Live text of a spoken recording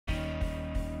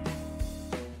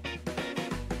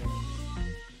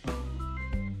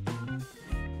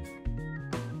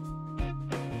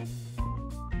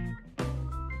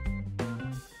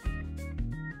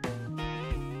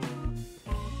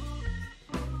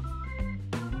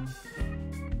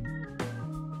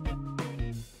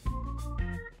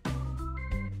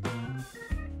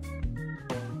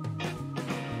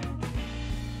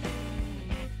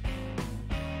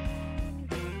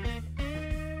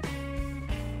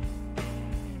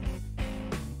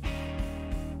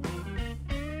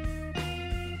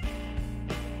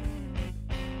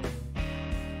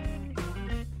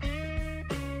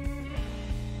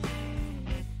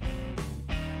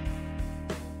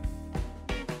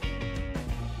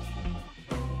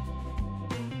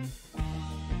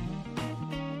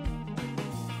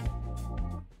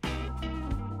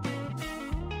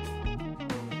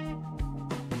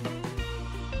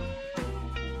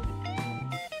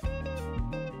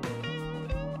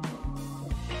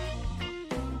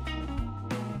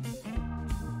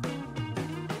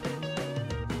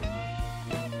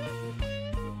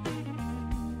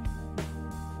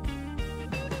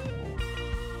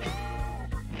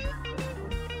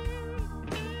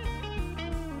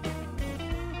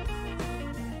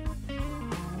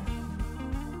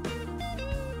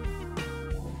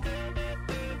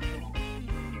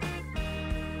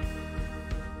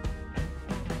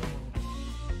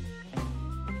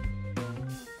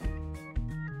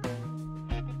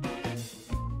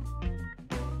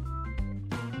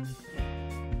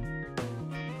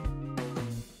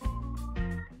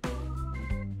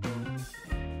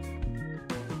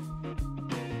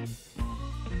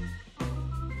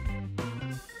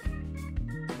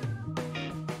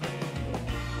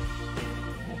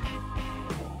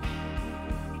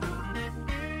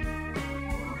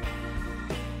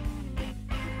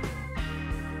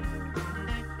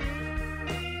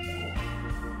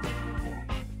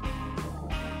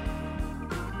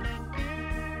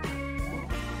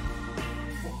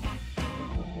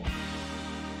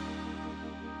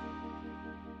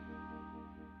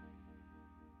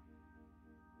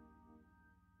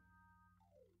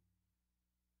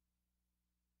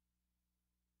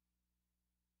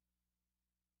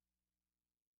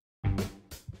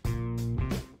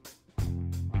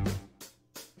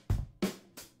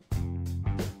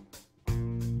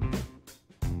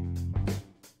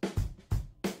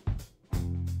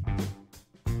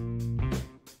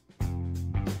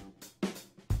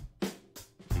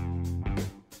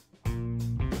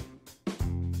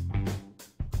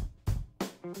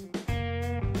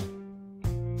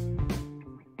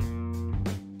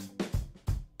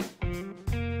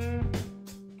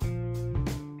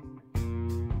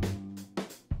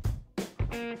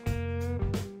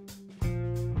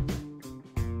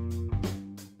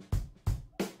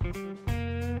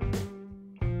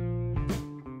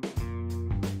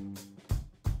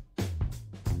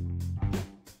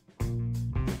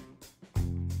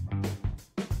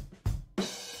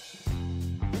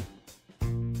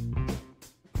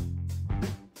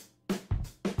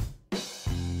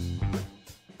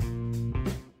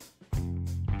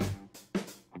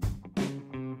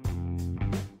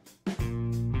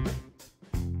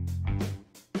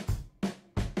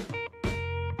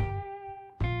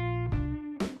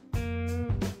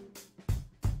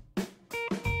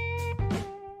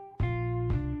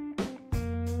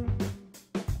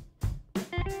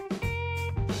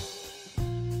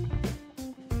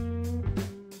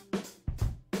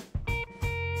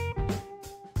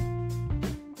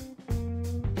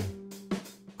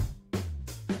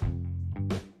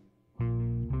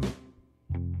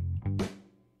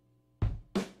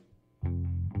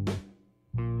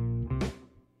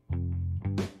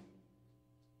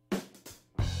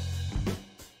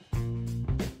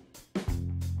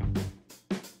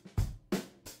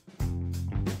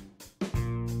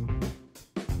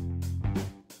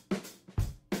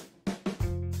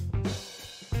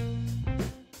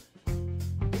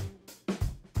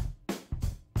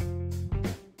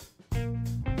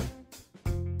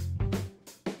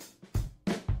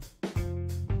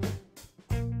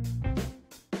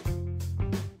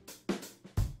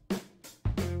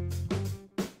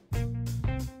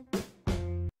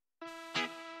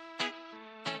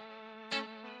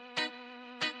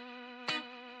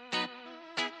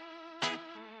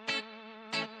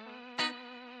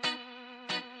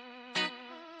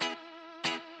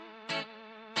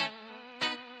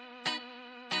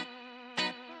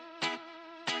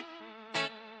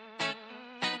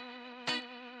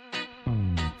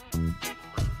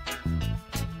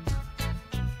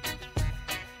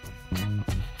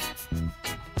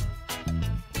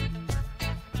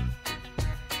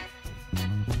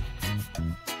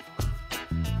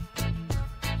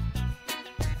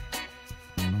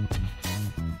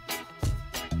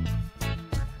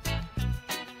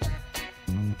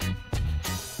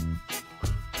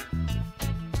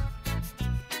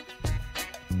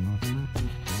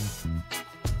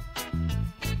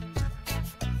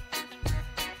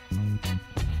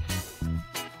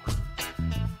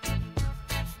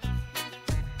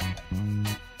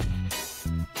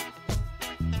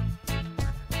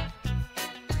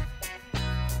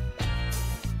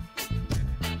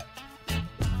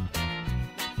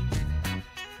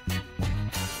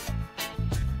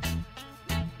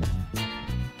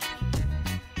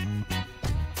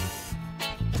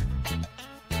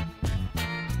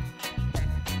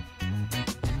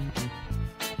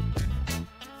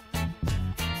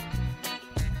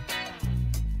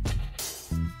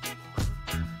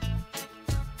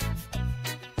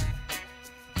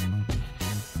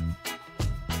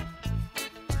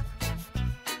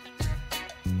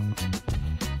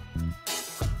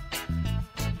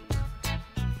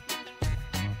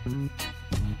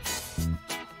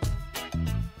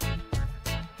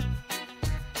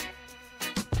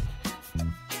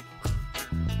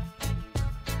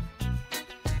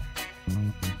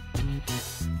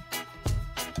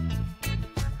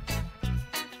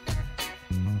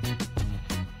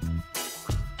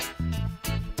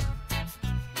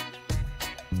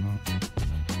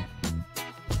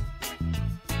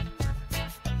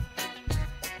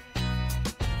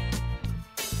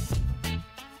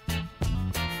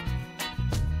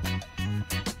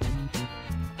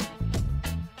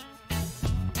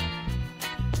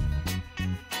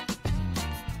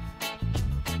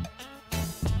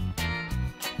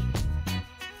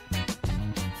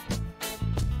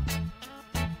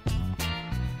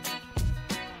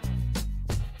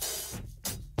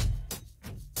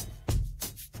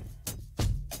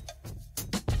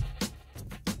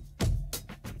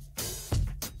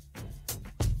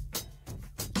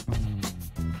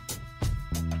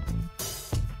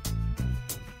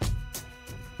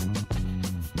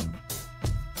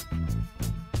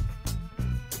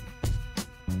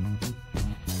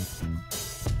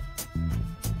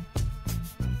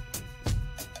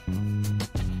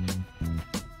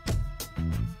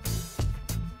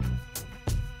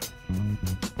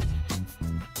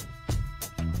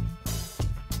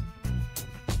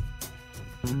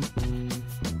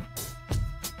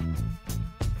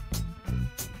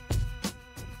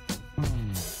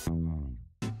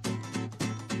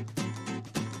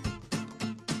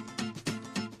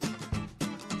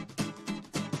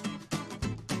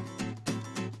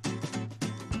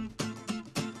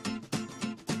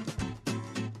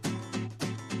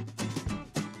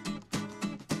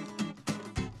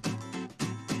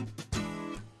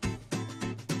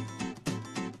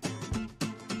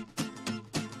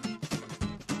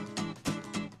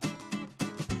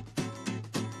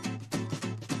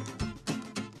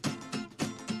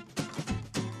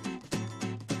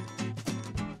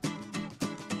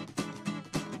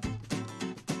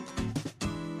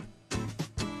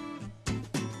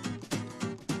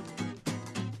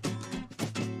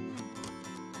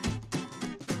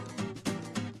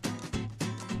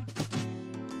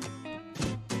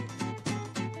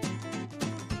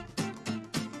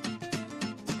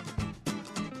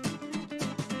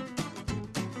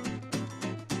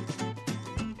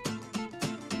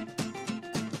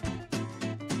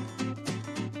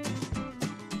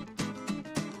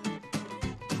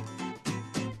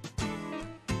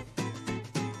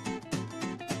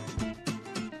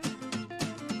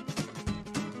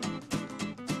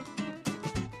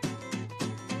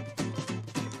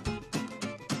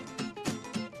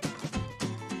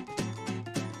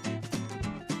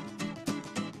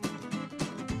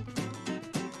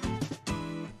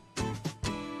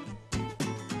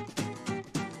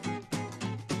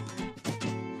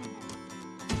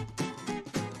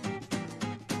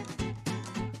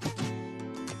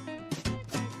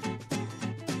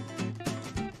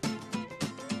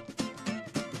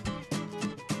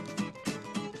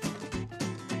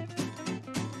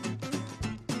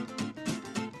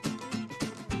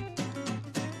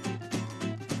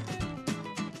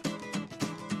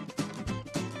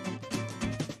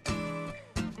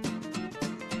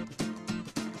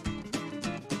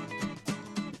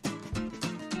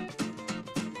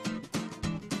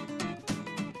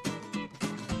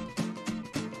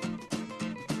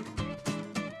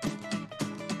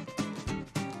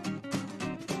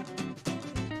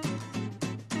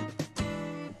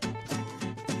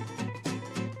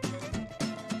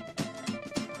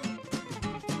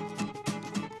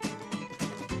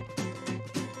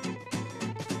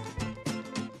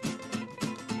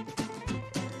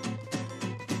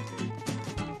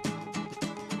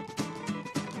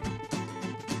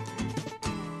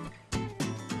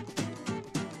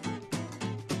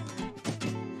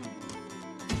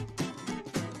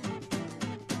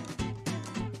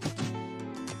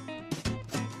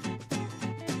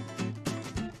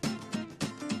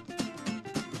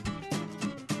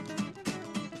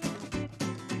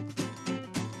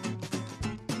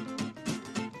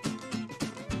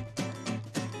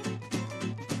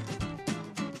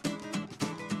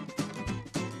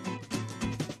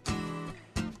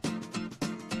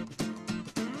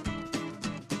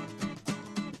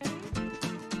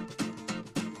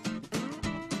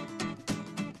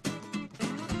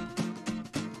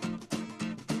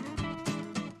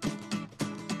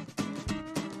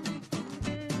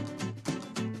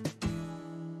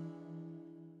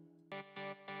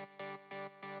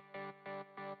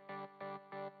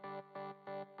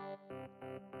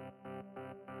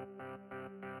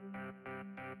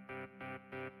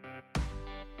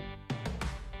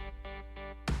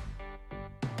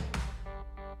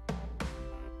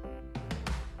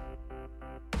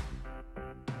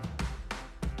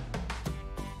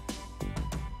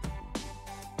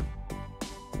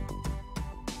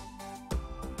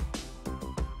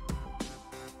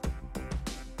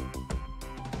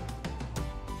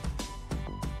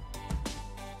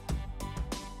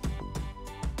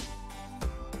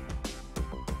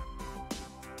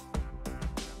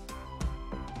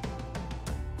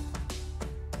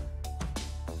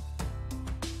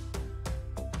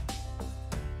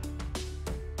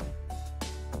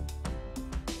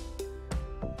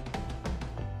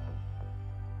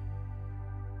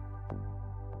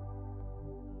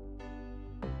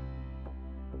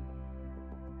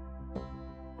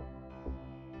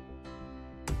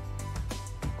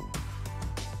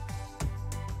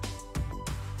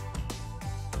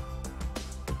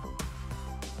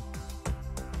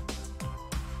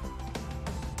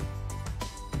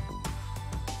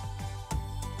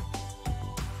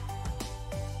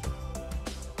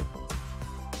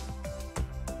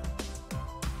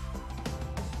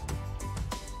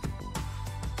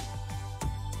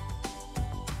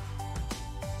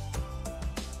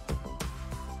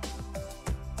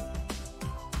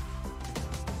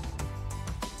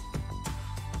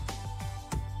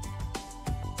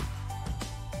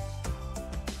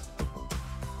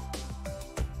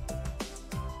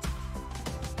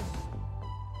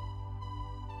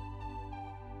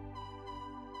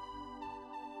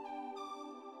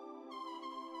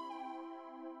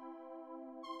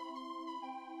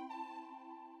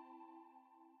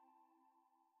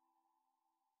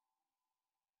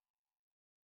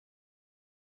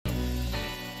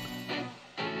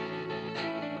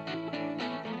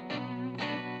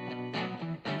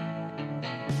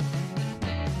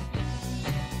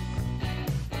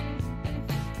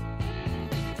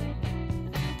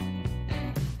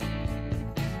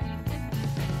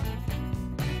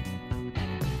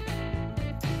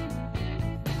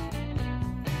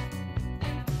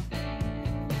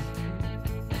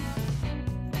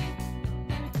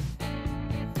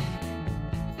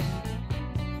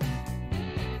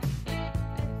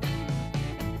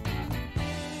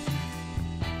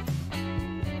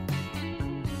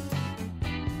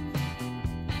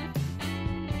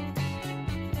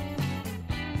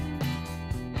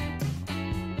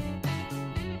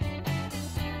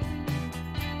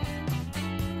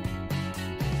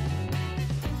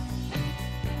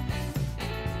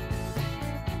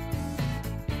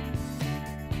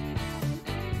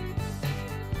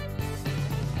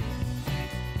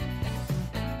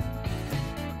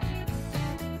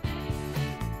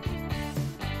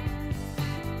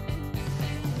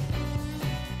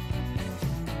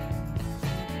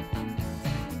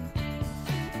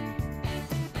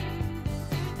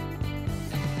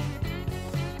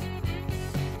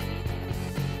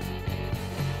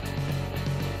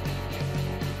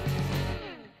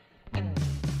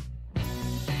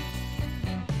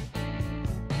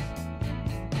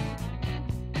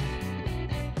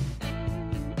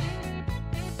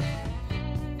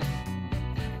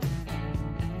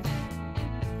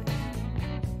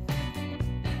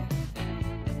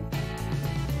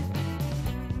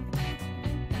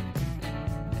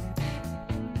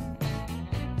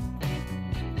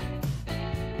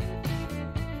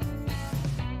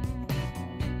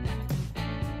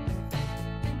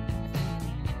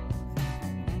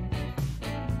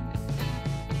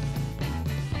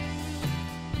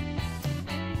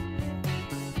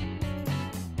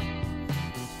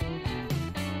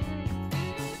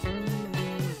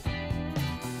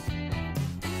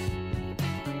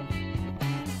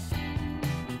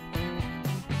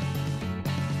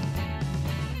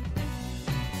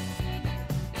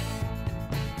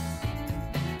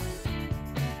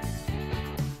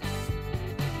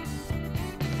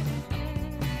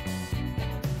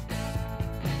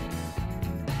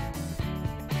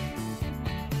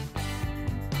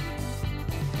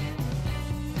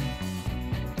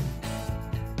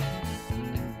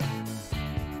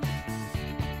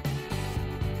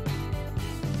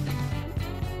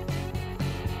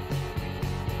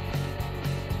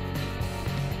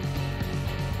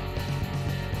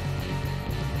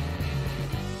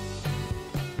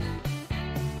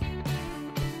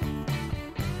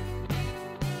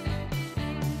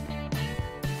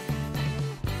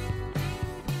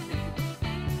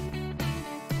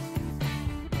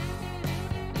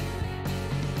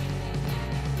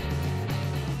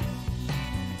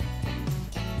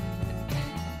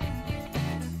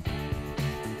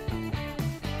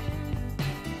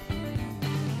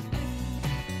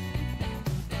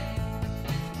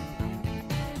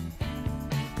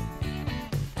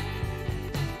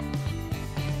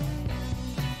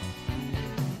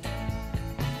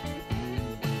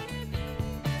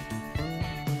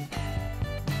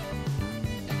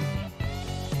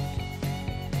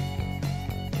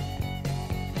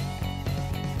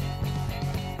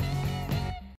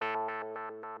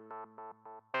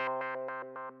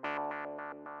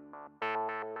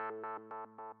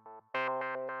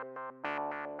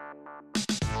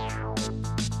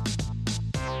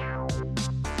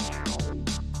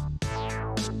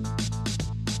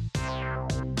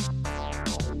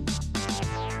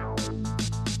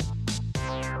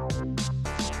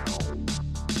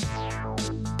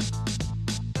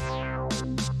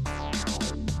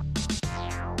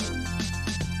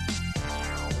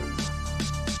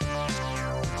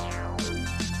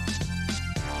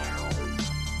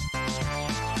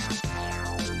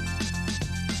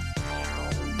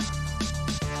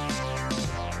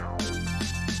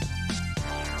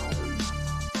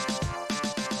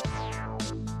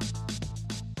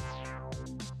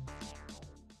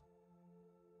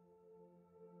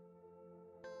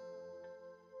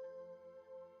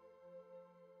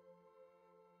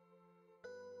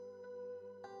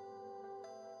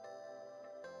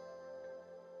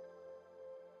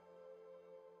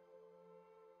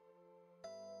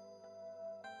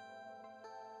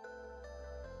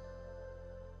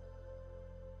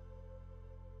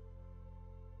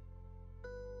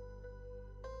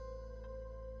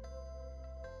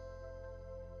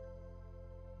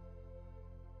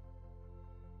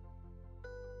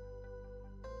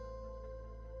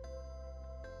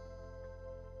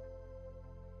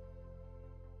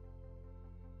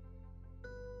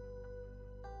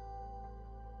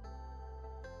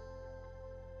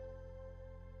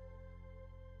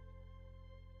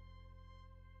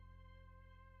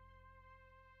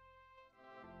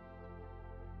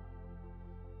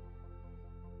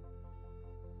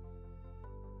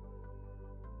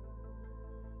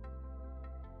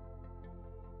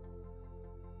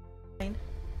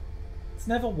It's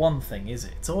never one thing, is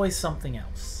it? It's always something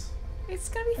else. It's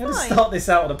going to be I'm fine. going to start this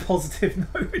out on a positive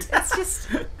note. It's just,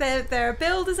 there are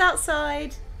builders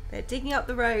outside. They're digging up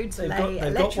the road to lay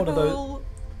electrical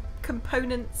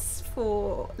components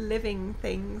for living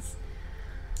things.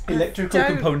 Electrical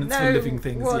components for living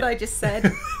things. What yeah. I just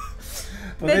said.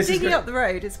 They're digging up the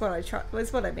road is what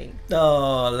I mean.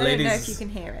 Oh, I ladies, don't know if you can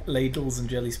hear it. Ladles and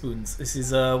jelly spoons. This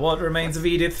is What Remains of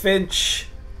Edith Finch.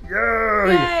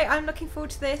 Yay! Yay! I'm looking forward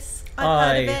to this.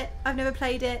 I've heard of it. I've never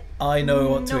played it. I know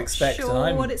what to expect. Not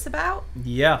sure what it's about.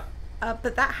 Yeah.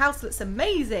 But that house looks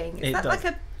amazing. Is that like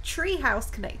a tree house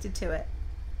connected to it?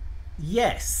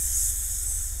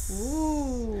 Yes.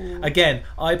 Ooh. Again,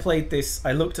 I played this.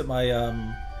 I looked at my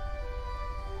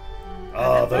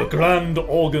the Grand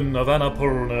Organ of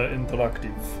Annapurna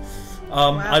Interactive.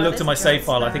 Wow, I looked at my save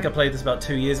file. Start. I think I played this about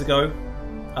 2 years ago.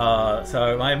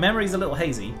 So my memory's a little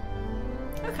hazy.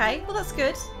 Okay, well that's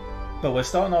good. But we're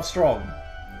starting off strong.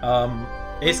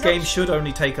 This game should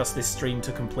only take us this stream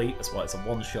to complete. That's why it's a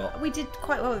one-shot. We did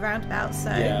quite well with Roundabout, so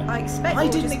yeah. I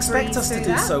didn't expect us to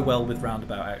do so well with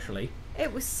Roundabout, actually.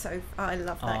 It was so... I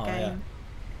love that game. Yeah.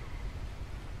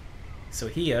 So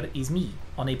here is me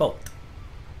on a boat.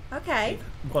 Okay.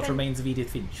 What remains of Edith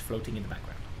Finch floating in the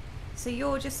background. So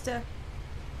you're just a...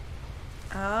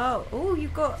 Oh,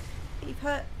 you've got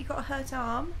a hurt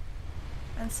arm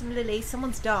and some lilies.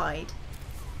 Someone's died.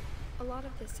 A lot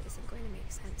of this isn't going to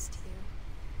make sense to you,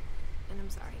 and I'm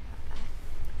sorry about that.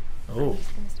 Oh. I'm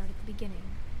just going to start at the beginning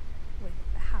with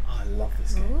the house. I love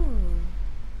this game. Ooh.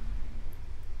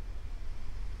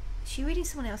 Is she reading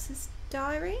someone else's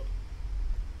diary?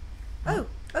 Oh,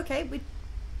 okay.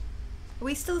 Are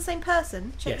we still the same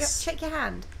person? Check your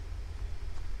hand.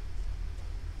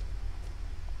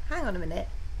 Hang on a minute.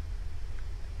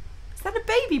 Is that a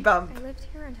baby bump? I lived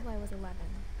here until I was 11,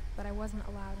 but I wasn't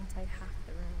allowed inside half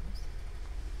the rooms.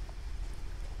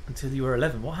 Until you were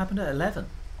 11. What happened at 11?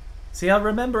 See, I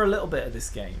remember a little bit of this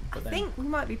game, but I think we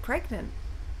might be pregnant.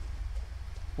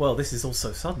 Well, this is all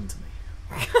so sudden to me.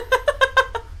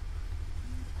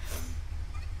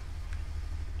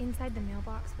 Inside the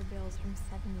mailbox were bills from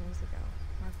 7 years ago,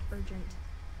 marked urgent,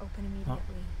 open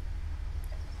immediately.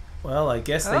 Well, I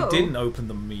guess they didn't open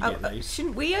them immediately.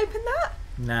 Shouldn't we open that?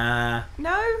 Nah.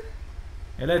 No?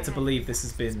 You're led to believe this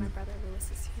has It's been... my brother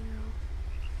Lewis's funeral.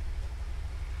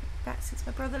 It's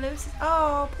my brother Lewis's...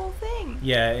 Oh, poor thing.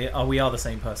 Yeah, we are the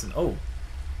same person. Oh.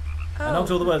 I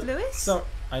knocked all the words... Lewis? So,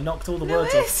 I knocked all the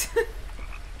words off.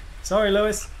 Sorry,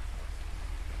 Lewis.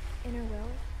 In her will,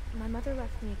 my mother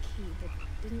left me a key but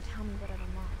didn't tell me what it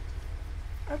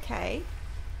unlocked. Okay.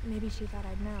 Maybe she thought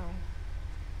I'd know.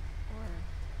 Or...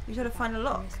 You gotta find a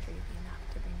lock. Mystery would be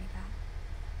enough to bring me back.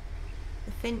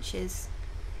 The Finches.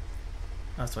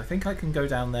 So I think I can go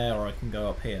down there or I can go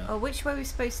up here. Oh, which way are we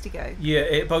supposed to go? Yeah,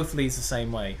 it both leads the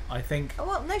same way. I think... Oh,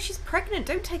 well, no, she's pregnant.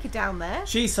 Don't take her down there.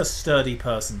 She's a sturdy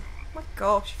person. Oh my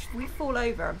gosh, if we fall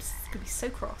over, I'm just going to be so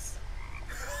cross.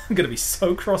 I'm gonna be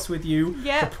so cross with you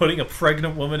Yeah. for putting a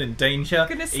pregnant woman in danger,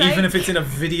 Goodness even sake. if it's in a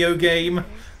video game.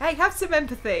 Hey, have some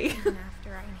empathy. Even after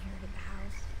I inherited the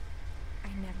house, I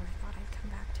never thought I'd come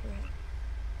back to it.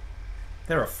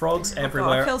 There are frogs Oh God,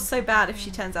 everywhere. I feel so bad if she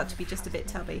turns out to be just a bit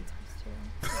tubby.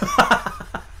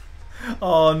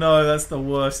 Oh no, that's the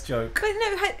worst joke. But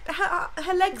no,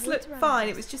 her legs looked fine.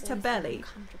 It was just her belly.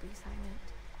 Comfortably silent,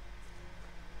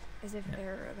 as if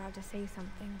they're about to say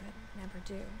something but never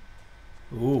do.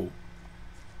 Ooh.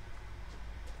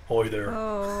 Hoi there.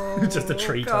 Oh, Just a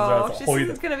tree comes out. gosh, It's like, "Hoi this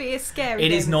is there." going to be a scary It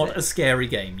game, is not it? a scary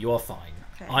game. You are fine.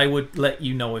 Okay. I would let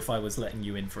you know if I was letting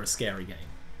you in for a scary game.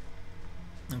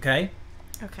 Okay?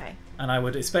 Okay. And I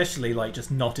would especially like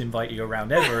just not invite you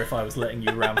around ever if I was letting you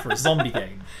around for a zombie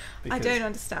game. I Because don't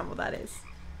understand what that is.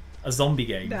 a zombie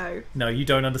game. No. No, you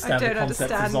don't understand I the don't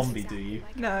concept understand. of zombie, do you?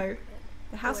 No.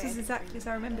 The house is exactly as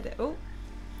I remembered it. Oh.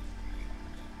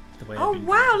 The way Oh I've been-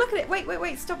 wow! Look at it.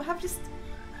 Wait. Stop. Have just.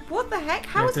 What the heck? You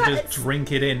How have is to that? just It's-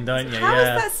 drink it in, don't you? How is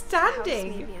Yeah. that House standing?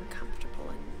 made me uncomfortable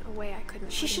in a way I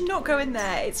couldn't. She put should into not go in words.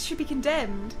 there. It should be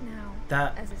condemned. Now,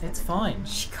 That as if it's I've fine. been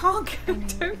She can't go I knew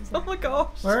to. Oh my exactly.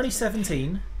 gosh. We're only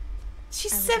 17.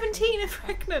 She's I was 17 and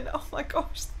afraid. pregnant. Oh my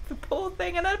gosh, the poor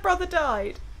thing. And her brother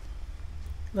died.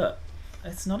 Look,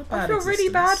 it's not a bad I feel really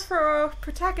existence. bad for our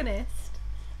protagonist.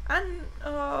 And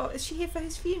oh, is she here for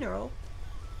his funeral?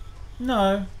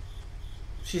 No.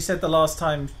 She said the last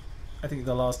time, I think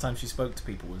the last time she spoke to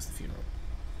people was the funeral.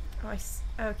 Oh,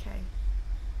 okay.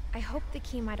 I hoped the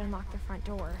key might unlock the front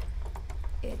door.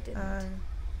 It didn't.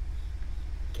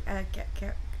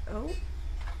 Oh.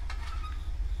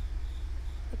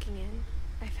 Looking in,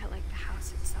 I felt like the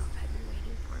house itself had been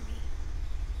waiting for me.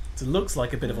 It looks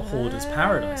like a bit of a hoarder's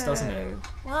paradise, doesn't it? Oh.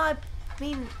 Well, I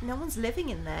mean, no one's living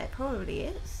in there. It probably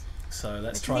is. So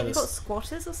let's Do you try think we've got this.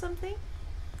 squatters or something?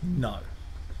 No.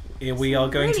 Here we are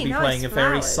going to really be nice playing a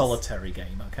very flowers. solitary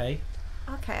game, okay?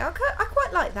 Okay, I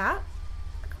quite like that.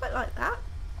 I quite like that.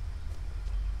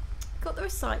 Got the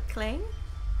recycling.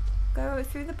 Go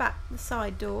through the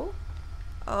side door.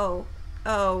 Oh.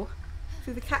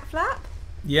 Through the cat flap?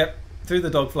 Yep, through the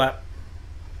dog flap.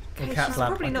 Or Okay, cat she's flap.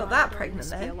 probably I not don't- that It pregnant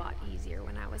must be a though. lot easier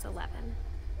when I was 11.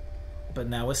 But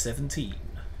now we're 17.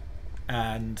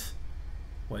 And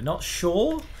we're not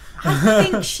sure. I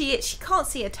think she can't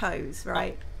see her toes,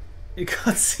 right? You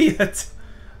can't see it.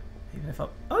 Even if I...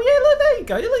 Oh yeah, look, there you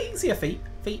go. Look, you can see her feet.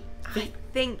 Feet. I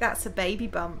think that's a baby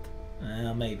bump.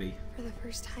 Maybe. For the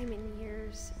first time in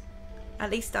years, At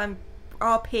least I'm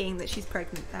RPing that she's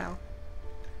pregnant now.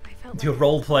 I felt You're like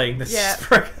role-playing this. Yeah.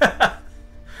 Spring.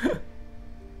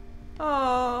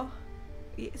 Oh.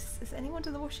 Is anyone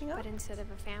done the washing up? But instead of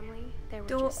a family, there were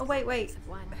Dawn. just Oh wait. elements of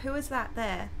one. Who is that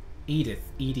there? Edith,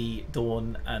 Edie,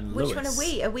 Dawn, and Lewis. Which one are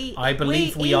we? Are we? I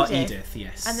believe we are Edith,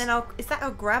 yes. And then is that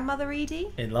our grandmother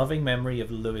Edie? In loving memory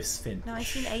of Lewis Finch.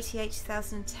 1988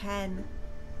 2010.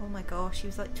 Oh my gosh, he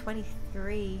was like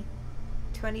 23,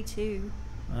 22.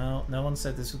 Well, no one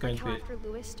said this was going to Until be... after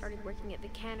Lewis started working at the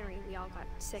cannery, we all got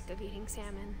sick of eating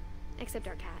salmon. Except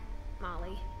our cat,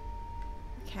 Molly.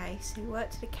 Okay, so we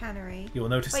worked at a cannery. You'll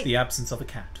notice Wait. the absence of a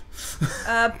cat.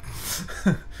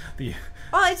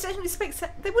 Oh, I didn't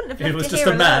expect they wouldn't have left It was her just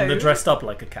here a man alone. that dressed up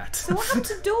like a cat. So what happened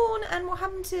to Dawn and what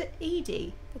happened to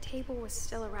Edie? The table was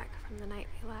still a wreck from the night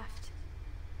we left.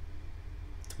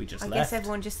 We just I left. guess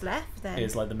everyone just left then.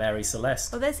 It's like the Mary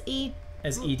Celeste. Oh, there's Edie.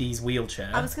 There's Edie's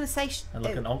wheelchair. I was going to say. And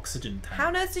like an oxygen tank. How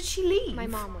on earth did she leave? My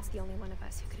mom was the only one of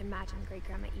us who could imagine Great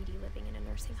Grandma Edie living in a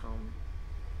nursing home.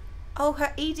 Oh,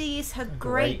 her Edie is her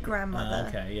great grandmother.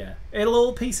 Okay, yeah. It'll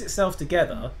all piece itself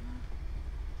together.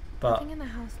 But Nothing in the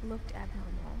house looked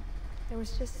abnormal. There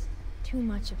was just too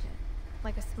much of it.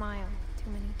 Like a smile, too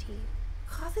many teeth.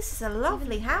 God, this is a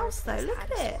lovely Even the house, though. fireplace Look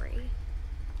had at a it. story.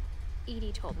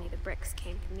 Edie told me the bricks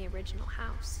came from the original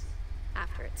house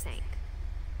after it sank.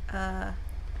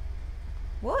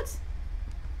 What?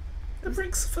 the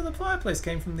bricks for the fireplace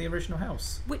came from the original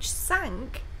house. Which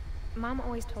sank? Mom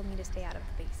always told me to stay out of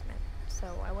the basement, so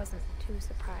I wasn't too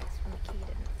surprised when the key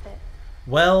didn't fit.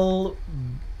 Well,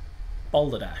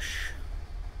 Balderdash.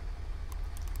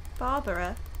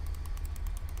 Barbara.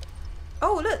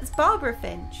 Oh, look, it's Barbara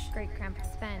Finch. Great Grandpa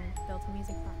Sven built a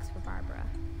music box for Barbara,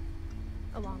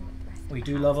 along with the rest of We the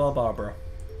do house. love our Barbara.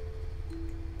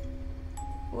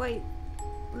 Wait,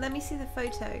 let me see the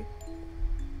photo.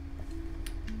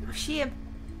 Was she a...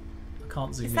 I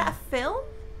can't zoom Is in. that a film?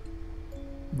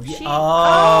 Was Yeah. she...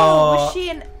 Oh, was she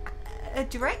a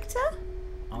director?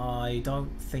 I don't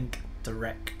think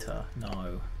director.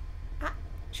 No.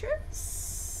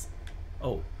 Actress?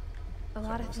 Oh, A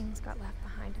lot of things got left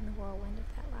behind in the whirlwind of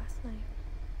that last night.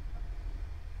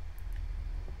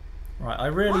 Right, I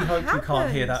really What hope you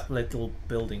can't hear happened? that little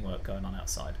building work going on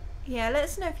outside. Yeah, let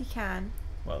us know if you can.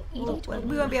 Well, We not won't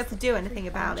really. be able to do anything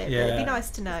about it, but it'd be Yeah. nice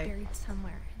to He's know. buried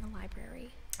somewhere in the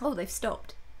library. Oh, they've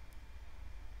stopped.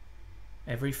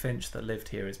 Every Finch that lived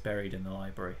here is buried in the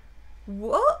library.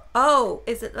 What? Oh,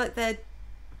 is it like their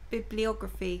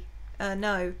bibliography?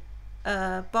 No.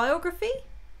 Biography?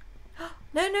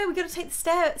 No, we got to take the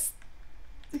stairs.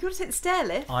 We got to take the stair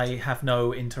lift. I have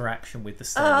no interaction with the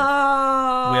stair.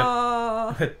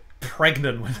 Oh. We're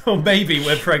pregnant, or maybe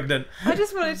we're pregnant. I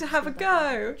just wanted to have a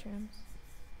go.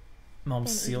 Mom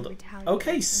Then sealed Edie it. retaliated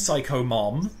Okay, and- psycho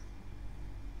mom.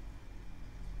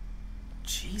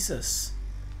 Jesus.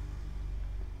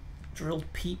 Drilled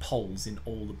peepholes in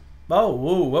all the... Oh,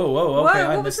 whoa, okay.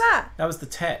 Whoa, I what was missed... that? That was the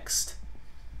text.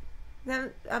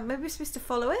 Then maybe we're supposed to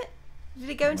follow it? Did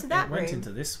it go into that It went room?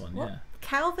 into this one, What? yeah.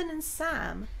 Calvin and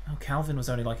Sam. Oh, Calvin was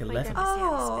only like My 11. grandpa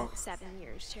Oh. Sam spent 7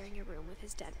 years sharing a room with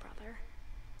his dead brother,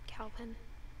 Calvin.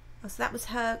 Oh, so that was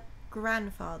her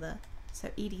grandfather. So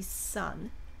Edie's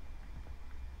son.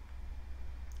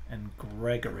 And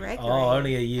Gregory. Gregory. Oh,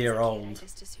 only a As year a kid, I old.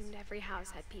 just assumed every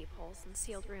house had peepholes and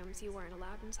sealed rooms you weren't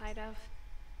allowed inside of.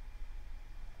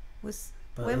 Was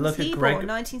But when look was he at born? Greg.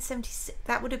 1976.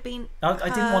 That would have been. I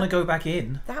didn't want to go back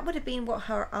in. That would have been what,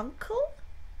 her uncle?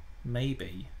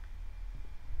 Maybe.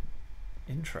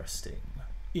 Interesting.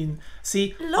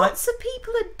 See, Lots of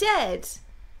people are dead.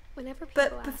 Whenever people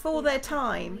But ask before me their about my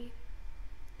time. family,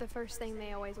 the first thing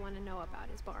they always want to know about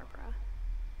is Barbara.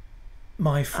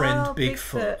 my friend Oh,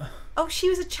 Bigfoot. Oh, she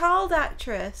was a child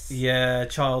actress. Yeah,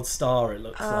 child star it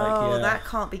looks like. Oh, Yeah. that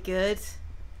can't be good.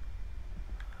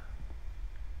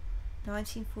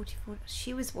 1944.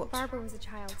 She was what? Barbara was a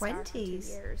child star for 2 20s.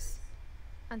 years.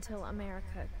 Until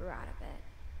America grew out of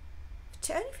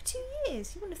it. Only for 2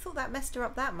 years. You wouldn't have thought that messed her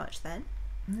up that much then.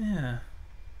 Yeah.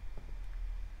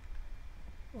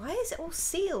 Why is it all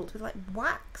sealed with like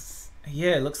wax?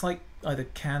 Yeah, it looks like either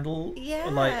candle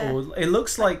Yeah. or it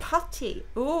looks like Putty.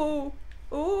 Ooh.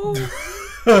 Ooh.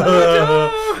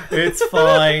 it's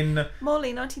fine.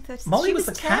 Molly, 1936. Molly She was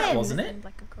the cat, 10. wasn't it? Seemed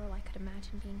like a girl I could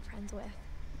imagine being friends with.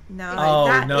 No,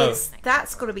 Oh, no.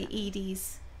 that's got to be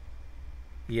Edie's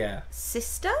Yeah.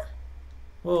 sister?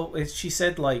 Well, she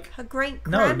said like Her great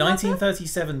no, grandmother?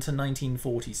 1937 to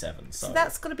 1947. So, So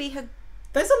that's got to be her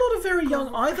there's a lot of very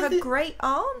young. her great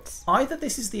aunt? Either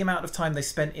this is the amount of time they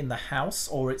spent in the house,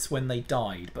 or it's when they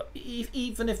died. But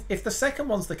even if the second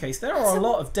one's the case, there are a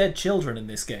lot of dead children in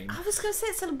this game. I was going to say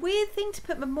it's a weird thing to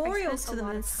put memorials to them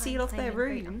and seal off their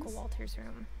Great rooms. Uncle Walter's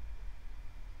room.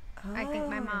 I think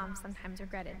my mom sometimes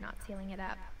regretted not sealing it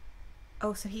up.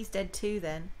 Oh, so he's dead too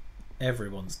then.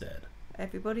 Everyone's dead.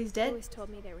 Everybody's They dead. always told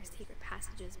me there were secret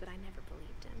passages, but I never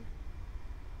believed in.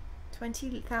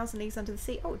 20,000 Leagues Under the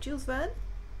Sea. Oh, Jules Verne.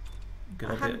 Good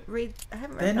I idea. haven't read They're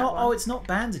that not. one. Oh, it's not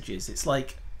bandages. It's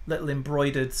like little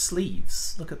embroidered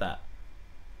sleeves. Look at that.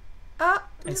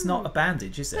 It's not a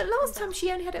bandage, is But it? last time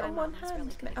she only had it My on mom one was hand.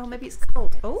 really good at Oh, maybe keeping it's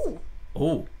cold. secrets.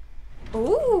 Oh, Oh,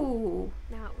 ooh.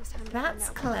 Now it was time to That's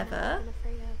find out what clever. I've been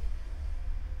afraid of.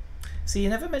 see, you're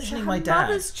never So mentioning her my dad.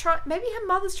 mother's maybe her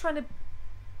mother's trying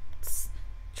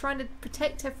to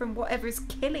protect her from whatever is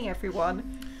killing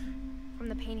everyone. From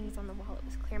the paintings on the wall, it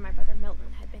was clear my brother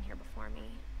Milton had been here before me.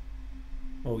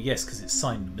 Oh yes, because it's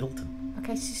signed Milton.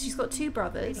 Okay, so she's got two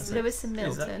brothers, Is it- Lewis and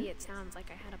is that- Milton. Maybe it sounds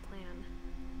like I had a plan.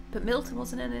 But Milton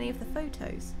wasn't in any of the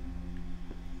photos.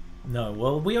 No,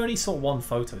 well, we only saw one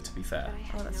photo, to be But fair. I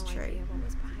had that's no true. idea what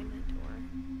was behind that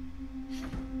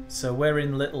door. So we're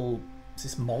in little. Is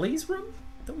this Molly's room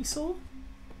that we saw?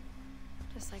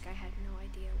 Just like I had no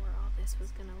idea where all this was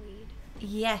gonna lead.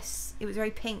 Yes, it was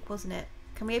very pink, wasn't it?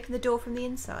 Can we open the door from the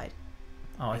inside?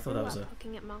 Oh, I thought that was a.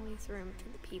 looking at Molly's room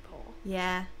through the peephole.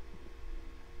 Yeah.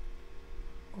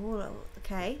 Oh,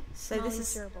 okay. So Molly's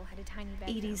this is gerbil had a tiny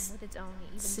bedroom Edie's with its own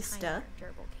even sister.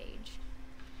 tinier gerbil cage.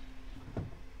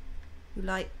 who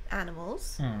like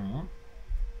animals.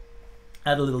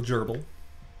 Add a little gerbil.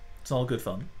 It's all good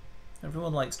fun.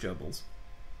 Everyone likes gerbils.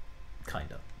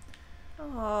 Kinda.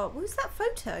 Oh, what was that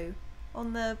photo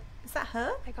on the? Is that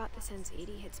her? I got the sense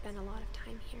Edie had spent a lot of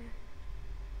time here.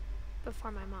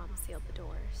 Before my mom sealed the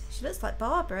doors. She looks like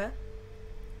Barbara.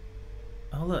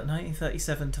 Oh look,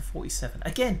 1937 to 47.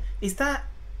 Again, is that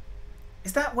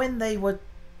when they were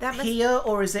That must, here,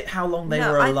 or is it how long they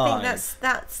no, were I alive? think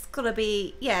that's gotta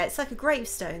be. Yeah, it's like a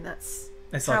gravestone. That's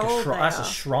It's how like old they that's a are.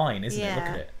 shrine, isn't it? Look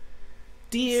Yeah. at it.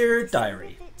 Dear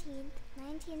diary. December 13th,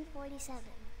 1947.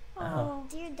 Oh.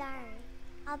 Dear diary,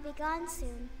 I'll be gone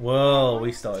soon. Whoa, I we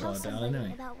want started to tell on it down, somebody didn't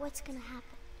we? about what's gonna happen.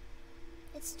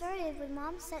 It started when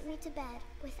Mom sent me to bed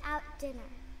without dinner.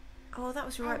 Oh, that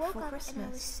was I right woke before up and I was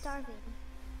Christmas. starving.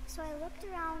 so I looked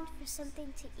around for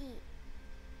something to eat.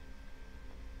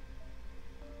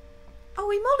 Oh,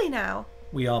 we Molly now.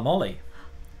 We are Molly.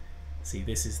 See,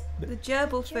 this is... The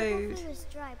gerbil Gerbil food. food was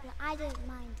dry, but I didn't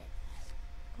mind it.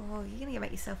 Oh, you're going to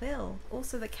make yourself ill.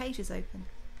 Also, the cage is open.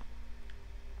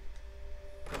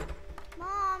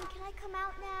 Mom, can I come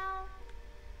out now?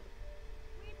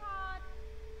 Sweetheart,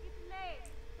 it's late.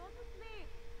 Go to sleep.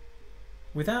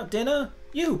 Without dinner?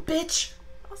 You bitch!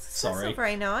 Oh, that's Sorry. not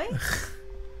very nice.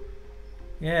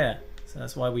 Yeah, so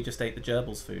that's why we just ate the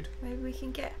gerbil's food. Maybe we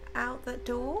can get out that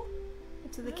door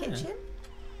into the Yeah. kitchen.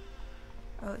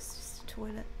 Oh, it's just a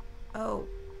toilet. Oh.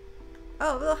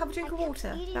 Oh, we'll have a drink I of kept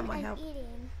water. eating That might and help.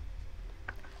 eating.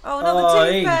 Oh, not the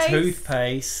eating toothpaste.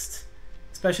 toothpaste.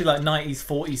 Especially like 90s,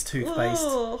 40s toothpaste.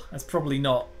 Ugh. That's probably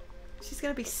not... She's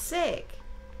going to be sick.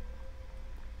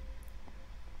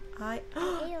 I ate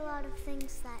a lot of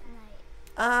things that night.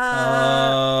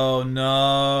 Oh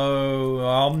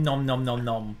no. Nom nom nom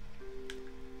nom.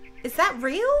 Is that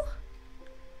real?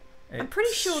 I'm pretty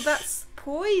It's- sure that's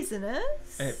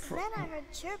poisonous. it Then I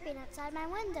heard chirping outside my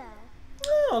window.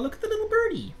 Oh, look at the little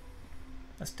birdie.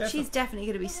 That's She's definitely... definitely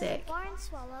going to be It was a sick. barn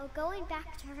swallow going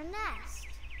back to her nest.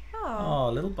 Oh.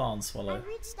 Oh, little barn I swallow.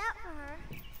 reached out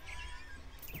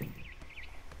for her,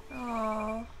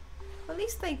 Oh. At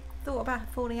least they thought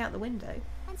about falling out the window.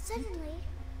 and suddenly,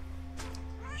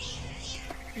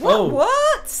 Whoa.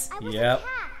 What? I was Yep.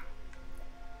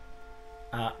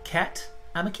 a cat. Cat.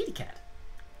 I'm a kitty cat.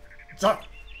 So.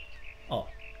 Oh.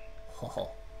 Ho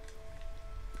ho.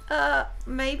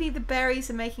 Maybe the berries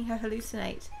are making her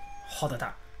hallucinate. Ho da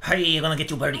da. Hey, you're gonna get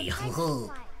your birdie. I tried to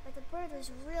fight, but the bird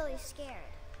was really scared.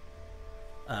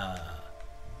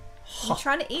 You're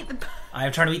trying to eat the...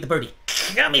 I'm trying to eat the birdie.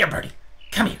 Come here, birdie.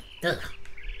 Come here. Ugh.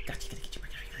 Gotcha, gonna get you,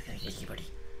 birdie. Gonna get you, birdie.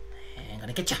 I'm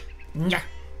gonna get you. Yeah.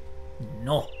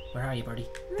 No. Where are you, birdie?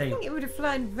 I There you think it would have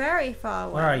flown very far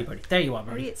away. Where are you, birdie? There you are,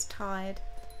 Maybe birdie. it's tired.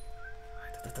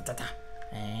 Da, da, da, da, da.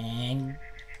 And...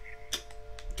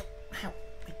 How?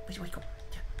 Where do I go?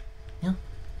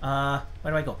 Yeah.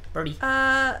 Where do I go? Birdie.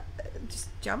 Just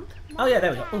jump. Oh, yeah,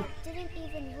 there we go. Dad Ooh. didn't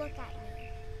even look at me.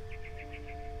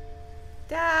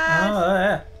 Dad,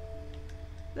 Oh,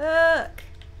 yeah. look.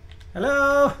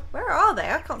 Hello. Where are they?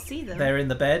 I can't see them. They're in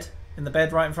the bed. In the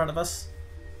bed right in front of us.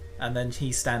 And then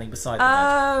he's standing beside the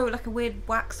Oh, like a weird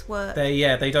waxwork.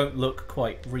 bed. They don't look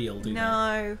quite real, do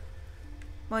No.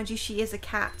 Mind you, she is a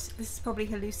cat. This is probably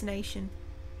hallucination.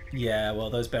 they? Yeah, well,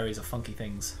 those berries are funky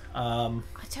things. I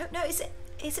don't know. Is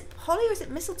it holly or is it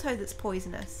mistletoe that's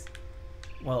poisonous?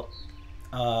 Well,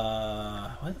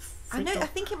 where the freak I know. do I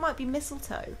think it might be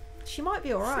mistletoe. She might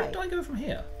be all freak right, do I go from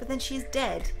here? but then she's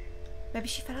dead. Maybe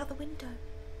she fell out the window.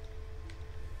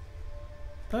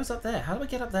 Goes up there. How do I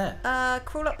get up there?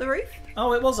 Crawl up the roof.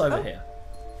 Oh, it was over Oh. here.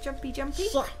 Jumpy, jumpy.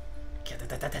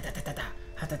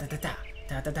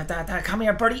 Come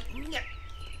here, birdie.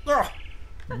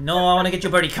 No, I want to get you,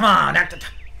 birdie. Come on.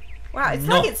 Wow, it's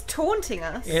No. like it's taunting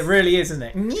us. It really is, isn't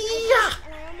it? Yeah.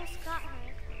 And I almost got her.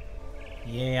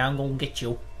 Yeah, I'm gonna get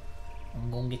you. I'm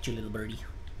gonna get you, little birdie.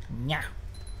 Yeah.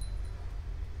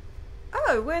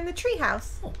 Oh, we're in the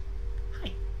treehouse. Oh,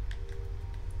 hi.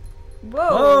 Whoa.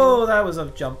 Oh, that was a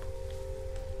jump.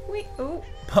 Oh.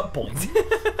 But boing.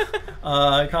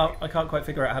 I can't quite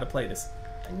figure out how to play this.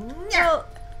 Well,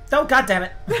 Oh, god damn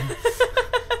it.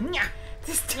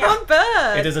 this darn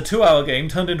bird. It is a 2-hour game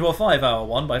turned into a 5-hour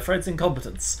one by Fred's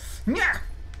incompetence.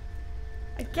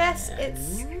 I guess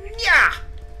it's. Yeah.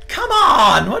 Come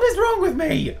on! What is wrong with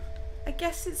me? I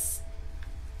guess it's.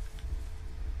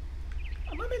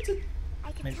 Am I meant to...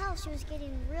 I could Maybe- tell she was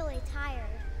getting really tired.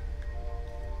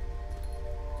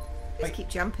 Just I- keep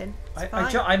jumping. It's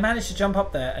fine. I managed to jump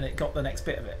up there and it got the next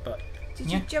bit of it, but... Did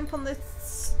Yeah. you jump on the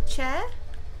chair?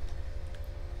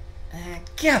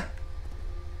 Yeah.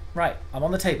 Right, I'm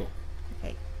on the table.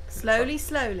 Okay. Slowly,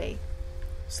 slowly.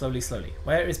 Slowly, slowly.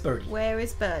 Where is Birdie? Where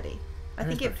is Birdie? I Where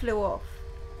think is it flew off.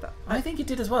 But I think it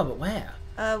did as well, but where?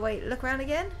 wait, look around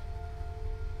again.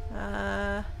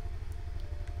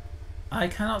 I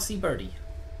cannot see Birdie.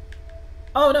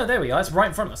 Oh no, there we are. It's right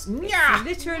in front of us. Yeah.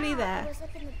 Literally Now there. It was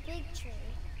up in the big tree.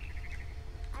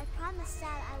 I promised Dad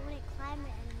I wouldn't climb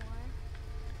it anymore.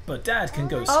 But Dad can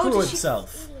go Oh, screw did she-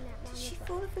 himself. Eating at Did Mama's she butt.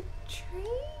 fall off a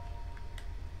tree?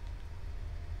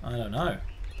 I don't know.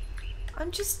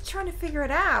 I'm just trying to figure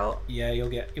it out. Yeah, you'll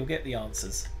get the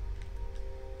answers.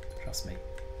 Trust me.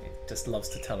 It just loves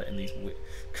to tell it in these.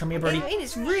 Come here, I Birdie. mean,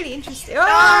 it's really interesting.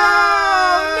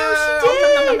 Oh, no, she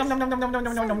did. Nom, nom, nom, nom, nom, nom,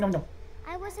 nom, nom, nom, nom, nom.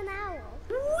 I was an owl.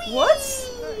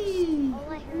 What?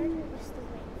 All I heard was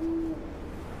the wind.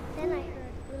 Then I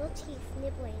heard little teeth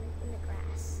nibbling in the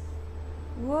grass.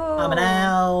 Whoa. I'm an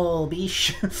owl. little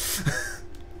biche.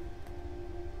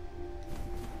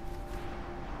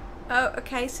 Oh,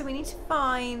 okay, so we need to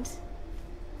find...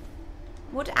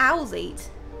 What do owls eat?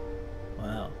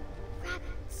 Wow.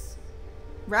 Rabbits.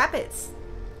 Rabbits.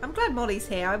 I'm glad Molly's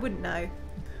here, I wouldn't know.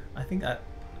 I think that...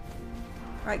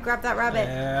 Right, grab that rabbit.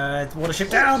 Watership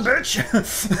down, bitch!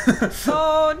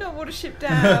 Oh, not Watership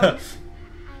down. I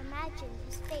imagined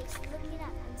his face looking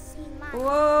up and seeing mine.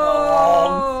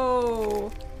 Whoa!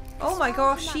 Oh my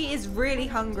gosh, she is really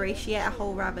hungry. She ate a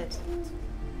whole rabbit.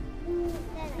 Then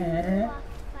I go off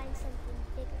to find something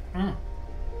bigger.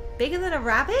 Bigger than a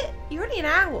rabbit? You're only an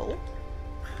owl.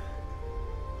 I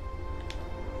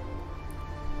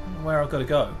don't know where I've got to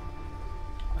go.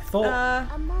 I thought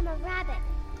A mama rabbit.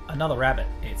 another rabbit.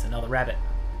 It's another rabbit.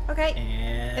 Okay.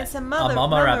 And It's a mother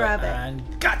rabbit.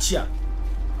 And gotcha!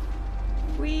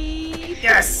 We.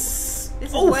 Yes! This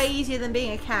is Oof. way easier than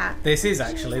being a cat. This is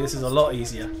actually, this is a lot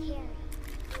easier.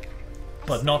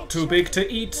 But not too big to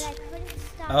eat. But I couldn't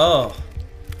stop. Oh.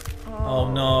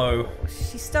 Oh no.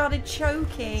 She started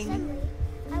choking. Suddenly,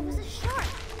 I was a shark.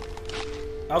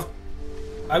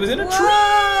 I was in a Whoa. tree!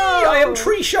 I am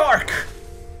tree shark!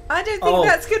 I don't think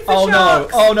that's good for oh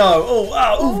sharks. no! Oh no! Oh!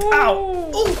 Ow! Ooh, Ooh.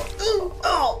 ow! Oh! Oh!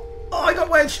 Oh! Oh! I got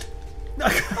wedged!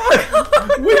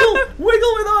 Wiggle!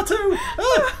 Wiggle with R2!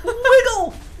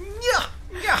 Wiggle! Yeah!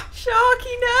 Yeah!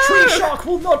 Sharky, no! Tree shark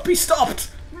will not be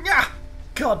stopped! Yeah!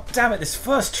 God damn it! This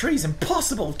first tree's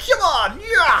impossible! Come on!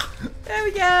 Yeah! There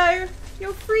we go.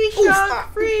 You're free, Oof,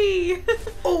 shark, free.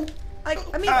 Oh! I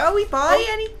mean, are we by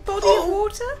any body of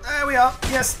water? There we are!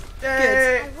 Yes! I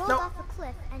Yay. rolled No! off a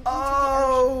cliff and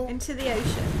Oh! Into the ocean. into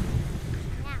the ocean.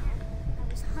 Now,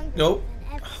 I was hungrier Nope.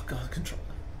 than ever. Oh god, control.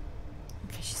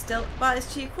 Okay, she's still. Well,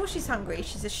 of course she's hungry.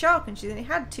 She's a shark and she's only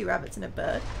had 2 rabbits and a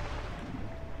bird.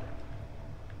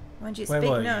 Mind you, it's Where big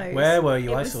were you? nose. Where were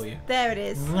you? It I was- saw you. There it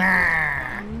is.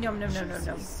 Yeah. Nom nom nom nom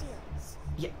nom. Seals.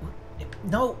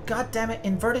 No, god damn it,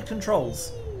 inverted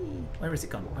controls. Where is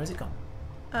it gone? Where is it gone?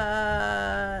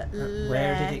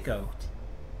 Where did it go?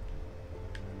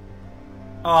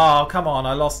 Oh, come on,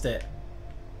 I lost it.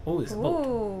 Oh, it's a boat.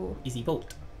 Ooh. Easy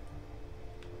boat.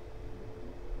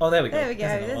 Oh, there we go. There we go.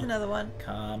 There's There's another another one. one.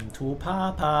 Come to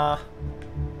Papa.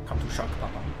 Come to Shark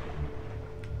Papa.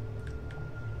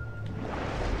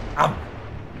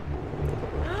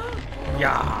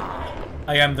 Yeah.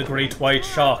 I am the great white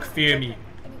shark, fear me.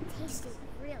 And it tasted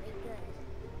really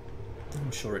good.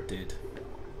 I'm sure it did.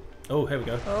 Oh, here we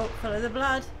go. Oh, follow the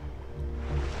blood.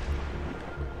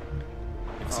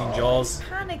 You've seen Jaws?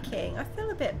 Panicking. I feel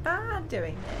a bit bad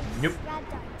doing this. Nope.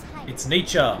 Grabbed on tight. It's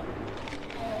nature.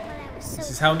 When I was so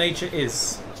This is how nature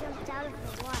is. I jumped out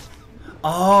of the water.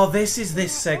 Oh, this is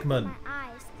this When I opened segment. my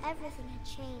eyes, everything had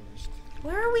changed.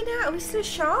 Where are we now? Are we still a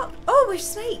shark? Oh, we're a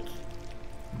snake.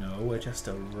 No, we're just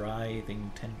a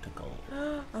writhing tentacle.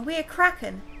 Are we a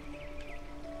kraken?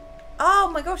 Oh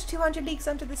my gosh, 200 leagues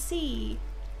under the sea.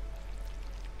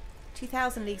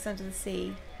 2,000 leagues under the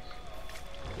sea.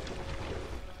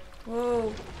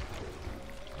 Whoa.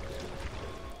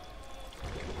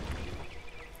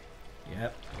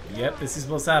 Yep, this is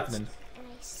what's happening. And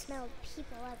I smelled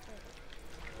people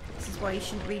everywhere. This is why you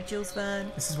shouldn't read Jules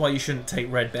Verne. This is why you shouldn't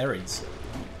take red berries.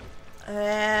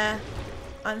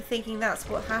 I'm thinking that's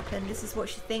what happened. This is what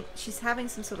she thinks. She's having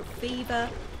some sort of fever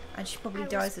and she probably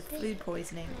dies of food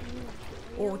poisoning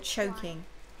or choking.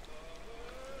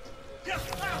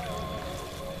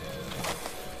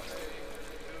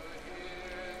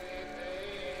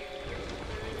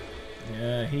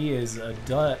 Yeah, he is a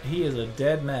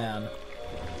dead man.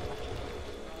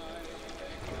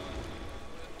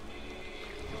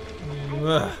 I Ugh.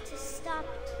 wanted to stop,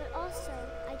 but also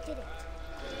I didn't.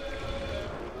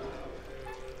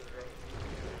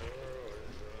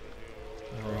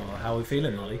 Oh, how are we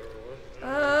feeling, Lolly?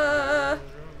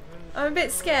 I'm a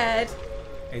bit scared.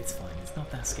 It's fine. It's not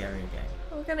that scary a game.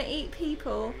 We're gonna eat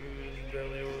people.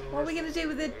 What are we gonna do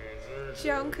with the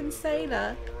drunken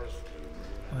sailor?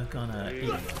 We're gonna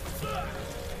eat.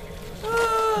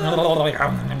 Oh,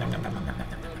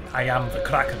 I am the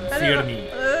Kraken. I Fear don't, me.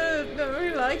 don't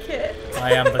really like it.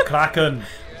 I am the Kraken.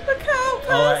 Look out,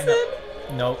 Oh, I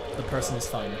person! No, the person is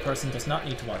fine. The person does not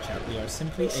need to watch out. We are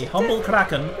simply a humble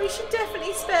Kraken. We should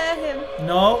definitely spare him.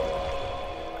 No,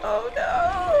 Oh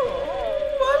no!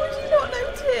 Why would you not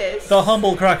notice? the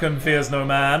humble Kraken fears no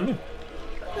man.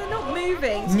 They're not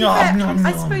moving. To be Nom, fair, nom,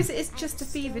 I nom. suppose it is just a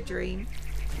fever dream.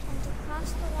 And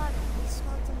across the water, we saw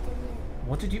something new.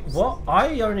 What did you? What?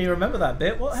 I only remember that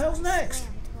bit. What the hell's next?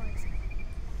 Swam towards it.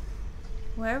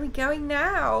 Where are we going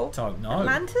now? Don't know.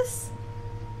 Atlantis?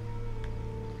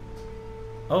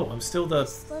 Oh, I'm still the.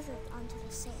 Slithered onto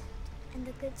the sand, and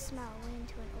the good smell went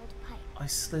into an old pipe. I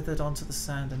slithered onto the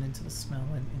sand and into the smell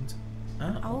went into...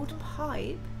 Oh. Old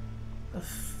pipe?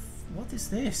 What is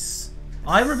this?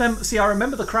 I remember... See, I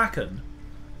remember the Kraken.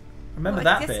 Remember Well,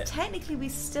 that I guess bit. technically we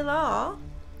still are.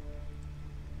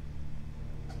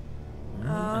 And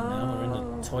now we're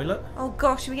in the toilet. Oh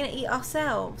gosh, are we going to eat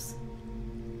ourselves?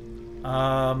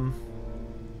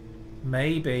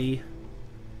 Maybe.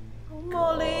 Oh,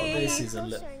 Molly. Oh, this is a Closer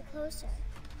little... and closer.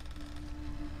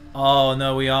 Oh,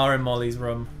 no, we are in Molly's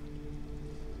room.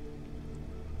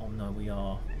 Oh, no, we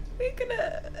are. We're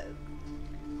gonna...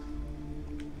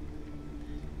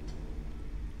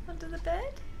 Under the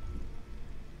bed?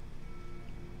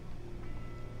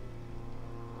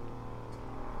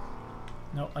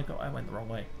 No, I went the wrong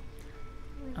way.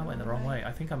 I went the wrong way.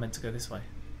 I think I meant to go this way.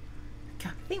 I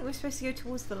think we're supposed to go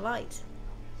towards the light.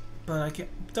 But I can't...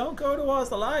 Don't go towards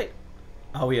the light!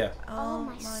 Oh, yeah. Oh,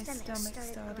 my my stomach stomach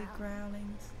started started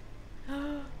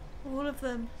growlings. All of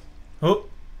them. Oh!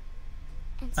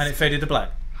 And And it faded to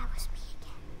black. that was me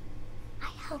again. I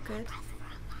held Oh, good. my breath for a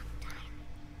long time,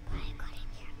 but I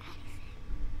couldn't hear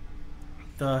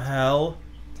anything. The hell?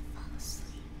 To fall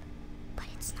asleep. But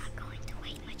it's not going to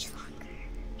wait much longer.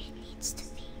 It needs to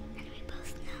be, and we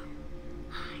both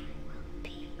know I will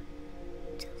be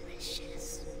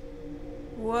delicious.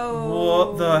 Whoa.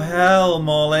 What the hell,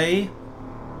 Molly?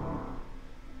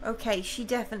 Okay, she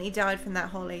definitely died from that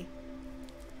holly.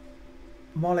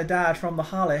 Molly died from the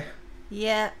holly.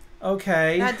 Yeah,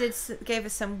 Okay. that gave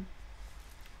us some...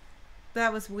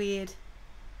 That was weird.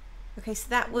 Okay, so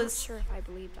that I'm was... not sure if I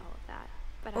believed all of that.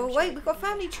 But Oh I'm wait, sure we've got it could be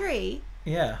family that. tree.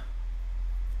 Yeah.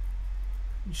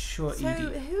 Sure, So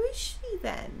Edie. who is she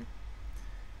then?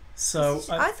 So,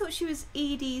 I thought she was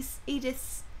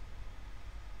Edith's...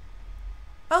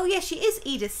 Oh yeah, she is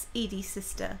Edie's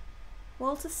sister.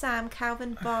 Walter, Sam,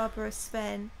 Calvin, Barbara,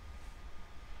 Sven,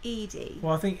 Edie.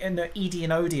 well, I think Edie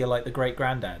and Odie are like the great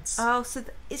granddads. Oh, so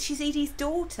she's Edie's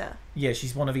daughter. Yeah,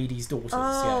 she's one of Edie's daughters.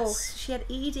 Oh, Yes. she had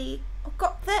Edie. Oh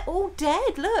God, they're all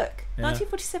dead. Look, Yeah.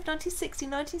 1947, 1960,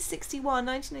 1961,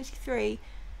 1983,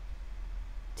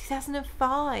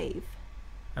 2005.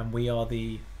 And we are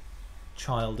the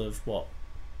child of what?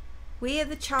 We are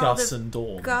the child Gus of and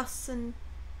Dawn. Gus and...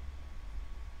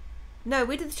 No,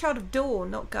 we're the child of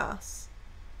Dawn, not Gus.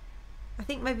 I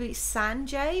think maybe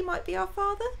Sanjay might be our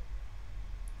father.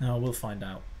 No, we'll find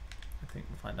out. I think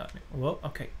we'll find out. Well,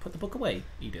 okay, put the book away,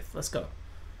 Edith. Let's go.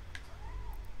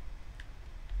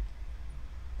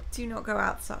 Do not go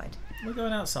outside. We're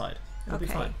going outside. We'll be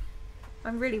Okay. fine.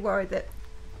 I'm really worried that...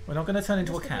 We're not going to turn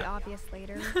into a This will be cat. obvious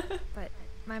later, but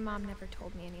my mom never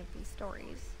told me any of these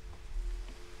stories.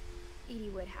 Edie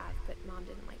would have, but Mom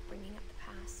didn't like bringing up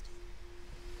the past.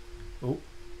 Oh,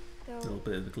 Though, a little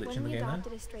bit of a glitch when in the we game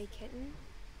adopted a stray kitten,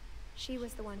 she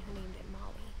was the one who named it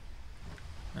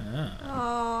Molly. there.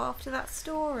 Ah. Oh, after that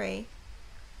story.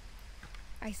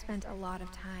 I spent a lot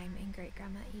of time in Great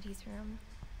Grandma Edie's room.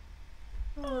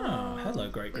 Oh, hello,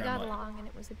 great We got grandma. along, and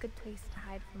it was a good place to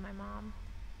hide from my mom.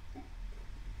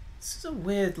 This is a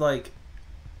weird, like,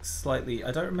 slightly.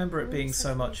 I don't remember it being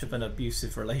so much of an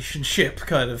abusive relationship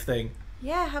kind of thing.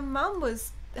 Yeah, her mum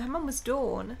was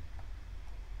Dawn.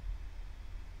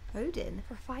 Odin.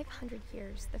 For 500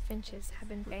 years, the Finches have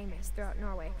been famous throughout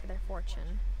Norway for their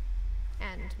fortune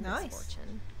and Nice.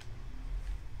 misfortune.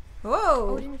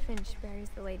 Whoa. Odin Finch buries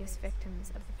the latest victims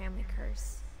of the family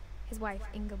curse. His wife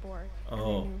Ingeborg and their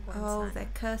Oh. newborn Oh, son. they're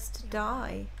cursed to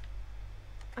die.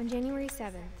 On January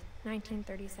 7th,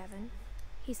 1937,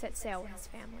 he set sail with his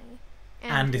family.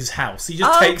 And his house. He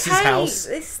just takes his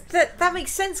house. That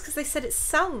makes sense because they said it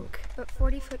sunk. But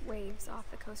 40-foot waves off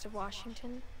the coast of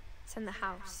Washington send the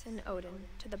house and Odin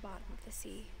to the bottom of the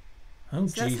sea. Oh,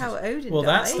 So that's Jesus. how Odin Well,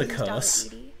 that's died. the Odin's daughter curse.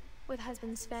 Edie, with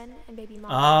husband Sven and baby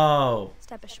Molly, Oh,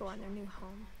 step ashore in their new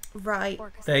home. Right.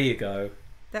 Orcas. there you go.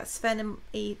 That's Sven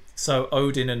and So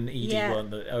Odin and Edie Yeah.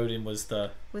 Odin was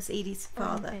the... was Edie's Odin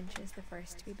father. Finch is the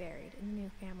first to be buried in the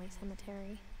new family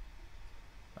cemetery.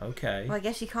 Okay. Well, I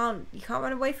guess you can't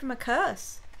run away from a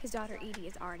curse. His daughter Edie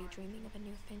is already dreaming of a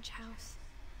new Finch house.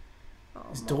 Oh,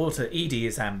 His my- daughter Edie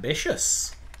is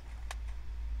ambitious.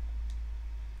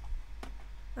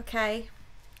 Okay.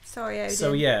 Sorry, Odin.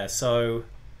 So yeah, so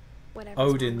Whatever's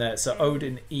Odin wrong there. with So Sven,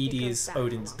 Odin, it Edie goes is back a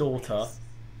Odin's long daughter. ways.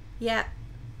 Yeah.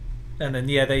 And then,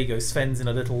 yeah, there you go. Sven's in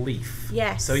a little leaf.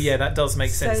 Yes. So, yeah, that does make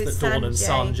sense So that Dawn and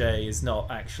Sanjay- Sanjay is not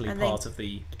actually And part of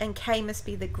the... And Kay must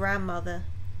be the grandmother.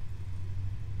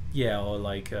 Yeah, or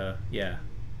like, yeah.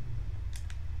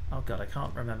 Oh, God, I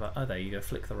can't remember. Oh, there you go.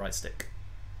 Flick the right stick.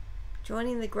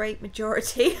 Joining the great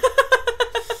majority.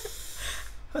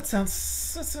 That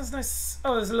sounds nice.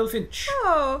 Oh, there's a little Finch.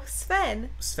 Oh,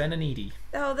 Sven. Sven and Edie.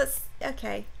 Oh, that's...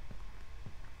 Okay.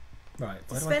 Right.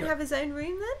 Where Does do I Sven go? have his own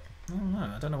room then? Oh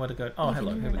no, I don't know where to go. Oh, Even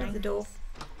hello. in Here we go. The door.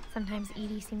 Sometimes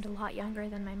Edie seemed a lot younger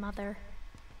than my mother.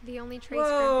 The only trace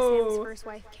Whoa. Grandpa Sam's first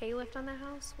wife Kay left on the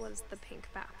house was the pink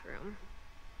bathroom.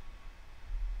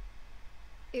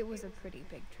 It was a pretty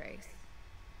big trace.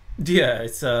 Yeah,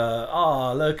 it's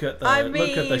look at the I look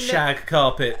at the mean- shag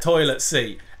carpet toilet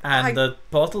seat and the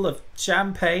bottle of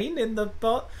champagne in the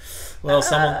butt. Well,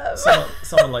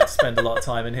 someone liked to spend a lot of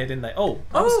time in here, didn't they? Oh,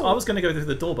 I was going to go through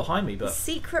the door behind me, The but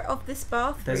Secret of This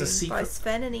Bathroom There's a by secret-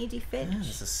 Sven and Edie yeah, Finch.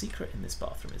 there's a secret in this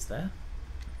bathroom, is there?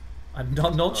 I'm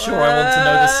not sure I want to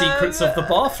know the secrets of the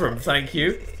bathroom, thank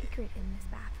you. There's a secret in this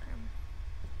bathroom.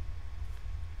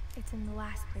 It's in the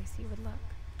last place you would look.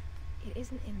 It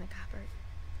isn't in the cupboard.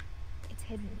 It's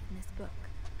hidden in this book.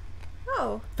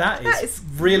 Oh, That is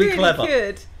really clever.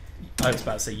 good. I was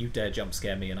about to say, you dare jump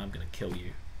scare me and I'm going to kill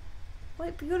you.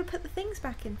 Wait, but you got to put the things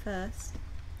back in first.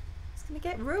 It's going to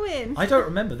get ruined. I don't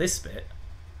remember this bit.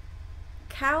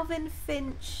 Calvin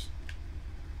Finch.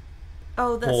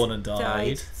 Oh, that's Born and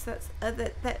died. So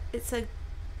that's it's a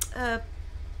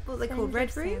what are they Sven called? Red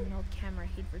gave Sam room, an old camera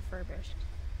he'd refurbished.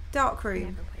 dark He room.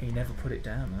 never put He it never down. put it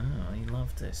down. Oh, he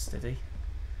loved this, did he?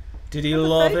 Did he What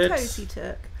love the it? photos he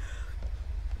took.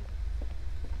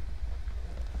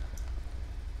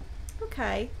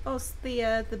 Okay. Oh,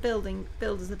 the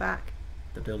builders are back.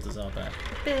 The builders are back.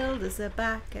 The builders are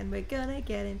back, and we're gonna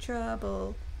get in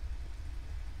trouble.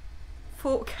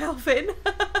 Fort Calvin.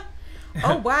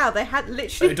 Oh wow, they had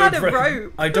literally had a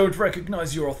rope. I don't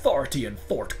recognize your authority in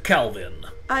Fort Calvin.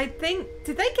 I think,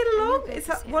 did they get along? think Is it's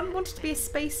that the one same wanted to be a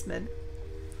spaceman?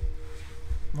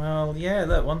 Well, yeah,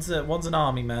 look, one's an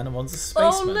army man and one's a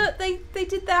Oh spaceman. look, they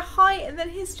did their height and then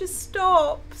his just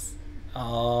stops.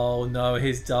 Oh no,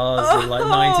 his does. In like Oh.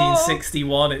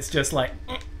 1961, it's just like.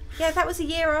 Yeah, that was a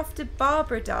year after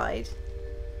Barbara died.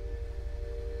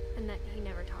 And that he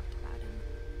never talked about him.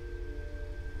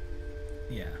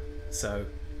 Yeah. So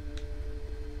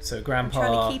I'm Grandpa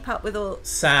trying to keep up with all.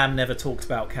 Sam never talked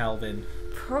about Calvin.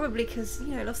 Probably because,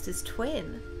 lost his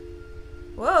twin.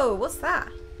 Whoa, what's that?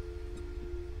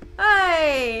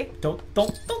 Hey! Don't.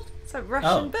 It's like Russian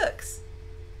Oh. books.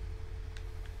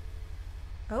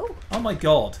 Oh, Oh my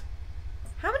god.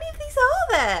 how many of these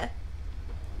are there?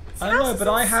 This I don't know, house is but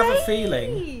I have a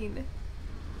feeling. insane.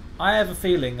 I have a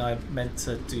feeling I meant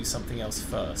to do something else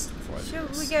first before I do Shall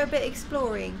this. we go a bit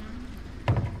exploring?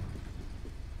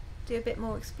 Do a bit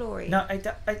more exploring? No,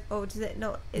 Or does it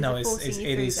not? Is no, it forcing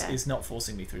you through there? it's not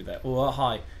forcing me through there. Oh,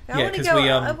 hi. I Yeah, want to because go. we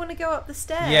I want to go up the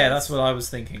stairs. Yeah, that's what I was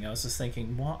thinking. I was just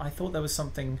thinking, what? I thought there was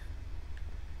something.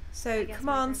 So I guess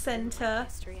my command grandpa didn't like center.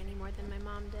 history any more than my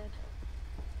mom did.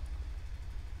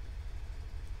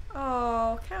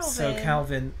 Oh, Calvin. So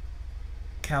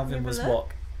Calvin Have a was look. what?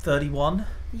 31?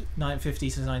 Ye- 950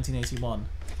 to 1981.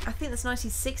 I think that's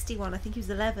 1961. I think he was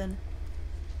 11.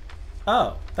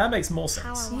 Oh, that makes more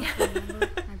How I sense. Want to Remember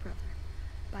My Brother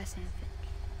by Sam Finch.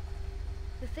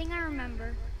 The thing I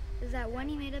remember is that when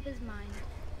he made up his mind,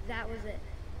 that was it.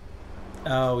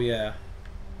 Oh yeah.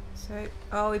 So,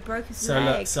 oh, he broke his So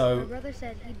leg. look, so My brother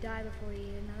said he'd die before he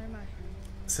ate another mushroom,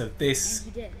 so and this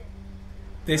he did.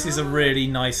 this is a really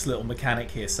nice little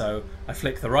mechanic here. So I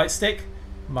flick the right stick,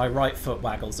 my right foot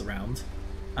waggles around,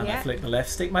 and I Yeah. flick the left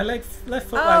stick, my left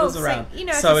foot Oh, waggles so, around. you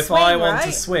know, So if if you I swing, want to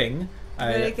right? swing,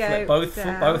 I There you go, flip both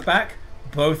down. both back,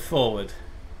 both forward.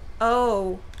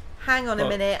 Oh, hang on a What?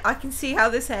 minute. I can see how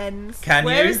this ends. Can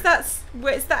Where you? is that?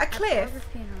 Where is that a At cliff? Barbara's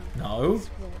funeral, No. he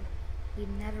swore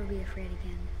he'd never be afraid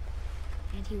again,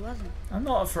 and he wasn't. I'm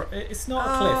not afraid. It's not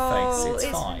a cliff Oh, face. It's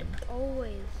it's- fine.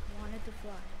 Always wanted to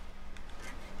fly.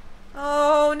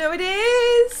 Oh no, it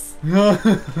is.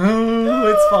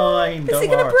 It's fine. Is Don't he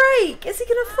gonna worry. break? Is he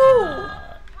gonna fall?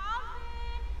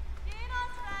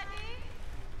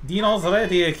 Dino's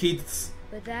ready, kids.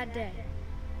 But that day,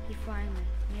 he finally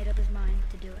made up his mind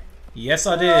to do it. Yes,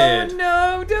 I Oh did.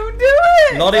 no! Don't do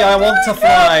it. Lottie, I want to No,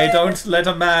 fly. no. Don't let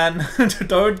a man.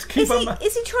 Don't keep Is a he? man.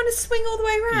 Is he trying to swing all the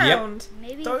way around?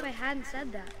 Maybe Don't- if I hadn't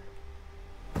said that.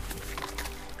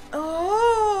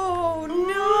 Oh no!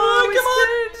 Oh,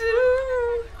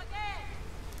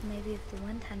 Maybe if the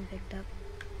wind hadn't picked up,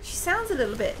 She sounds a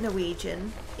little bit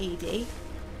Norwegian, Edie.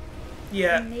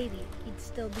 Yeah. then maybe he'd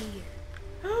still be here.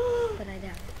 But I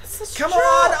doubt it. That's such Come a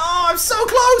on. drop. Oh, I'm so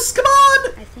close. Come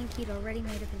on. I think he'd already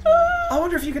made up his mind. I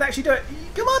wonder if you can actually do it.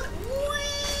 Come on.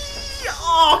 Whee!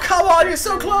 Oh, come on. You're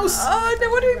so close. Oh no!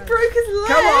 Wonder who broke his leg.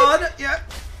 Come on. Yeah.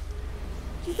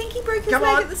 Do you think he broke his Come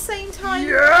leg on. at the same time?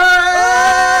 Yeah.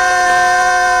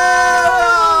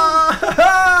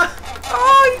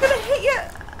 Oh, you're gonna hit you.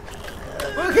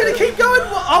 We're gonna keep going.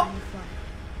 Up. And fly.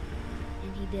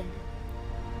 And he did.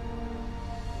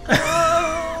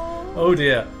 Oh. Oh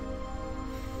dear.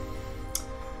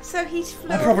 So he flew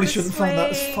I probably off the shouldn't find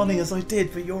that as swing. funny as I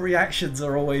did, but your reactions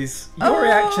are always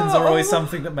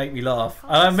something that make me laugh.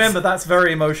 And I remember that's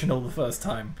very emotional the first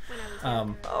time. When I was Um,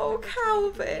 younger, Oh, I did the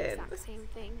Calvin. exact same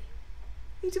thing.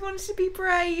 He wanted to be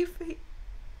brave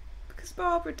because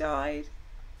Barbara died.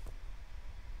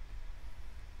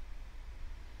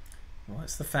 Well,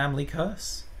 it's the family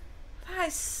curse. That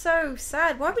is so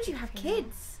sad. Why would you have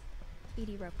kids?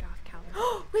 Edie roped off Calvin.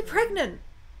 Oh, we're pregnant.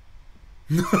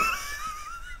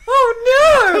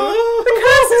 Oh no! The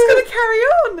curse is going to carry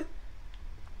on.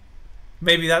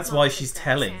 Maybe that's Mom why said she's that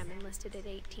telling. Sam enlisted at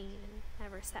 18 and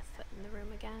never set foot in the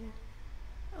room again.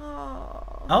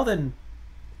 Oh. Oh, then.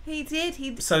 He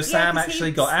did. So yeah, Sam 'cause actually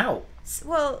he- got out.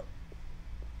 Well,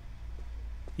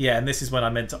 Yeah, and this is when I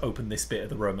meant to open this bit of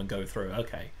the room and go through.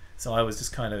 Okay. So I was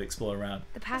just kind of exploring around.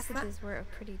 The passages were a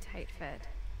pretty tight fit.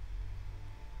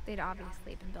 They'd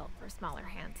obviously been built for smaller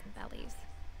hands and bellies.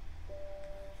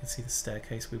 You can see the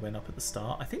staircase we went up at the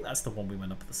start. I think that's the one we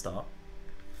went up at the start.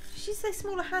 did she say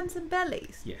smaller hands and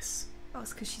bellies? Yes. Oh,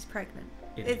 it's because she's pregnant.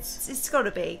 It It's got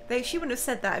to be. She wouldn't have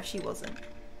said that if she wasn't.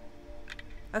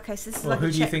 Okay, so this is Well, like who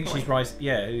a do you think checkpoint. she's writing?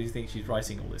 Yeah, who do you think she's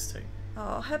writing all this to?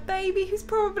 Oh, her baby who's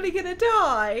probably gonna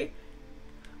die.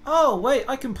 Oh wait,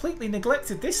 I completely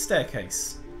neglected this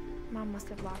staircase. Mom must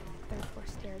have locked the third floor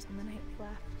stairs on the night we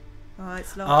left. Oh,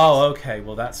 it's locked. Oh, okay.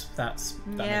 Well, that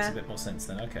makes Yeah. a bit more sense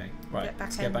then. Okay, right. Get back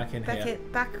Let's in. get back in here.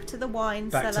 Back to the wine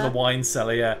Back cellar. to the wine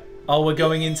cellar. Yeah. Oh, we're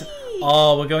going into.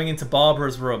 Oh, we're going into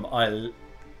Barbara's room. I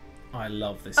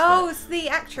love this. Oh, bit. it's the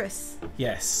actress.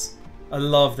 Yes, I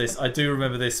love this. I do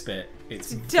remember this bit.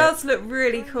 It's It does look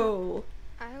really cool.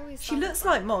 I always She thought looks of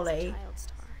like Barbara as a Molly. child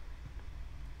star.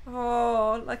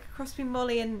 Oh, like a cross between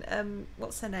Molly and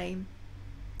what's her name?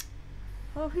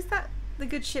 Oh, who's that? The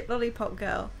good ship lollipop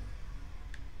girl.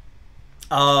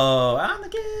 Oh, I'm the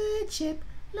good ship.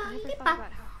 I never thought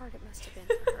about how hard it must have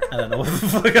been for her. I don't know what the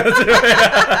fuck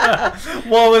I'm doing.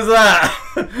 What was that?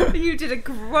 You did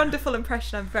a wonderful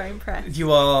impression. I'm very impressed.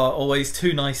 You are always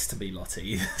too nice to me,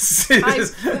 Lottie. I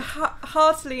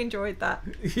heartily enjoyed that.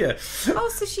 Yeah. Oh,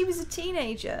 so she was a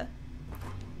teenager.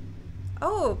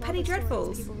 Oh, All Penny the stories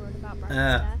Dreadfuls. people wrote about Barbara's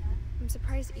Ah. death, I'm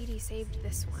surprised Edie saved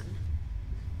this one.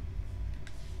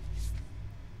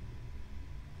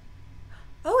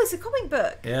 Oh, it's a comic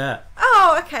book. Yeah.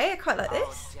 Oh, okay. I quite like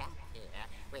this. Jack here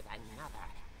with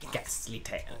another Ghastly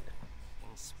tale.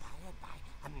 inspired by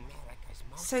America's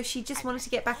most So she just wanted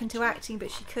to get back into acting, but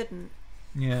she couldn't.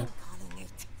 Yeah. calling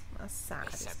it That's sad,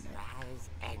 the isn't it? surprise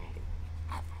ending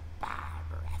of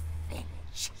Barbara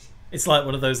Finch. It's like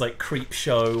one of those like Creep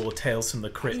Show or Tales from the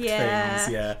Crypt Yeah.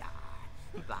 things. Yeah.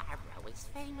 Barbara was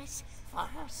famous for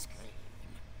her scream.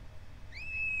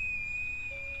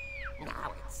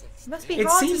 Now it's 16. Must be It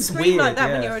hard to seems scream like weird,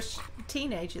 that when yeah. you're a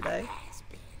teenager, though. Has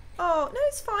been. Oh no,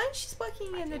 it's fine. She's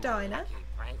working in a diner.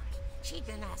 Break. She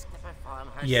didn't ask to perform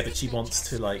her Yeah, but she signature wants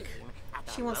to, like- scream at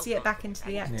the She wants to get local back into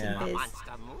the acting Yeah. biz.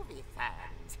 Monster movie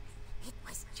fans. It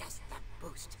was just a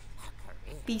boost her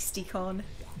career. BeastieCon.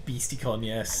 BeastieCon,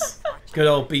 yes. Good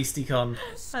old BeastieCon.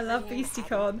 I love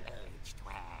BeastieCon. Aged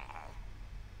well.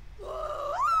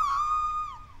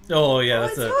 Oh yeah, Oh,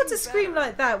 that's it's a. hard to scream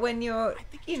like that when you're,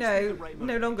 you know,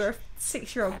 no longer a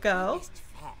 6-year-old girl. Biggest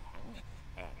fan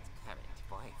and current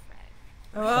boyfriend.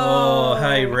 Oh,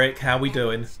 hey Rick, how we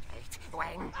doing? Straight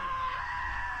when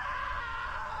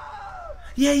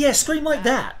Yeah, scream like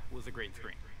that. Was a great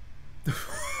scream.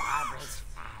 Barbara's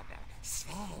father,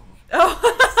 Sven,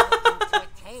 Oh, into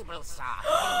a table saw and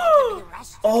had to be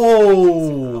rushed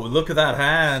Oh, look at that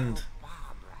hand.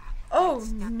 oh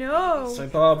no. So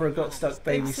Barbara got stuck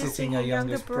Babysitting babysitting her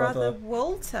youngest brother.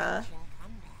 Walter.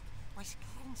 comeback was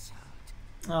cancelled.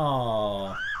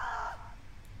 Oh,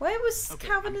 Where was Okay,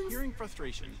 Calvin I'm and... hearing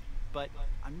frustration, but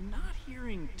I'm not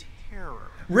hearing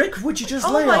terror. Rick, would you just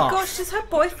Oh lay my off? gosh, does her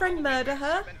boyfriend murder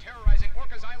her? Been terrorizing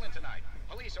Orcas Island tonight.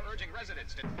 Police are urging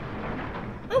residents to.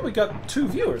 Oh, we got 2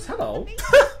 viewers. Hello.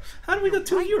 How do we got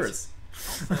 2 viewers?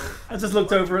 I just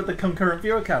looked over at the concurrent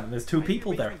viewer count and there's 2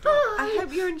 people there. I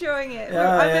hope you're enjoying it.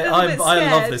 Yeah, I'm a little bit I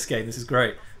love scared. this game. This is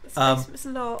great. It's Um, Christmas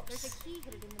lot. There's a key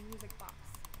hidden in the music box.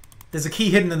 There's a key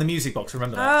hidden in the music box.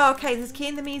 Remember that. Oh, okay, there's a key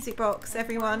in the music box,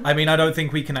 everyone. I mean, I don't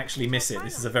think we can actually miss it.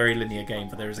 This is a very linear game,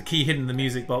 but there is a key hidden in the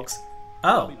music box.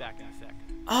 I'll Oh. be back in a sec.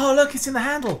 Oh, look, it's in the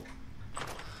handle.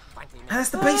 20 minutes And that's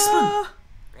the basement. Ah,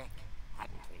 Rick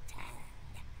hadn't returned.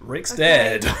 Rick's Okay.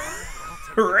 dead.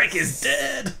 Rick is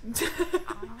dead.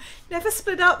 never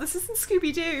split up. This isn't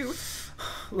Scooby-Doo.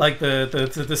 Like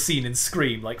the scene in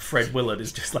Scream, like Fred Willard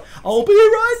is just like, I'll be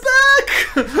right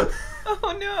back.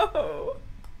 Oh no.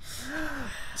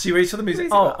 She reached for the music.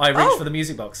 Music Oh, box. I reached Oh. for the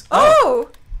music box. Oh!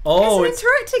 Oh, it's an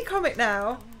interactive comic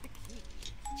now.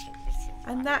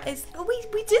 And that is... Oh,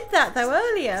 we did that, though,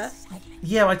 earlier.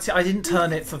 yeah. I didn't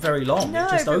turn it for very long. No,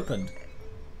 it just but- opened.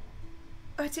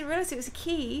 I didn't realise it was a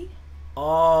key.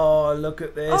 Oh, look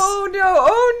at this. Oh, no.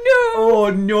 Oh, no. Oh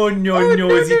no no Oh, no!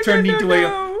 no, Is no, it turned no, into no, a?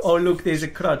 no. Oh look, there's a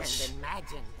crutch.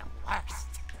 Imagine the worst.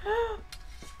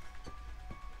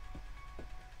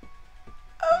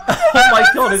 Oh my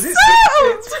god! Is it?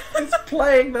 sound? It's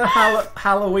playing the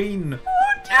Halloween,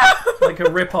 Oh, no. like a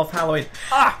rip-off Halloween.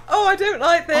 Ah! Oh, I don't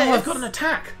like this. Oh, I've got an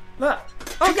attack. Look.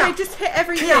 Okay, just hit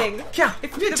everything. Yeah.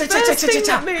 If the first thing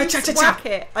that moves, whack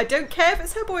it. I don't care if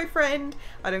it's her boyfriend.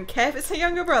 I don't care if it's her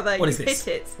younger brother. What you is this?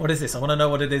 hit it. What is this? I want to know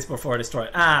what it is before I destroy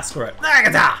it. Ah, screw it.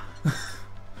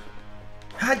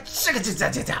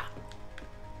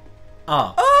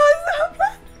 Ah. Oh,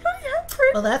 yeah,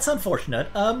 Well, that's unfortunate.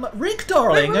 Rick,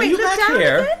 darling, Wait, are you look back down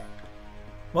here? again?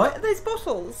 What? Those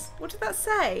bottles. What did that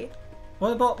say?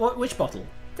 What? Which bottle?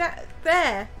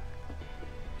 There.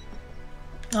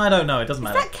 I don't know. It doesn't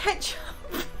Is matter. that ketchup?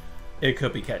 It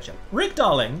could be ketchup. Rick,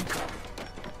 darling.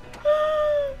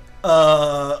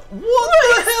 What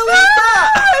the hell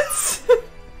is that?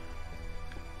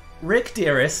 Rick,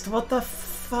 dearest, what the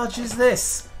fudge is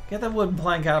this? Get that wooden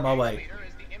plank out of my way. Leader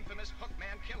is the infamous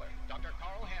Hookman killer, Dr.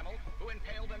 Carl Hamill, who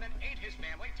impaled and then ate his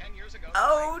family 10 years ago.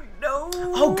 Oh, no.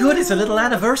 Oh, good. It's a little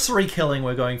anniversary killing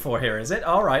we're going for here, is it?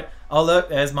 All right. Oh, look.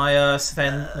 There's my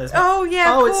Sven. Oh, yeah,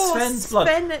 Oh, of it's course. Sven's blood.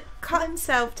 Sven cut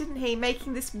himself, didn't he?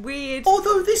 Making this weird...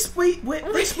 Although this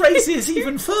raises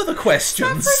even further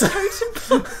questions.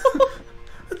 totem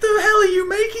What the hell are you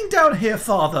making down here,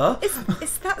 Father?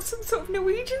 Is that some sort of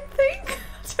Norwegian thing?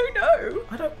 I don't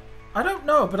know. I don't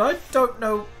know, but I don't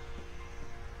know.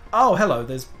 Oh, hello.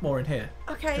 There's more in here.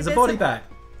 Okay, There's a body bag.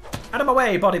 Out of my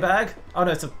way, body bag. Oh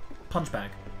no, it's a punch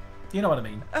bag. You know what I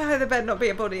mean. Oh, there better not be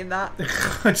a body in that.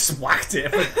 I just whacked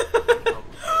it.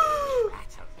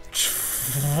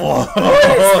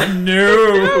 Oh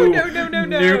no!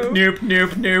 No.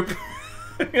 Nope.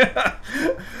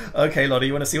 Okay, Lottie,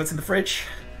 you want to see what's in the fridge?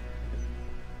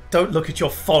 Don't look at your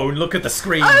phone. Look at the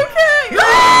screen. Okay!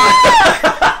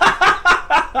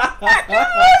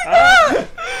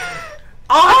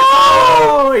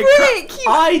 Oh! Rick,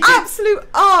 you absolute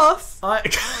arse! I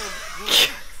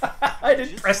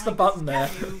didn't press the button there.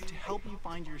 To help you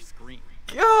find your screen.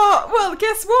 Oh, well,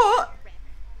 guess what?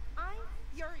 I'm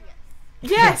furious.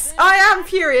 Yes, I am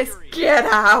furious. Get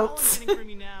All out. I'm getting from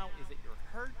you now is that you're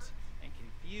hurt and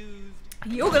confused.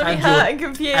 You're gonna be And hurt you're- and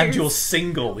confused. And you're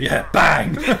single. Yeah,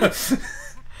 bang.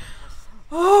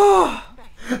 Oh!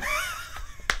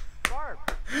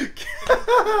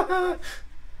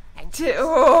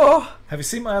 Oh! Have you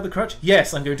seen my other crutch?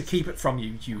 Yes, I'm going to keep it from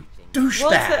you, you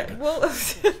douchebag.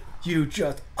 Walter, You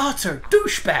just utter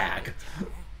douchebag.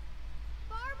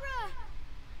 Barbara!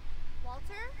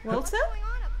 Walter? Walter? What's going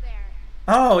on up there?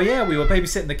 Oh yeah, we were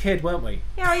babysitting the kid, weren't we?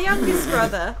 Yeah, our youngest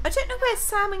brother. I don't know where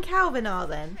Sam and Calvin are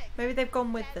then. Maybe they've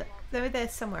gone with the... Maybe they're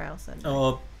somewhere else then.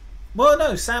 Or, well,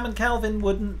 no, Sam and Calvin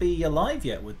wouldn't be alive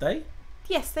yet, would they?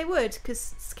 Yes, they would,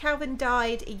 because Calvin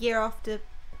died a year after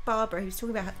Barbara, who's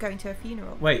talking about going to her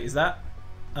funeral. Wait, is that?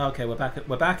 Okay, we're back in it.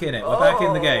 We're back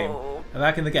in the game. We're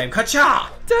back in the game.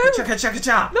 Ka-cha! Don't- Ka-cha,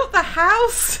 ka-cha! Not the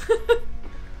house!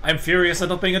 I'm furious at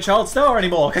not being a child star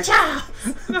anymore. Ka-cha!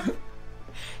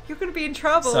 You're going to be in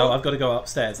trouble. So I've got to go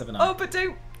upstairs, haven't I? Oh, but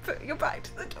don't put your back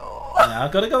to the door. Now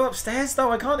I've got to go upstairs,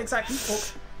 though. I can't exactly walk.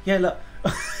 Yeah, look.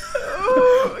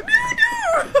 Oh,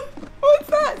 no! What's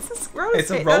that? It's a roller It's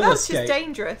a skate. roller No, that's skate. just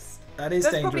dangerous. That is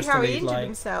That's dangerous probably how to he leave, injured like...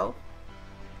 himself.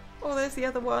 Oh, there's the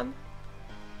other one.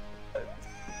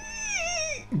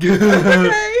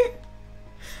 Okay.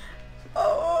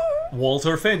 Oh.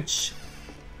 Walter Finch.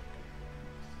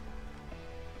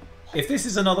 If this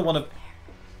is another one of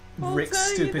Rick's Walter,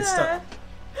 you stupid stuff...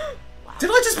 there? Did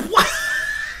I just...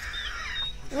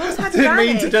 Walter had Didn't mean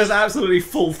to vanished. just absolutely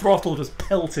full throttle just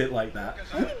pelt it like that.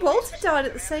 Maybe Walter died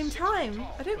at the same time.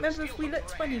 I don't remember if we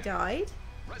looked when he died.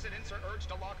 Residents are urged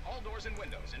to lock all doors and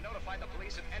windows and notify the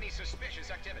police of any suspicious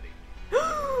activity.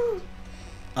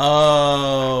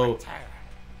 Oh.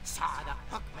 Saw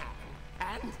the Hookman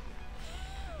and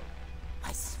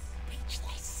was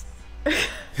speechless.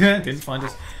 Didn't find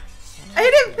us.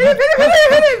 Hit him! Hit him!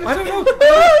 Hit him! I don't know.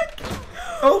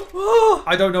 Oh. Oh.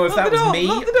 I don't know if Lock that the was door, me.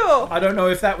 lock the door. I don't know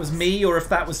if that was me or if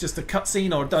that was just a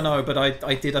cutscene or don't know, but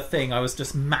I did a thing. I was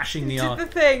just mashing the Did arm. the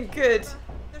thing. Good.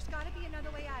 There's gotta be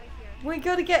another way out of here. We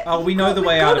gotta get... Oh, we know the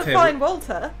way out of here. We gotta find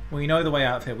Walter. We know the way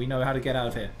out of here. We know how to get out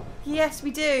of here. Yes,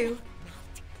 we do.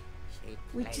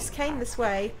 We just came this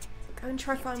way. Go and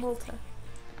try find Walter.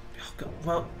 Oh, God.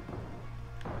 Well,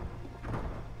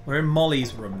 we're in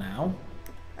Molly's room now.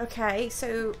 Okay,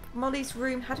 so Molly's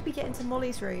room. How did we get into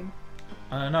Molly's room?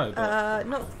 I don't know, but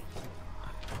Not.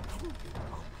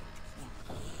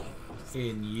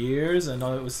 in years, I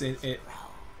know it was in it.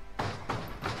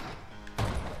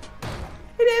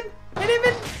 Hit him! Hit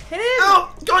him! Hit him!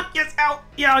 Oh God! Yes! Ow!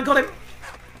 Yeah, I got him.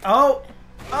 Oh!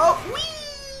 Oh!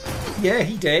 Whee! Yeah,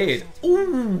 he did.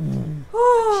 Ooh!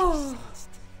 Oh!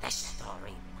 The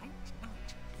story might not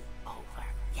be over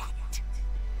yet.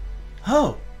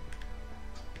 Oh!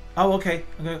 Oh, okay.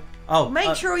 Okay. Oh,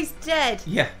 Make sure he's dead.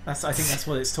 yeah, I think that's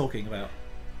what it's talking about.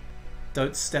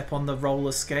 Don't step on the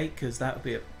roller skate, because that would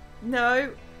be a... No.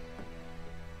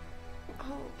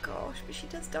 Oh gosh, but she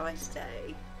does die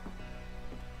today.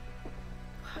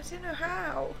 I don't know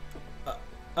how.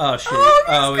 Oh, shit.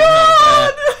 Oh, he's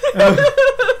not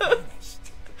there.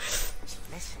 She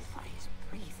listened for his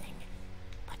breathing,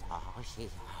 but all she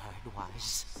heard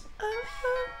was...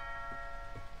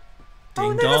 Ding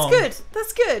Oh no, dong. that's good.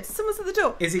 That's good. Someone's at the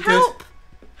door. Is it Help! good?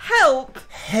 Help!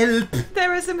 Help!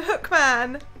 There is some hook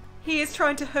man. He is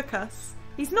trying to hook us.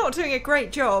 He's not doing a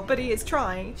great job, but he is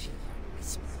trying.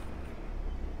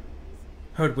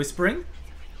 Heard whispering?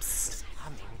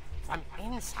 Coming from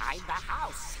inside the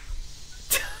house.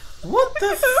 What the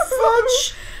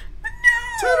fudge?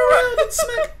 Turn around and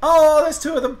smack. Oh, there's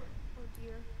two of them.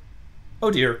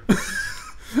 Oh dear.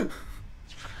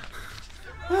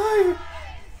 Hi.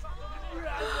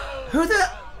 Who the?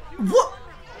 What?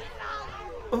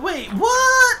 Wait,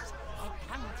 what? Had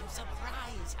come to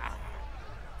surprise her.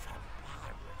 From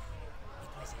Barbara.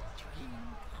 It was a dream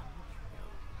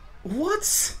come true.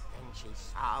 What? Then she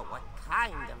saw what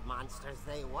kind of monsters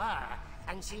they were,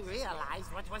 and she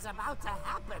realized what was about to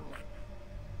happen.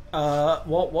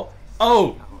 What?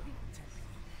 Oh.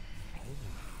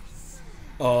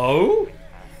 Oh?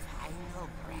 Final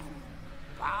breath.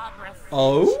 Barbara Finch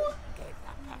Oh? gave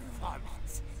the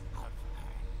performance of her.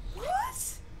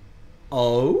 What?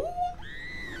 Oh?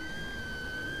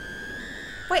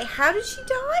 Wait, how did she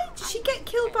die? Did she get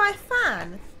killed by a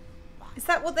fan? Is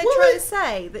that what they're Well, trying it- to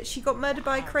say? That she got murdered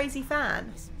by a crazy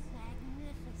fan?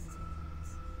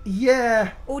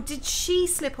 Yeah. Or did she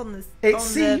slip on the...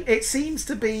 It seems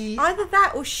to be... Either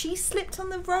that or she slipped on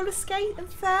the roller skate and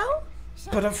fell?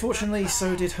 But unfortunately,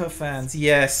 so did her fans.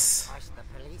 Yes. Of course, the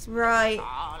police Right.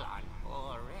 all on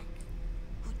poor Rick,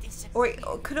 who disappeared. Or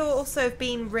it could also have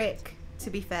been Rick,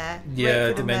 to be fair. Rick Yeah, could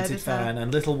have demented murdered her. fan,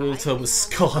 and little Walter was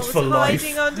scarred Was for life.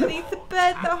 hiding underneath the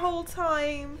bed the whole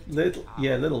time.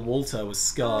 Little Walter was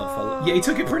scarred for. Yeah, he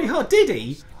took it pretty hard, did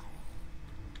he?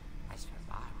 As for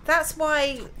Barbara, That's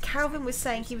why Calvin was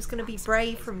saying he was going to be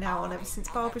brave from now on, ever since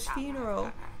Barbara's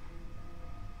funeral.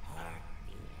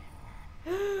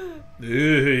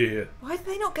 Ugh. Why did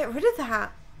they not get rid of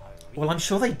that? Well, I'm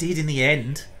sure they did in the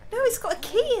end. No, it's got a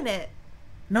key in it.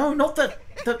 No, not the.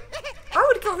 I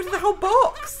would have got rid of the whole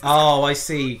box. Oh, I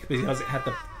see, because it had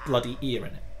the bloody ear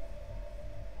in it.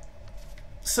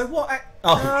 So what?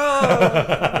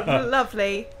 Oh,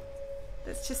 lovely.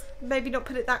 Let's just maybe not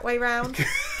put it that way round.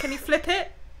 Can you flip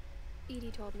it?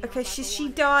 Edie told me. Okay, all about the she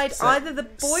one. died. So, Either the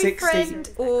 60 boyfriend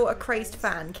or a crazed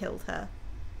fan killed her.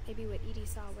 Maybe what Edie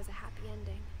saw was a happy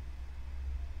ending.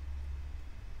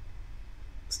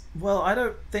 Well, I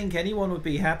don't think anyone would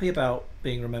be happy about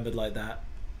being remembered like that.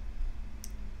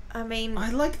 I mean,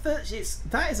 I like that.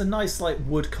 That is a nice like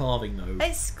wood carving though.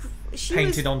 she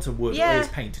Painted was, onto wood. yeah. Well, it's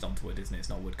painted onto wood, isn't it? It's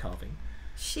not wood carving.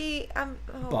 She oh,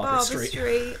 Barbara Barbara Street.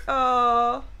 Street.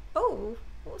 Oh,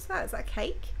 what was that? Is that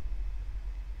cake?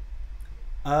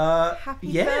 Happy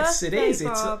Yes, it birthday, is.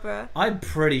 Barbara. I'm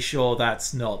pretty sure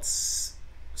that's not.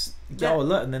 That- Oh,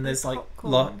 look, and then there's like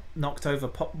popcorn. knocked over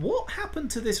pop. What happened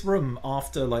to this room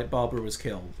after like Barbara was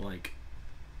killed? Like,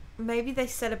 Maybe they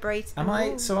celebrate. am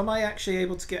I actually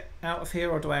able to get out of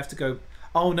here, or do I have to go?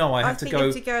 Oh no, I have to think you go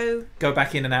have to go. go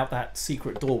back in and out that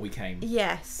secret door we came.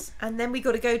 Yes, and then we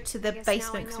got to go to the I guess now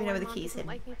basement because we know why where the Mom keys doesn't hidden.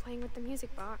 like me playing with the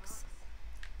music box.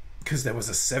 Because there was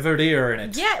a severed ear in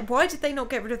it. Yeah, why did they not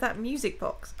get rid of that music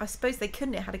box? I suppose they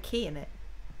couldn't. It had a key in it.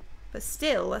 But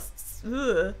still, let's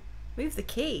move the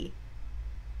key.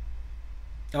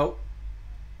 Oh.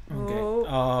 Okay.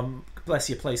 Oh. Bless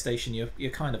your PlayStation.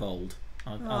 You're kind of old.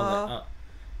 I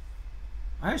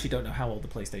actually don't know how old the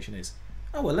PlayStation is.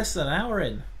 Oh, we're less than an hour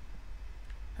in.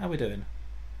 How are we doing?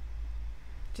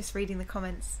 Just reading the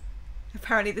comments.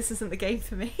 Apparently, this isn't the game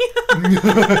for me.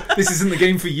 This isn't the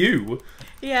game for you.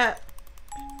 Yeah.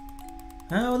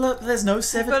 Oh look, there's no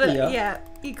severed ear. Yeah,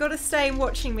 you got to stay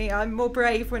watching me. I'm more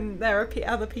brave when there are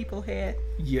other people here.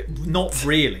 Yeah, not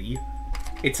really.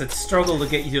 it's a struggle to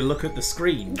get you to look at the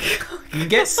screen. You can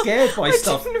get scared by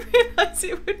stuff. I didn't realise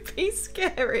it would be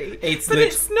scary.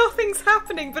 It's nothing's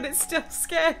happening, but it's still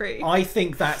scary. I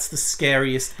think that's the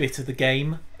scariest bit of the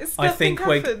game. I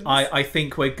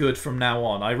think we're good from now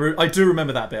on. I do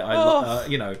remember that bit.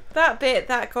 You know, that bit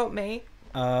that got me.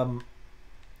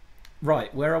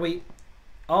 Right, where are we?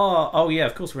 Oh yeah,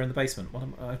 of course we're in the basement.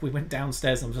 We went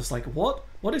downstairs and I'm just like, what?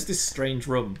 What is this strange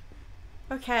room?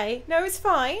 Okay, no, it's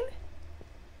fine.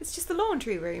 It's just the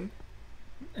laundry room.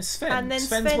 It's Sven. And then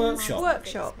Sven's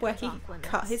workshop where he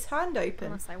cut his hand open.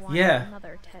 Unless I want Yeah.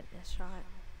 another tetanus shot.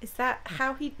 Is that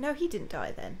how he... No, he didn't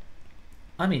die then.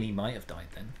 I mean, he might have died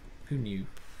then. Who knew?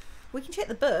 We can check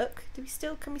the book.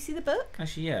 Can we see the book?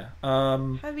 Actually, yeah. How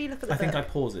do we look at the I book? think I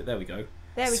pause it. There we go.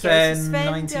 There we Sven, go. So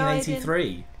Sven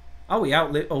 1983. Oh, he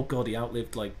outlived... Oh, God, he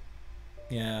outlived, like...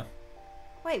 Yeah.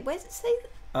 Wait, where does it say...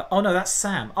 Oh, no, that's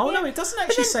Sam. Oh, Yeah, no, it doesn't but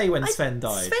actually then say when Sven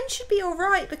died. Sven should be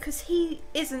alright because he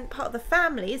isn't part of the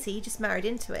family, is he? He just married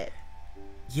into it.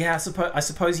 Yeah, I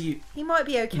suppose He might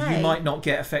be okay. you might not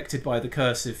get affected by the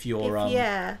curse if you're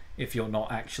yeah. if you're not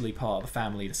actually part of the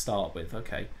family to start with.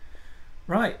 Okay,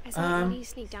 right. I saw one of you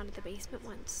sneak down to the basement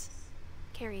once,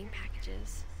 carrying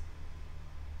packages.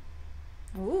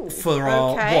 Ooh, For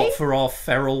our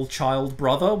feral child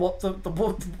brother? What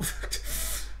what?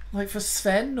 Like for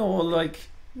Sven or like?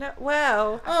 No,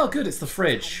 well. Oh, good. It's the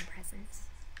fridge. Presents.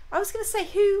 I was going to say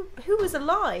who was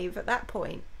alive at that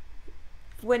point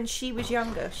when she was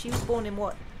younger. She was born in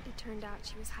what? It turned out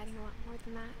she was hiding a lot more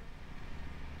than that.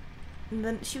 And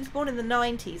then she was born in the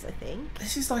 90s, I think.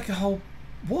 This is like a whole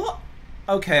what?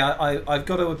 Okay, I've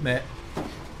got to admit,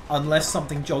 unless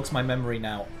something jogs my memory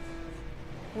now.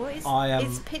 What is? I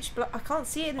It's pitch black. I can't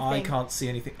see anything. I can't see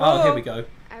anything. Oh, here we go.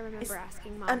 I remember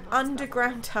asking Mom. An once about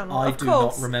underground tunnel. I of do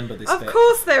course. not remember this Of bit.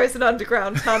 course, there is an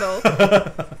underground tunnel.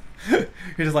 You're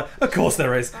just like, of course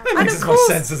there is. It And makes of as much course,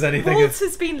 sense as anything.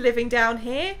 Walter's been living down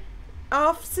here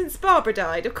since Barbara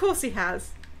died. Of course he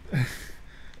has.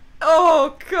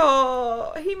 Oh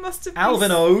God, he must have.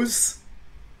 Alvin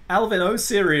O's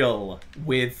cereal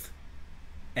with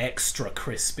extra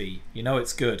crispy. You know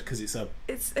it's good because it's a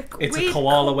weird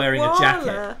koala wearing a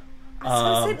jacket. I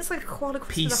was it's like a koala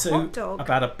Pea with a hot soup, dog.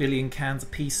 about 1 billion cans of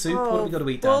pea soup. What have we got to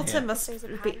eat down Walter here? must There's a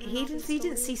be. pattern in He all didn't. these He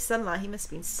didn't see stories. sunlight. He must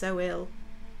have been so ill.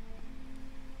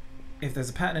 If there's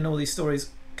a pattern in all these stories,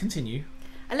 continue.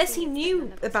 Unless he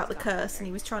knew about the curse and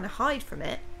he was trying to hide from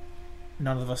it.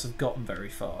 None of us have gotten very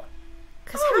far.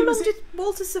 Because Oh, he how was long did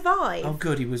Walter survive? Oh,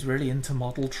 good. He was really into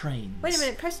model trains. Wait a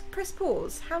minute. Press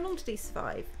pause. How long did he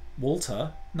survive?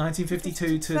 Walter,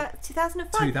 1952 to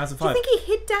 2005. 2005. Do you think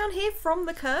he hid down here from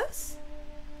the curse?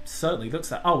 certainly looks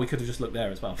that. Oh, we could have just looked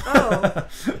there as well. Oh.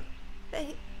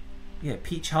 Yeah,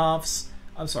 peach halves.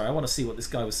 I'm sorry, I want to see what this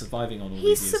guy was surviving on all He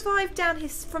these years. survived down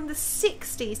from the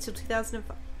 60s till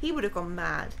 2005. He would have gone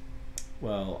mad.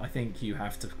 Well, I think you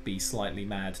have to be slightly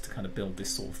mad to kind of build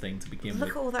this sort of thing to begin Look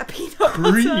with. at all that peanut butter.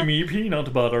 Creamy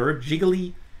peanut butter,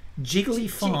 Jiggly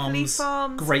Farms,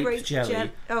 grape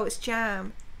jelly. Oh, it's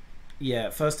jam. Yeah,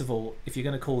 first of all, if you're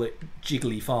going to call it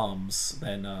Jiggly Farms,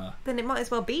 then Then it might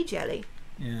as well be jelly.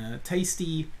 yeah,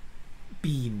 tasty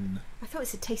bean. I thought it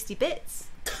said tasty bits.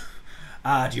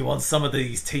 Ah, do you want some of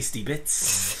these tasty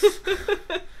bits?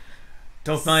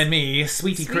 Don't mind me,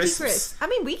 sweetie crisps. I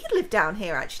mean, we could live down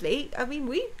here, actually. I mean,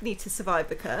 we need to survive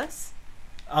the curse.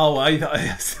 Oh, I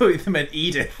thought you meant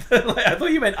Edith. Like, I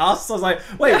thought you meant us. I was like,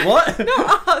 wait, what?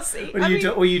 Not us.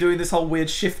 Were you doing this whole weird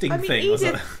shifting thing?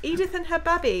 Edith and her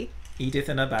babby. Edith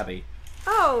and her babby.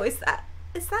 Oh, is that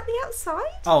the outside?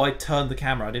 Oh, I turned the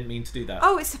camera. I didn't mean to do that.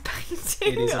 Oh, it's a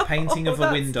painting. It is a painting of a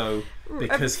that's window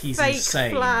because he's fake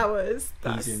insane. Flowers.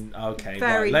 He's in. Okay,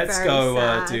 very, right. Let's very go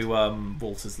sad. do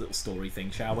Walter's little story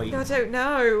thing, shall we? I don't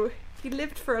know. He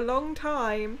lived for a long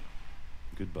time.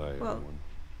 Goodbye, Well- everyone.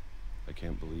 I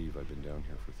can't believe I've been down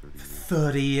here for 30 years.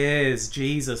 30 years,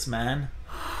 Jesus, man.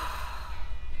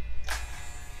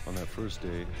 On that first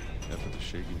day, after the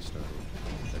shaking started,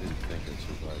 I didn't think I'd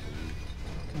survive a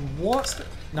week. What?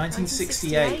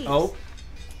 1968. Oh,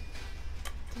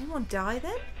 Did anyone die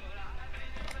then?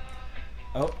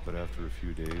 oh. But after a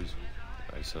few days,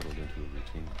 I settled into a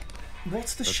routine.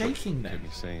 What's the That's shaking what then? kept me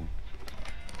sane.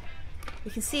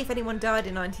 We can see if anyone died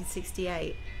in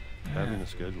 1968 Having a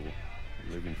schedule,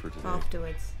 living for today.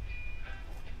 afterwards.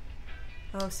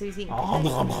 Oh, so he's eating. Oh,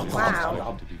 blah, blah, blah, Wow.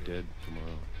 blah. To be dead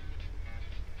tomorrow.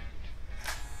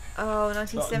 Oh,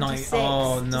 1976.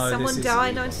 Oh, no, Did this someone is- die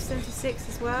in 1976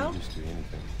 as well? Just do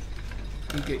anything.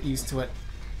 You get used to it.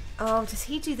 Oh, does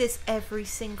he do this every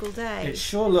single day? It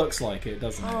sure looks like it,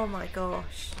 doesn't it? Oh my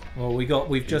gosh. Well,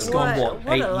 we've just What- gone what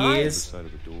what a 8 life. years? Side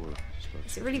of the door.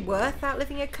 Is it really worth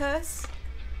outliving a curse?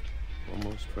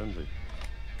 Almost friendly.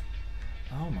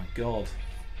 Oh my god.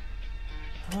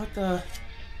 What the...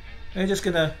 They're just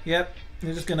gonna... Yep.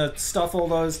 They're just gonna stuff all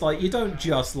those... Like, you don't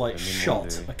just, like,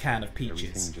 shot a can of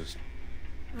peaches.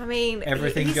 I mean...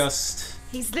 Everything he's, just...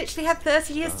 He's literally had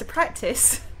 30 years to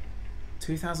practice.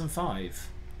 2005.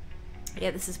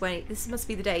 Yeah, this is when... This must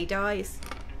be the day he dies.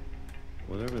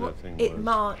 Whatever that thing was.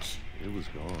 March. It was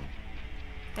gone.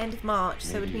 End of March,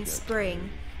 so it would have been spring.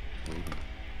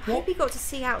 I hope he got to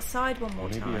see outside one more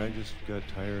time. Maybe I just got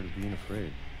tired of being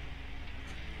afraid.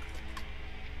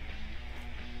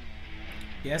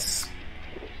 Yes.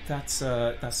 That's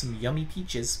some yummy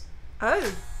peaches.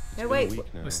 Oh. No, wait.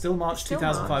 We're still March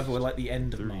 2005, but we're like the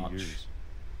end of March. Years.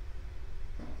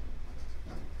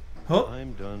 Huh?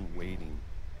 I'm done waiting.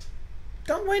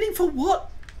 Done waiting for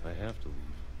what? I have to leave.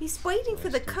 He's waiting for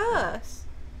the curse.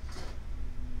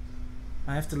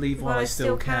 I have to leave while I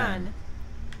still can.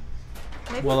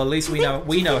 Maybe, well, at least we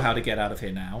know how to get out of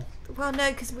here now. Well, no,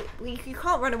 because you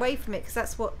can't run away from it, because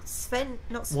that's what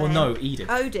Well, no, Edith.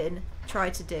 Odin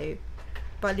tried to do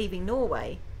by leaving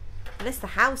Norway. Unless the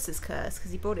house is cursed,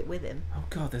 because he brought it with him. Oh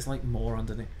god, there's like more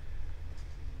underneath.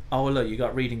 Oh look, you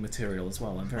got reading material as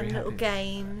well. I'm very happy. And little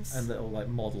games. And little like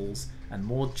models and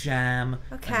more jam.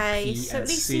 Okay, and so at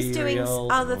least he's doing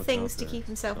other things to keep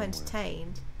himself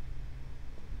entertained.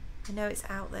 I know it's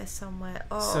out there somewhere.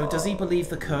 Oh. So does he believe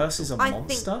the curse is a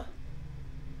monster?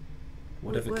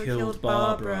 Whatever killed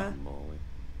Barbara.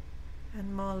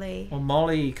 And Molly. Well,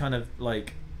 Molly kind of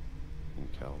like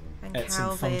and Calvin. And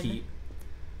some funky.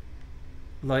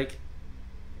 Like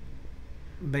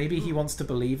maybe he wants to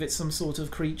believe it's some sort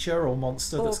of creature or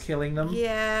monster that's killing them.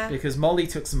 Yeah. Because Molly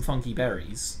took some funky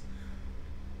berries.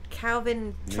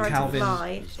 Calvin tried to fly.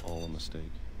 It was all a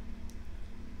mistake.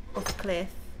 Off a cliff.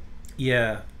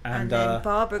 Yeah, and then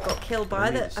Barbara got killed by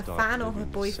a fan or her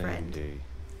boyfriend.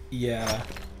 Yeah.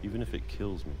 Even if it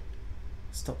kills me.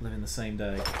 Stop living the same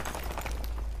day.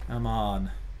 Come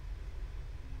on.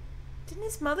 Didn't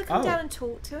his mother come down and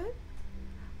talk to him?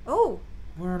 Oh.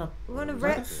 We're on a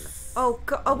wreck. Oh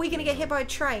God! Are we gonna get hit by a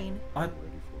train? I'm ready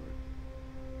for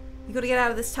it. You got to get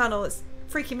out of this tunnel. It's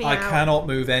freaking me out. I cannot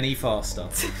move any faster.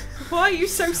 Why are you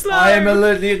so slow? I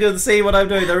am you can see what I'm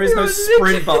doing. There is no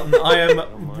sprint button. I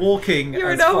am walking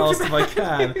as fast as I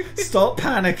can. Stop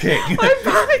panicking. I'm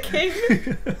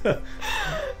panicking.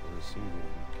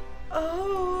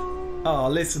 Oh,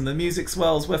 listen, the music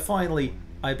swells. We're finally...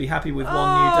 I'd be happy with one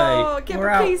new day. We're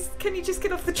out. Please, can you just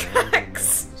get off the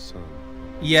tracks?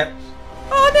 Yep.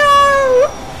 Oh no!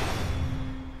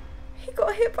 He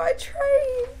got hit by a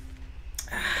train.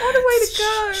 What a way to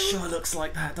go! Sure looks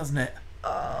like that, doesn't it?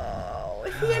 Oh,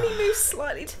 if he only moved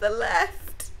slightly to the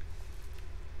left.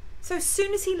 So as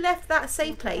soon as he left that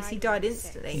safe place, he died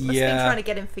instantly. Must have been trying to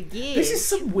get him for years. This is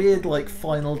some weird, like,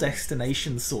 Final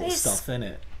Destination sort of stuff, isn't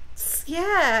it?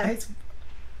 Yeah.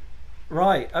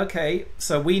 Right, okay,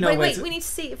 so we know wait, we need to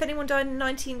see if anyone died in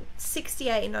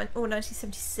 1968 or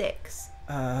 1976.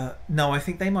 No, I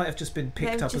think they might have just been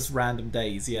picked up as random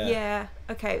days, yeah. Yeah,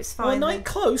 okay, it was fine. Well,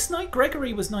 Knight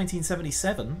Gregory was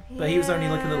 1977, but he was only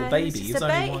like a little baby. He was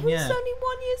only 1 year. He was only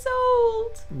 1 year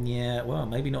old. Yeah, well,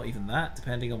 maybe not even that,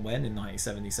 depending on when in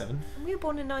 1977. We were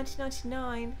born in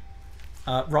 1999.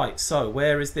 Right, so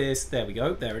where is this? There we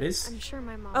go, there it is. I'm sure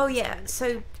my mom... Oh yeah,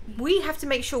 so we have to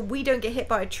make sure we don't get hit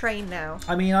by a train now.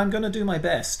 I mean, I'm going to do my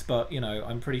best, but, you know,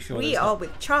 I'm pretty sure... We are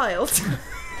with child.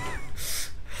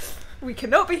 We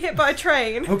cannot be hit by a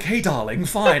train. Okay, darling,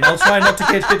 fine, I'll try not to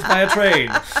get hit by a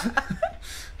train.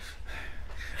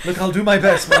 Look, I'll do my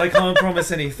best, but I can't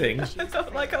promise anything. I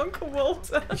felt like Uncle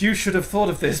Walter. You should have thought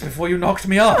of this before you knocked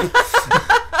me up.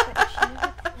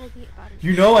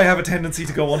 You know I have a tendency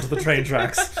to go onto the train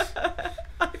tracks.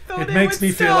 It makes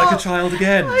me feel like a child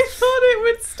again. I thought it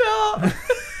would stop.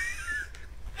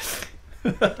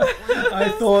 I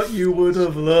thought you would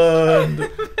have learned.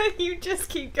 You just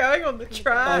keep going on the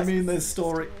tracks. I mean, there's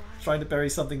story trying to bury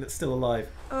something that's still alive.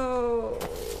 Oh.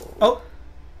 Oh.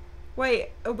 Wait,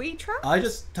 are we trapped? I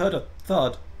just heard a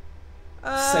thud.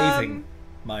 Saving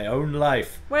my own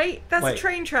life. Wait, that's a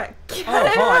train track. Get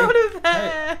out of there.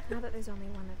 Hey. Now that there's only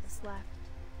one of us left.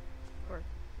 Or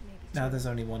maybe two. Now there's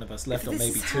only one of us left, or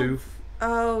maybe two.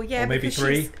 Oh, yeah. Or maybe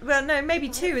three. Well, no, maybe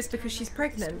two is because she's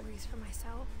pregnant.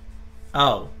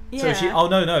 Oh. Yeah. So she... Oh,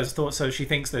 no. So she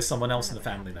thinks there's someone else in the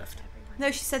family left. No,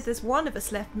 she said there's one of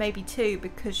us left, maybe two,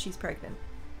 because she's pregnant.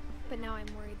 But now I'm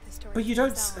worried the story... But you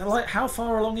don't... Like, how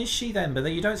far along is she then? But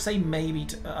then you don't say maybe...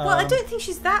 well, I don't think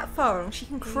she's that far along. She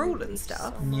can crawl and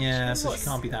stuff. Yeah, so she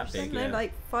can't be that big, I don't know,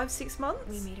 like 5-6 months?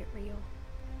 We made it real.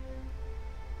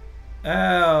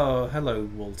 Oh, hello,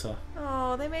 Walter.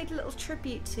 Oh, they made a little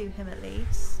tribute to him at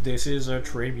least. This is a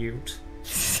tribute.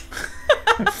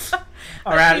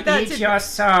 Or Luckily I'll that eat didn't- your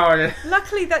soul.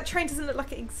 Luckily, that train doesn't look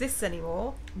like it exists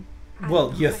anymore.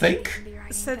 Well, you think?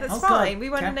 So that's Oh, fine. God, We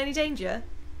weren't in Cat- any danger.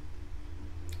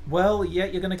 Well, yeah,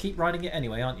 you're going to keep riding it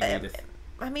anyway, aren't you, Edith?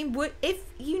 I mean, if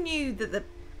you knew that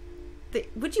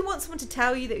would you want someone to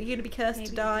tell you that you're going to be cursed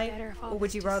Maybe to it'd be die? better if all Or would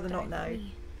this you just rather died not for know?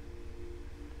 me.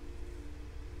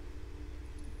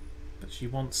 But she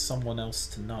wants someone else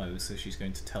to know, so she's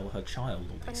going to tell her child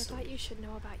all But I these thought stories. you should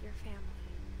know about your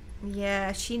family.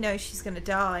 Yeah, she knows she's going to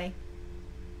die.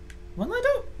 Well, I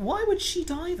don't... Why would she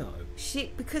die, though?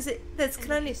 Because there's And can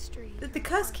the only history the through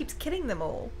curse art. keeps killing them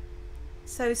all.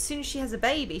 So as soon as she has a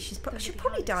baby, Though, to she'll be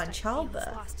probably die in honest, I feel as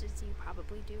childbirth. lost as you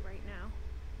probably do right now.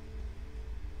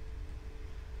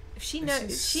 If she This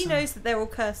knows, is she so- knows that they're all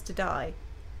cursed to die.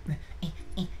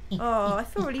 Oh, I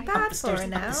feel really Up bad the for her stairs,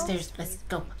 now. up the stairs. Let's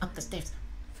go up the stairs.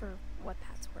 For what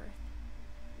that's worth.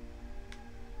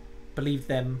 Believe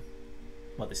them...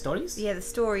 What, the stories? Yeah, the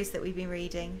stories that we've been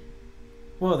reading.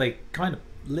 Well, they kind of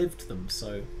lived them,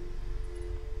 so...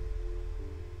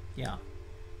 Yeah.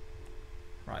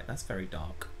 Right, that's very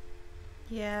dark.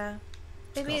 Yeah.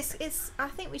 It's Maybe got- it's. I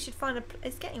think we should find a.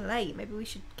 It's getting late. Maybe we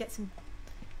should get some.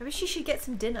 Maybe she should get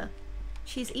some dinner.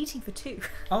 She's eating for two.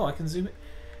 Oh, I can zoom it.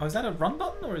 Oh, is that a run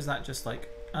button, or is that just like...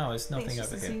 Oh, it's I think nothing it's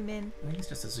just over a here. zoom in. I think it's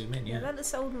just a zoom in, Yeah, yeah. that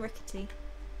looks old and rickety.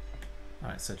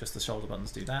 Alright, so just the shoulder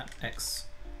buttons do that. X.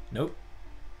 Nope.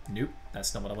 Nope.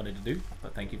 That's not what I wanted to do,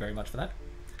 but thank you very much for that.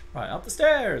 Right, up the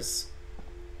stairs!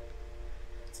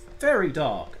 It's very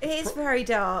dark. It is very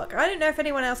dark. I don't know if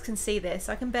anyone else can see this.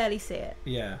 I can barely see it.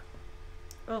 Yeah.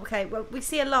 Okay, well, we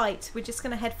see a light. We're just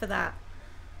going to head for that.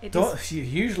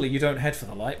 Usually you don't head for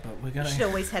the light, but we're We gonna... should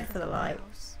always head for the light.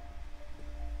 House.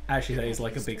 Actually, that is That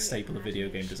like a big history of staple of video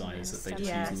game imagination designers, that they and just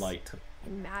Yes. use light to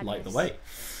And light the madness. way.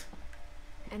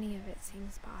 Any of it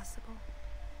seems possible.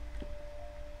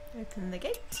 Open the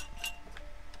gate.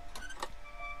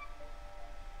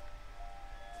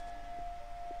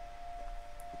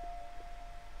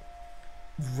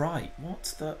 Right,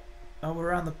 what's the... Oh, we're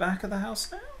around the back of the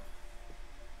house now?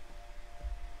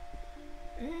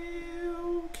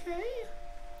 Okay.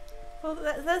 Well,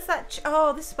 there's that.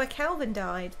 Oh, this is where Calvin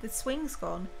died. The swing's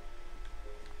gone.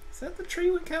 Is that the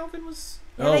tree when Calvin was...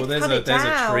 Yeah, oh, they there's cut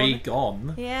a it tree down.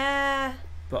 gone. Yeah.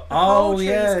 But The whole oh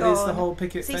yeah, tree's it is the gone. whole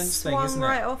picket So he fence thing, swung isn't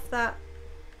right it? off that.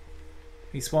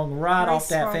 He swung right he off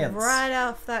that swung fence. Right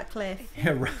off that I cliff. think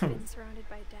Yeah, we've right. been surrounded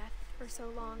by death for so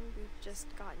long, we've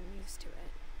just gotten used to it.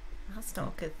 That's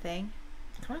not a good thing.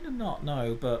 Kind of not,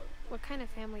 no, but What kind of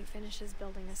family finishes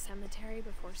building a cemetery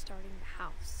before starting the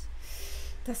house?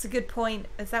 That's a good point.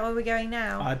 Is that where we're going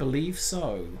now? I believe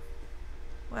so.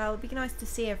 Well, it'd be nice to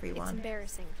see It's everyone.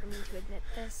 embarrassing for me to admit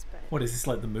this, but What is this,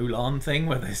 like the Mulan thing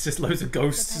where there's just loads of the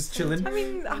ghosts pet just chilling? I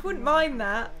mean, I cemetery is wouldn't more mind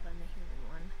that. comfortable than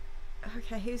the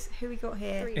human one. Okay, who we got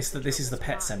here? Three. It's this is the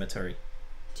pet cemetery.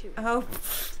 Two. Oh,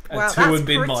 And wow, two that's have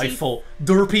been my pretty. fault.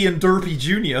 Derpy and Derpy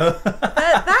Junior.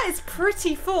 That is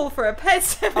pretty full for a pet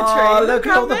cemetery. Oh, look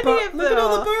at how all the many of look at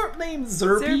all the them burp names.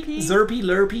 Zerpy, Zerpy. Zerpy,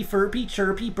 Lurpy, Furpy,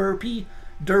 Chirpy, Burpy,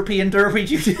 Derpy, and Derpy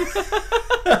Junior.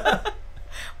 are.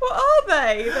 What are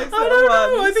they? Those I little don't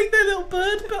know. I ones? think they're little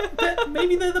bird, but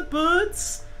maybe they're the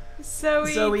birds.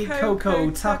 Zoe,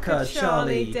 Coco, Tucker,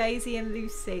 Charlie. Daisy, and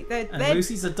Lucy. And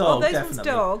Lucy's a dog, Oh, those definitely. ones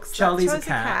dogs. Charlie's a Charlie's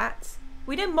cat.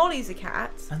 We know Molly's a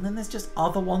cat. And then there's just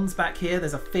other ones back here.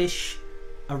 There's a fish,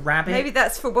 a rabbit. Maybe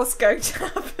that's for what's going to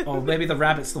happen. Or maybe the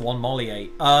rabbit's the one Molly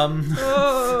ate.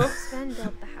 Oh. Sven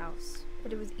built the house,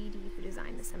 but it was Edie who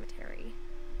designed the cemetery.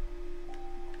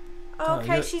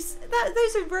 Okay, look.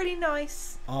 those are really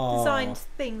nice Oh, designed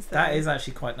things. Though. that is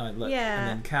actually quite nice. Look, Yeah. and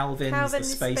then Calvin's Calvin, the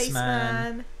the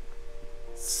spaceman.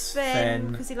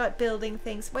 Sven, because he liked building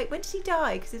things. Wait, when did he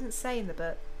die? Because it didn't say in the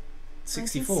book.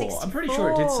 64. I'm pretty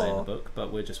sure it did say in the book,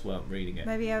 but we just weren't reading it.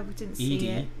 Maybe I didn't see Edie,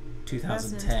 it.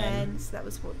 2010. So that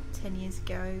was what, 10 years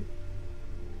ago.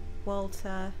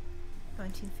 Walter,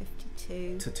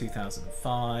 1952. To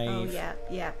 2005. Oh yeah,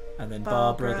 yeah. And then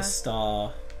Barbara the Barbara,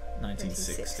 Star,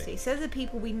 1960. 1960. So those are the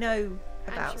people we know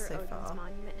about I'm sure so Odin's far.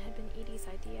 monument had been Edie's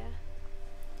idea.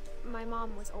 My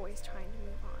mom was always trying to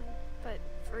move on, but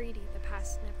for Edie, the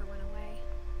past never went away.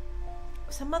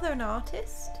 Was her mother an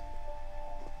artist?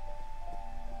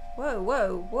 Whoa,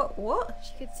 whoa, what?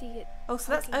 She could see it. Oh,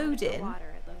 so that's poking out of the Odin.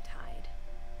 water at low tide.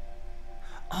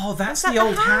 Oh, that's that the the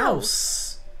old house?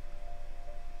 house.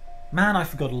 Man, I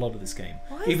forgot a lot of this game.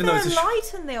 Why Even is though there it's a a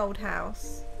light in the old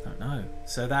house? I don't know.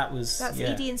 So that was That's yeah.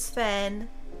 Edie and Sven.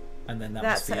 And then that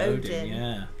That's must be Odin. Odin.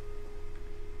 Yeah.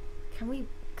 Can we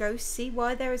go see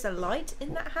why there is a light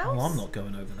in that house? Well, I'm not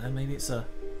going over there. Maybe it's a...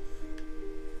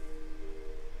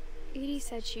 Edie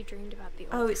said she dreamed about the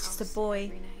old Oh, it's just a house boy.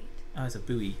 every night. Oh, it's a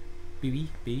buoy. Buoy?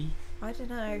 Bee? I don't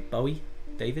know. Bowie?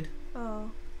 David? Oh,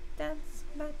 dance,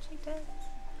 magic dance.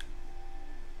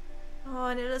 Oh,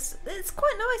 and it's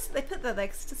quite nice that they put that there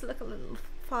because it does look like a little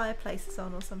fireplaces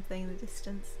on or something in the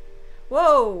distance.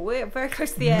 Whoa, we're very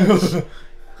close to the edge.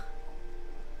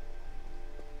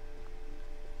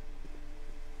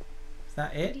 Is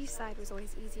that it? Edie's side was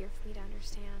always easier for me to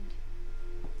understand.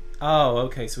 Oh,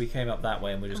 okay, so we came up that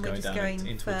way and we're just And we're going just down going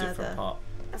into further. a different part.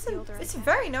 That's The older I it's a get,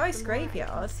 very nice the more I graveyard.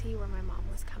 can see where my mom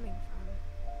was coming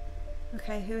from.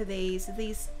 Okay, who are these?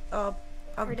 These are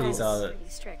Her dad uncles. These are was the- pretty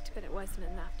strict, but it wasn't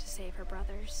enough to save her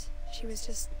brothers. She was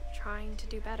just trying to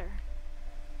do better.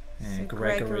 Yeah, So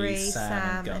Gregory,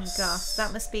 Sam, and Gus.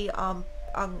 That must be our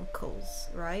uncles,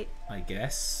 right? I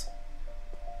guess.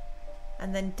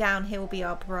 And then down here will be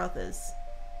our brothers.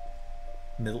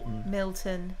 Milton.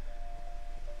 Milton.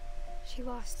 She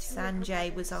lost two of her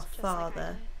Sanjay was our brothers, just like I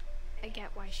father. did. I get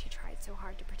why she tried so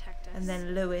hard to protect us. And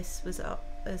then Lewis was our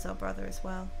brother as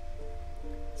well.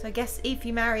 So I guess if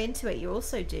you marry into it, you're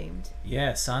also doomed.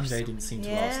 Yeah, Sanjay didn't seem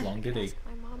to last Yeah. long, did he? Ask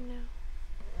my mom now.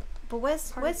 But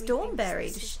where's Part of me Dawn thinks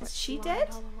buried? this Is what she wanted dead?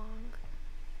 all along,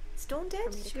 Is Dawn for dead?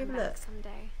 me Did to you come ever back look?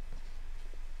 someday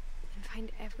and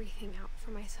find everything out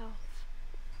for myself.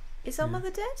 Is our Yeah. mother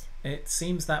dead? It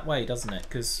seems that way, doesn't it?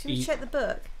 Because Should we check the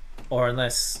book? or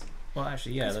unless, well,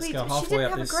 actually, yeah, 'Cause let's we- go she halfway didn't up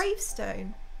have this. a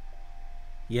gravestone.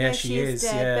 Yeah, she is.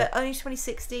 dead, Yeah, but only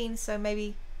 2016. So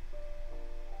maybe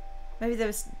there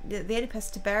was the only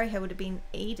person to bury her would have been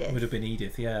Edith, would have been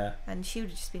Edith. Yeah, and she would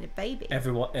have just been a baby.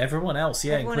 everyone else.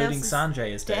 Yeah, Everyone including else is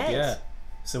Sanjay is dead. dead. Yeah,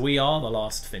 so we are the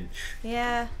last Finch.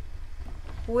 Yeah,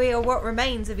 we are what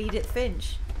remains of Edith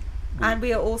Finch, and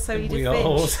we are also Edith We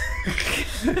Finch.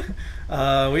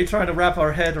 are. We're trying to wrap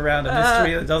our head around a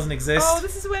mystery that doesn't exist. Oh,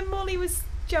 this is when Molly was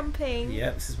jumping.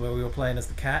 Yeah, this is where we were playing as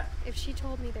the cat. If she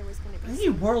told me there was going to be The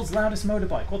world's loudest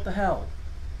motorbike. What the hell?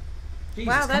 Jesus,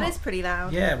 Wow, come that on. is pretty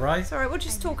loud. Yeah, right. It's alright, we'll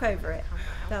just talk over it.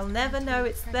 They'll never know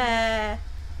it's pregnant. there.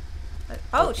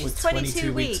 Oh, With she's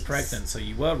 22 weeks pregnant, so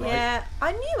you were right. Yeah,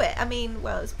 I knew it. I mean,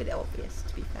 well, it's a bit obvious,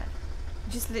 to be fair.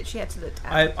 You just literally had to look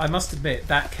down. I must admit,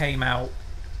 that came out,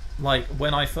 like,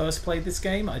 when I first played this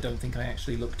game, I don't think I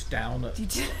actually looked down at...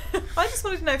 I just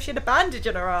wanted to know if she had a bandage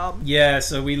on her arm. Yeah,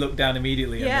 so we looked down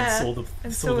immediately Yeah, and then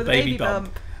and saw the baby bump.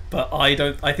 bump. But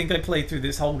I think I played through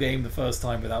this whole game the first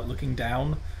time without looking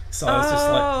down. So I was just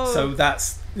like, so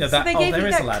that's, you know, So that, they oh, gave there you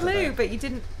is a that ladder clue, there. but you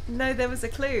didn't know there was a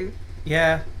clue.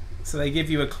 Yeah, so they give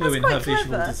you a clue That's in her quite visual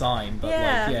clever. design, but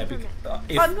Yeah. like, yeah,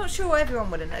 if, I'm not sure everyone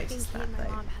would have think noticed he that, and my though.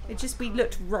 mom had a It lot just, in we common.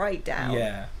 looked right down.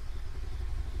 yeah.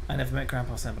 I never met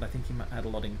Grandpa Sam, but I think he had a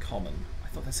lot in common. I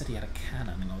thought they said he had a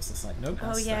cannon, and I was just like, nope. Oh,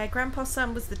 that's yeah, the- Grandpa's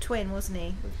son was the twin, wasn't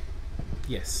he?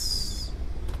 Yes.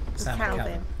 With Sam Calvin.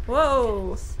 Calvin.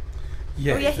 Whoa.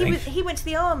 Yeah, Oh, yeah, you think? he went to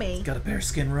the army, Got a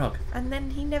bearskin rug. and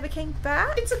then he never came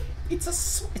back? It's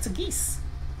a geese.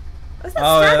 Was that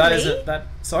Oh, Stan yeah, that Lee? is it. That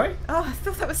sorry. Oh, I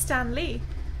thought that was Stan Lee.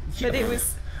 But it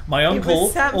was... My uncle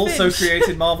Sam also Finch.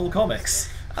 created Marvel Comics.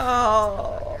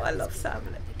 Oh, I love Sam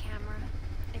Lee. The camera.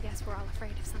 I guess we're all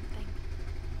afraid of something.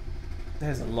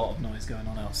 There's a lot of noise going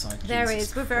on outside. There Jesus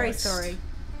is. We're very Christ. sorry.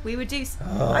 We would do...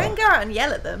 Ugh. I can go out and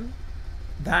yell at them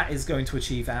That is going to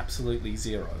achieve absolutely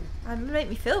zero. and make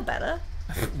me feel better.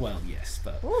 Well, yes,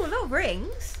 but Oh, little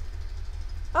rings.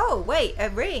 Oh, wait, a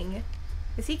ring.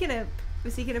 Was he gonna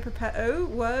prepare... Oh,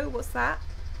 whoa, what's that?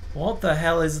 what the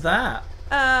hell is that?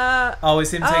 Oh,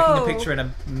 it's him taking a oh. picture in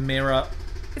a mirror.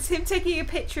 It's him taking a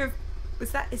picture of...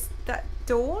 Is that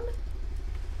Dawn?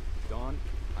 Dawn,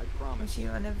 I promise. She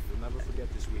might have- You'll never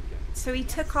forget this weekend. So he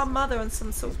took our mother on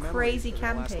some sort These of memories crazy are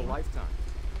gonna last a camping. lifetime.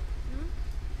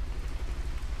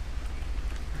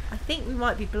 I think we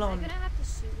might be I'm blonde. gonna have to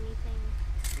shoot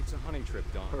anything. It's a hunting trip,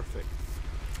 Dawn. Perfect.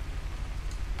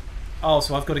 Oh,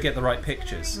 so I've got to get the right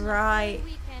pictures. Right.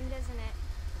 Weekend, isn't it?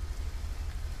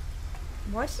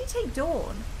 Why did he take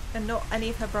Dawn and not any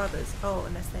of her brothers? Oh,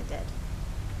 unless they're dead.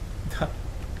 Oh,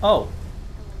 I will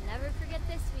never forget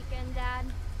this weekend, Dad.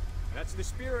 That's the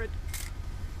spirit.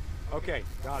 Okay,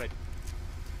 got it.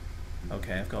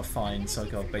 okay. I've got to I'm find. gonna So I've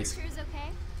take got some basic. pictures, okay?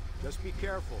 Just be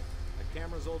careful. That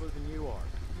camera's older than you are.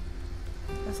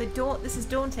 Oh, so Dawn. This is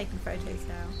Dawn taking photos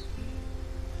now.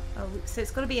 Oh, so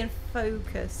it's got to be in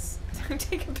focus. Don't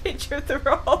take a picture of the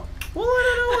rock. Well,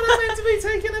 I don't know what I'm meant to be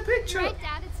taking a picture. Right,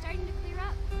 Dad, it's starting to clear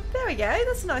up. There we go.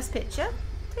 That's a nice picture.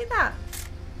 Take that.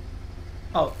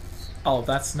 Oh,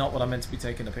 that's not what I'm meant to be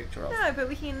taking a picture of. No, but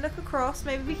we can look across.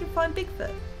 Maybe we can find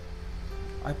Bigfoot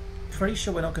I'm pretty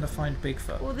sure we're not going to find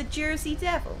Bigfoot. or the Jersey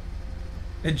Devil.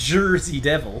 A Jersey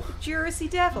Devil. Jersey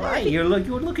Devil. I Hey, think you're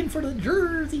looking for the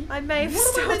Jersey. I may have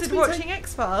What am I meant to started be watching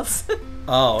X-Files.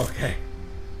 Oh, okay.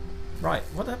 Right,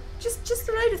 what the... just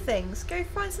a load of things. Go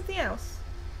find something else.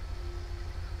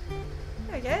 There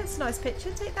we go. It's a nice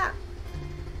picture. Take that.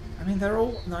 I mean, they're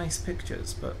all nice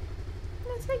pictures, but...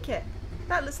 No, take it.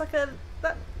 That looks like a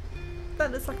that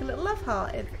looks like a little love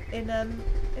heart in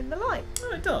the light.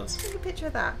 Oh, it does. Take a picture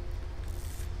of that.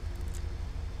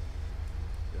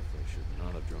 Definitely should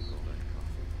not have drunk all that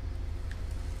coffee.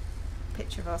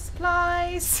 Picture of our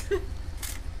supplies.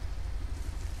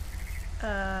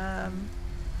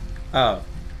 Oh.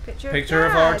 Picture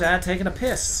of our dad taking a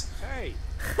piss. Hey,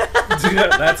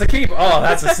 That's a keep. Oh,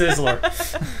 that's a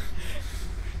sizzler.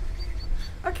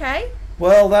 Okay.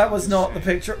 Well, that was not the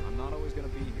picture. I'm not always gonna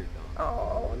be here, Don.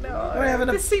 Oh no. We're having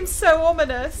a- This seems so You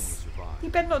ominous. wanna survive. He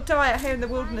better not die out here in the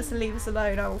wilderness and leave us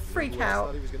alone. I will freak Who else out.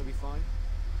 thought he was gonna be fine?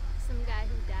 Some guy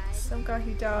who died. Some guy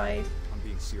who died. I'm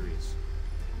being serious.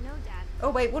 No, Dad.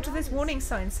 Oh wait, what does this warning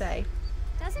sign say?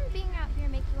 Doesn't being out here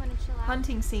make you want to chill out?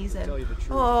 Hunting season. Tell you the truth.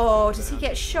 Oh, does But he I'm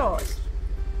get shot?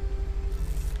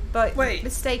 But Wait.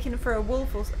 mistaken for a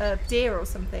wolf or a deer or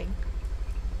something.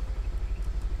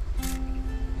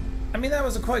 I mean, that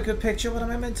was a quite good picture. What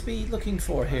am I meant to be looking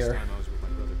for Last here? time I was with my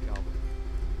brother Calvin.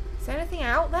 Is there anything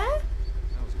out there?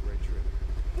 That was a great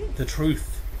trip. The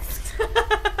truth.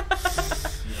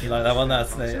 You like that one?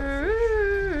 That's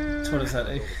the... What does that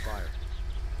do? Over fire.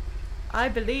 I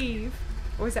believe.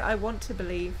 Or is it I want to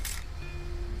believe?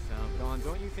 We found Don.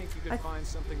 Don't you think you could I- find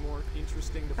something more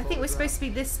interesting to I think we're supposed to be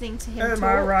listening to him There's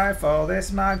my talk. rifle. This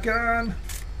is my gun.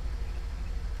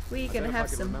 We're gonna have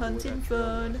some hunting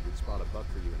fun. We'd spot a buck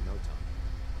for you in no time.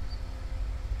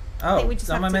 Oh, think we just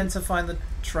am have I to- meant to find the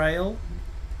trail?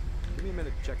 Give me a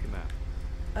minute to check the map.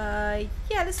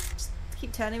 Yeah, let's just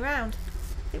keep turning around.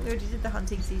 I think we already did the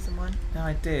hunting season one. No,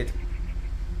 I did.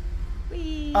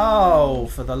 Whee! Oh,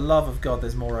 for the love of God,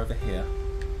 there's more over here.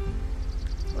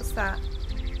 What's that?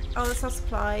 Oh, that's our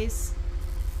supplies.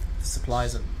 The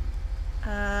supplies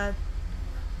and...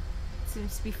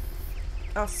 Seems to be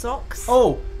our socks.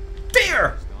 Oh,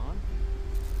 dear! Is Don?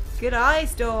 Good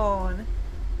eyes, Dawn.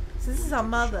 So this is our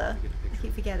mother. Get a I picture.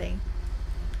 keep forgetting.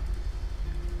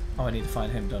 Oh, I need to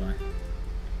find him, don't I?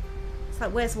 It's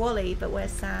like, where's Wally, but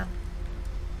where's Sam?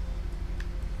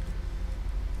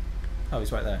 Oh,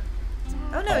 he's right there.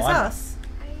 Oh no, Oh, it's I'm- us.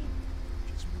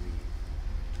 Just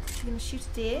breathe. You gonna shoot a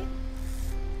deer?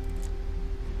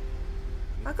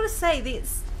 I've got to say,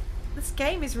 this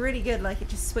game is really good. Like, it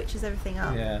just switches everything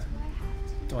up. Yeah.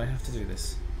 Do I have to do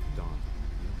this? Don,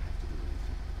 you don't have to do anything.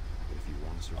 But if you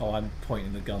want to survive, Oh, I'm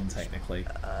pointing the gun, technically.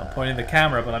 I'm pointing the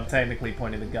camera, but I'm technically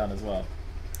pointing the gun as well.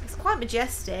 It's quite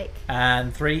majestic.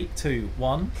 And 3, 2,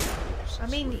 1. I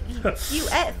mean, you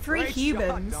ate 3 Great shot,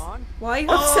 humans. Don. Why are you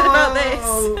upset about this?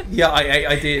 Oh, yeah,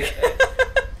 I did.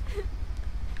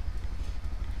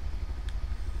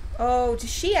 Oh, did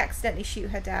she accidentally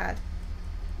shoot her dad?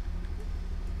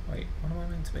 Wait, what am I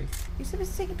meant to be? You're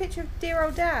supposed to take a picture of dear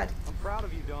old dad. I'm proud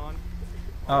of you, Don.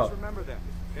 Oh. Always remember that,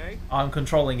 okay? I'm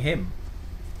controlling him.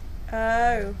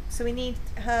 Oh, so we need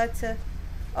her to...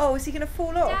 Oh, is he going to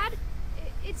fall off? Dad,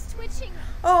 it's twitching.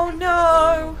 Oh,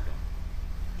 no.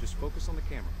 Just focus on the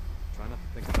camera. Try not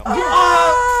to think about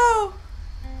Oh!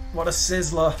 What a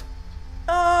sizzler.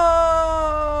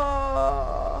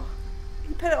 Oh!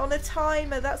 He put it on a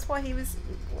timer. That's why he was...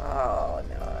 Oh,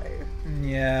 no.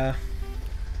 Yeah.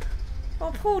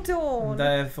 Oh, poor Dawn.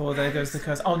 Therefore, there goes the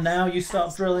curse. Oh, now you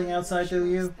start drilling outside, do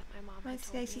you? That my mom had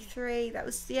told me. 1983. That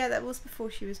was... Yeah, that was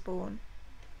before she was born.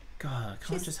 God, I can't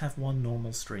She's- just have one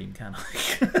normal stream, can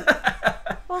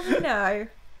I? Well, no.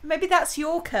 Maybe that's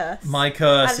your curse. My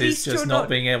curse At is least just you're not not-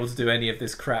 being able to do any of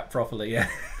this crap properly, yeah.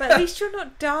 But at least you're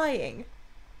not dying.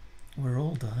 We're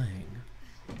all dying.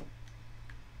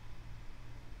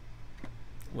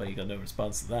 Well, you got no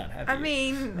response to that, have you? I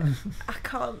mean, I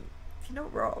can't... You're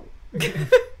not wrong.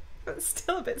 But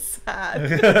still a bit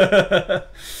sad.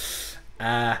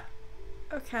 A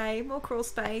Okay, more crawl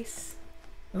space.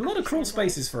 lot of crawl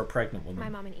spaces for a pregnant My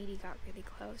woman. mom and Edie got really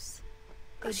close.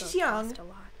 Oh, They she's both young. lost a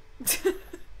lot.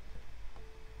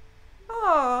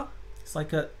 Oh, It's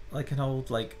like an old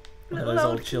one of Little those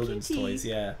old old children's computer. toys,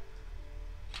 yeah.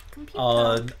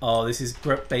 computer. Oh, this is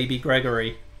baby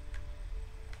Gregory.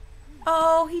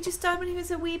 Oh, he just died when he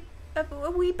was a wee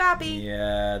babby.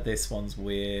 Yeah, this one's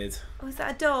weird. Oh, is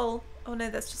that a doll? Oh no,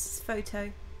 that's just his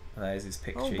photo. There's his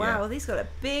picture. Oh yeah. wow, he's got a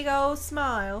big old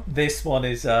smile. This one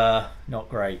is not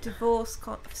great. Divorce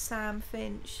Sam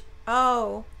Finch.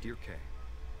 Oh, Dear Kay,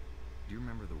 do you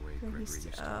remember the way When Gregory he's-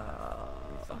 used to laugh? We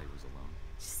oh. thought he was alone.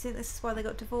 just think this is why they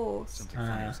got divorced. Something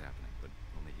funny was happening, but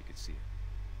only he could see it.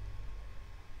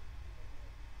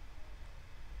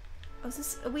 Oh,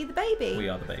 are we the baby? We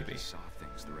are the baby. We saw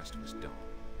things the rest of us don't.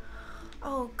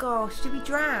 Oh gosh, did we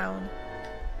drown?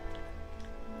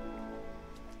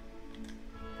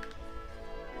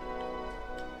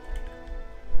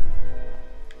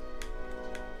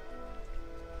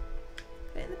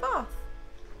 Put it in the bath.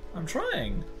 I'm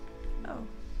trying. Oh.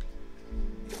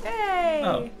 Hey!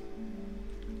 Oh.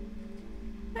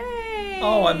 Hey!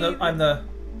 Oh, I'm the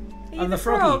Are you the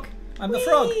froggy. frog? I'm the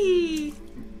frog. Whee!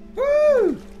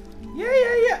 Woo! Yeah!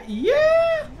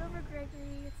 Hand over,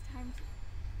 Gregory. It's time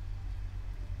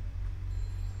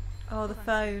to. Oh, the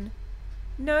phone.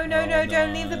 No, Oh,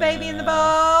 don't leave the baby in the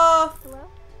bath. Hello?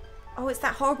 Oh, it's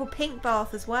that horrible pink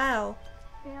bath as well.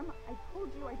 Sam, I told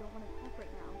you I don't want to talk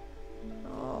right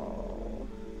now. Oh.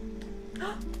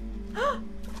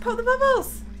 Pop the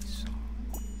bubbles. I saw.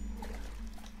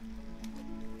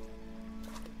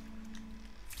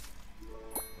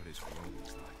 What his world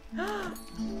was like.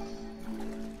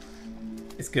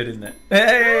 It's good, isn't it?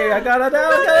 Hey, I got it now.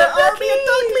 I got an army of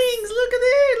ducklings. Look at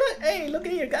it. Look, hey, look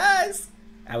at here, guys.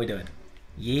 How we doing?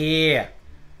 Yeah.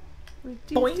 Do.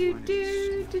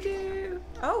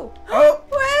 Oh. Oh.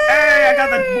 Whey! Hey, I got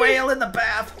the whale in the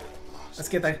bath. Let's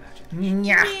get the.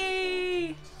 Yeah.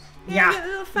 Yay. Yeah. Get the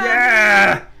little family.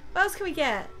 Yeah. What else can we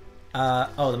get?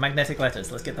 Oh, the magnetic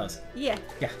letters. Let's get those. Yeah.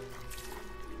 Yeah.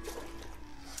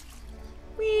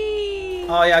 Whee!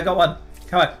 Oh yeah, I got one.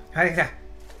 Come on.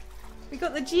 We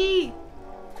got the G.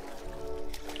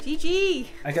 GG.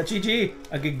 I got GG.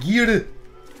 I got geared.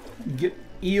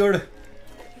 Ear.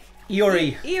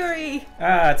 Iori. Eerie.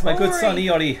 Ah, it's my good son Ori.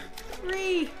 Iori.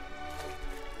 Free.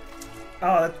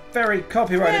 Oh, that's very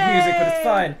copyrighted music, but it's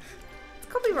fine. It's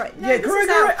copyright. No, Yeah, this correct. is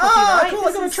out Ah, copyright. cool. I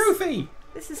This got a is- trophy.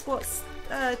 This is what's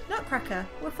Nutcracker.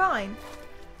 We're fine.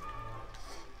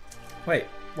 Wait,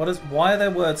 why are there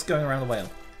words going around the whale?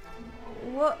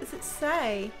 What does it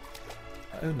say?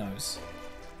 Who knows?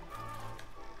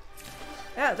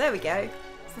 Oh, there we go.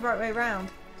 It's the right way round.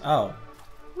 Oh.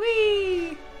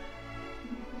 Whee!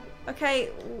 Okay,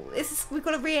 we've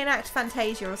got to reenact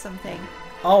Fantasia or something.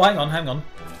 Oh, hang on.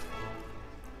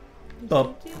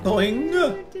 Boing.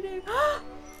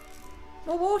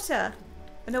 More water.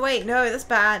 Oh, no, wait, no, that's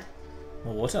bad.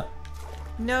 More water.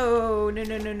 No.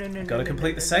 Gotta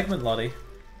complete the segment, Lottie.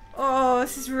 Oh,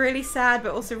 this is really sad,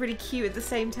 but also really cute at the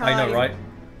same time. I know, right?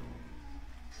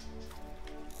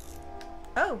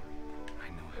 Oh. I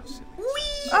know how silly.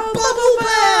 Whee! Oh, Bubble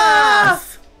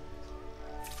bath!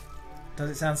 Does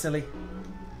it sound silly?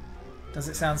 About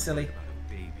a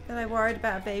baby. That I worried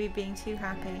about a baby being too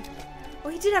happy. Oh,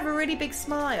 he did have a really big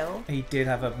smile. He did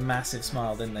have a massive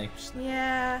smile, didn't he?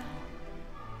 Yeah.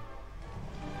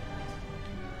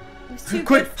 He was too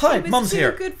Quick, good. hide, He was Mum's too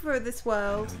here. good for this I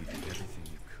world. know you did everything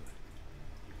you could.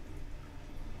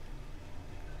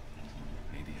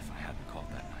 Maybe if I hadn't called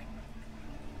that night.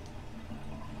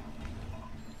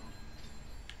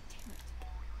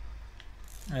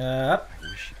 Uh, I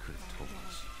wish you could have told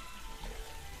us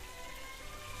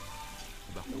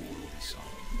about the world we saw.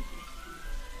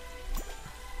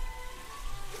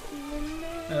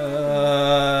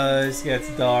 this gets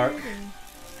dark.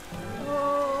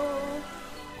 Oh.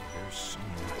 There's so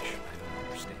much I don't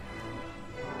understand.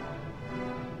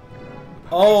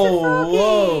 Oh,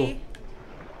 whoa. Froggy.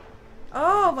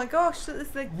 Oh my gosh, that is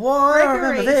the Whoa, I remember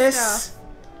Gregory this. stuff.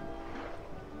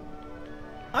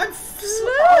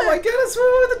 Oh my goodness,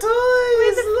 we're with the toys!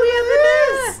 Where's the Look at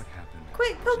this! What happened?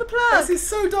 Quick, pull the plug. This is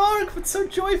so dark, but so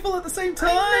joyful at the same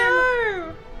time! I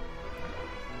know.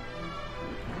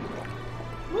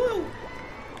 Whoa!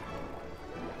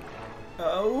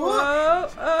 Oh, Whoa.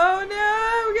 Oh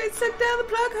no, we're getting sucked down the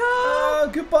plug hole. oh,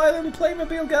 goodbye, little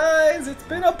Playmobil guys! It's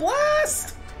been a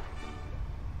blast!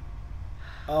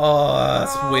 Oh,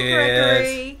 that's weird.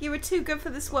 Gregory, you were too good for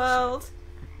this world.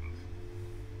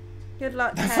 Good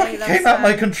luck, That Kay. fucking came out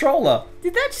my controller.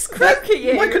 Did that just croak at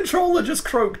you? My controller just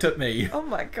croaked at me. Oh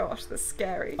my gosh, that's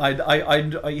scary.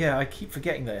 Yeah, I keep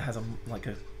forgetting that it has a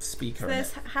speaker So in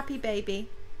there's it. Happy Baby.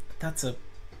 That's a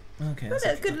okay. Oh, That's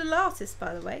that's a good little artist,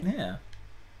 by the way. Yeah.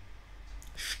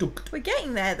 Stuckt. We're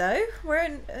getting there though.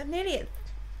 We're nearly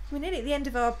at the end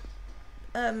of our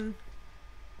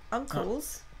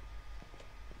uncles.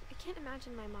 I can't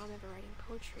imagine my mom ever writing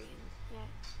poetry,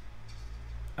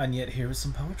 And yet here is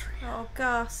some poetry. Oh,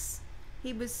 Gus.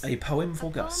 He was. A poem for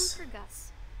a Gus. poem for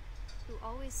Gus, who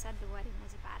always said the wedding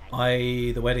was a bad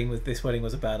idea. This wedding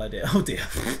was a bad idea. Oh dear.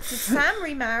 Did Sam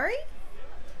remarry?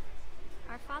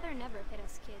 Our father never hit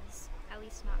us kids, at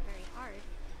least not very hard,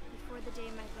 before the day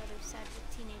my brother said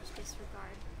with teenage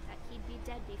disregard that he'd be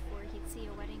dead before he'd see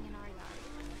a wedding in our yard.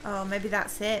 Oh, maybe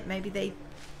that's it. Maybe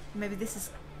this is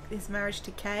his marriage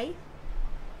to Kay.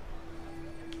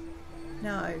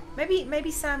 No.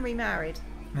 Maybe Sam remarried.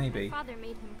 Maybe. Father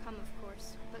made him come, of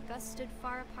course, but Gus stood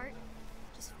far apart,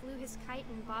 just flew his kite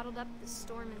and bottled up the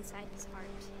storm inside his heart.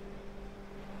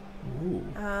 Ooh.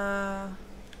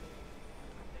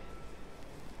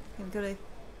 I've got to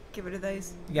get rid of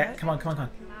those. Yeah, No? come on. Talk him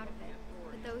out of it,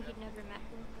 but though he'd never met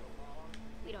her,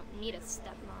 we don't need a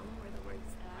stepmom, were the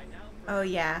words that I know. Oh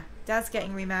yeah, Dad's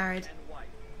getting remarried,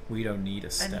 We don't need a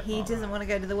stepmom. and he doesn't want to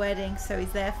go to the wedding, so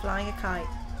he's there flying a kite.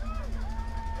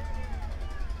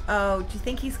 Oh, do you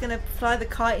think he's gonna fly the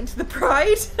kite into the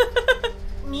bride?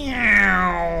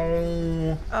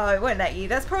 Meow. Oh, it won't let you.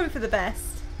 That's probably for the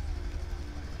best.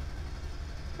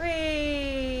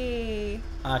 Whee!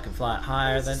 I can fly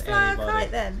higher Let's than just fly anybody. a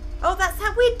kite then. Oh, that's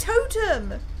that weird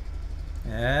totem.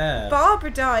 Yeah.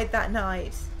 Barbara died that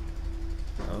night.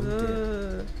 Oh,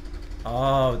 dear. Ugh.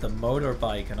 Oh, the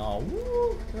motorbike and all.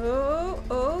 Woo.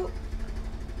 Oh.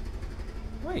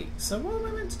 Wait, so what am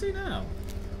I meant to do now?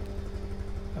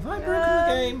 Have I broken the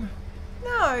game?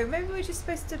 No, maybe we're just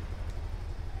supposed to.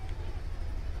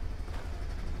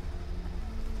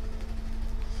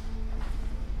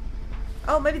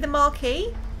 Oh, maybe the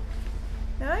marquee?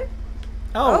 No?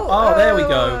 Oh, there we go.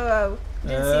 Oh.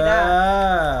 Didn't see that.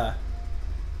 Ah.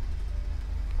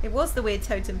 It was the weird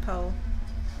totem pole.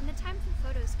 When the time for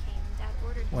photos came, Dad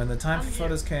ordered When the time for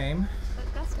photos came.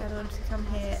 But Gus Dad would wanted to come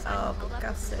come and here. sign Oh, held but up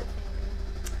Gus his said.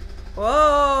 photo.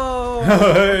 Whoa!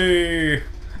 Hey!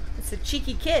 It's a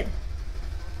cheeky kid.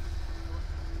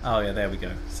 Oh yeah, there we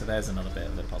go. So there's another bit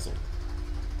of the puzzle.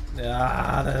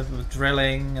 Ah, the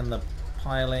drilling and the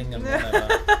piling and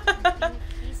whatever.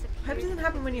 Hope it doesn't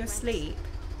happen when you're asleep.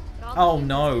 Oh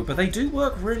no, but they do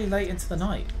work really late into the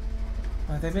night.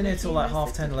 Like, they've been here till like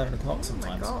half 10, 11 o'clock Oh my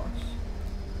sometimes. gosh.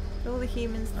 All the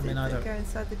humans I mean, I that don't- go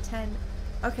inside the tent.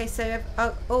 Okay, so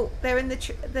they're in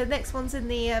the next one's in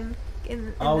the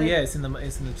Oh the, yeah, it's in the in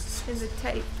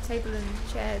the table and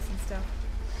chairs and stuff.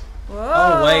 Whoa!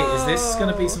 Oh wait, is this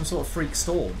going to be some sort of freak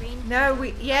storm? No,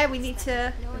 we need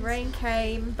to. The rain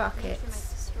came,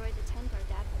 buckets.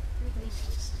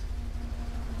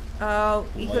 Oh,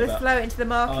 you What got to about- float into the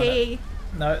marquee.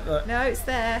 No, look. No, it's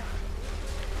there.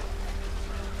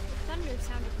 Thunder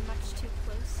sounded much too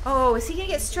close. Oh, is he gonna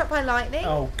get struck by lightning?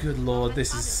 Oh good lord,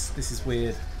 this is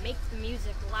weird. Make the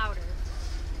music louder.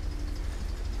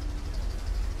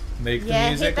 Make the yeah,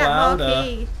 music hit that louder.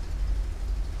 marquee.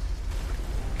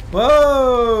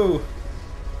 Whoa!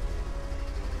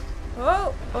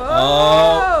 Oh, oh!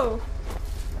 Oh.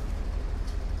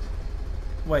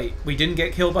 Wait, we didn't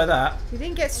get killed by that. You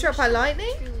didn't get struck by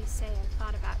lightning? Truly say I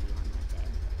thought about you on that day.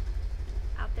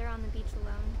 Out there on the beach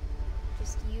alone,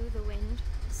 just you, the wind,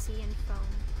 the sea, and foam.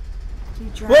 You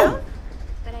drown? Whoa!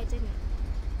 But I didn't.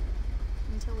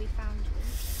 Until we found you.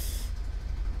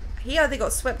 He either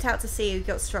got swept out to sea or he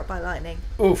got struck by lightning.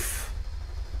 Oof.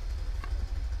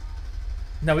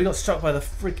 No, we got struck by the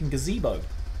freaking gazebo.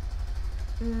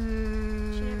 She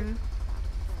never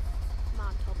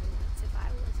Mom told me once if I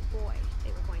was a boy,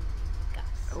 they were going to be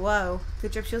Gus. Whoa,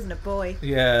 good job she wasn't a boy.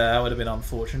 Yeah, that would have been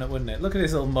unfortunate, wouldn't it? Look at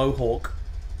his little mohawk.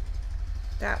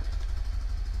 That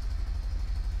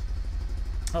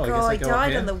Oh, I God, guess I he go up died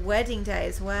here. on the wedding day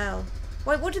as well.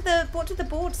 Wait, what did the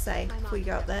board say My before you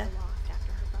mom got there? left the loft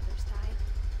after her brothers died.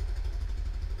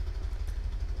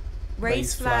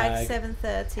 Raise flag, flag. 7:30,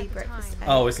 At the breakfast. time.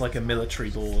 Oh, it's like a military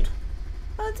board.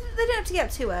 Oh, they don't have to get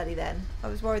up too early then. I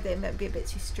was worried they might be a bit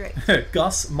too strict.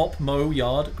 Gus, mop, mow,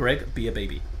 yard. Greg, be a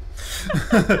baby.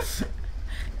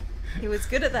 He was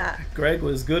good at that. Greg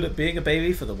was good at being a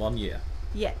baby for the 1 year.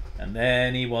 Yeah. And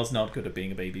then he was not good at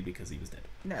being a baby because he was dead.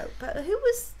 No, but who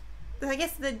was? I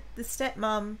guess the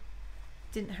stepmom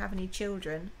didn't have any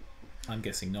children. I'm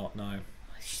guessing not, no.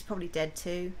 She's probably dead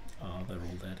too. Oh, they're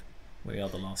all dead. We are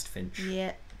the last Finch.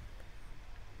 Yeah.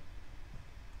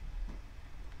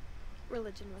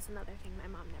 Religion was another thing my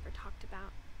mom never talked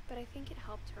about, but I think it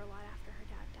helped her a lot after her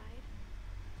dad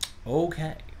died.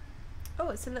 Okay. Oh,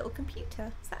 it's a little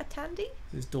computer. Is that a Tandy?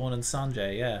 This is Dawn and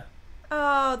Sanjay, yeah.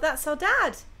 Oh, that's our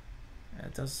dad. Yeah,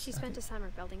 it does. She spent a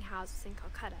summer building houses in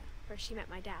Calcutta, where she met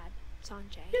my dad,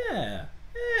 Sanjay. Yeah.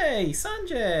 Hey,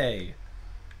 Sanjay.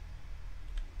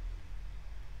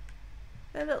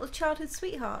 They're little childhood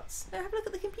sweethearts. No, have a look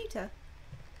at the computer.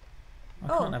 I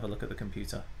Oh. can't have a look at the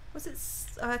computer. Was it?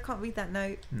 I can't read that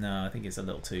note. No, I think it's a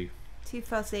little too... Too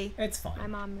fuzzy. It's My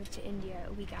fine. mom moved to India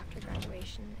a week after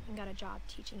graduation and got a job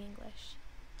teaching English.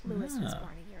 Lewis was Ah.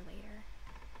 born a year later.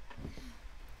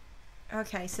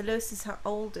 Okay, so Lewis is her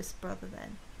oldest brother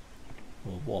then.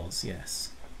 Well, was,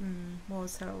 yes.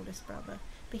 Was her oldest brother,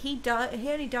 but he died. He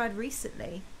only died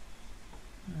recently.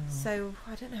 So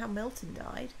I don't know how Milton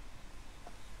died.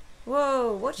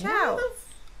 Whoa! Watch Why out!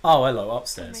 Oh, hello, When my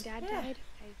upstairs. dad Yeah. died,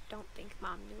 I don't think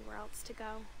Mom knew where else to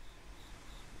go.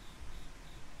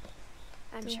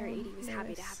 I'm sure Dawn, Edie was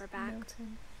happy to have her back.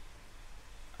 Milton.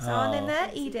 Is someone in Oh. there?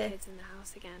 I'd see Edith. kids in the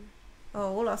house again.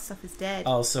 Oh, all our stuff is dead.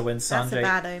 Oh, so when That's a Sanjay,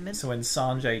 bad omen. so when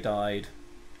Sanjay died,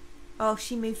 Oh,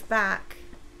 she moved back.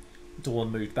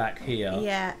 Dawn moved back here.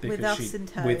 Yeah, with because us in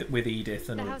tow. with Edith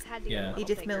and The house had to get a yeah. little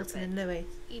Edith, bigger, Milton, but and Louis.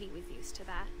 Edie was used to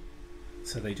that.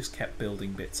 So they just kept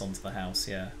building bits onto the house.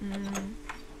 Yeah.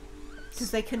 Because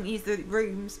they couldn't use the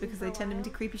rooms because For they a turned them into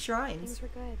while, creepy shrines. Things were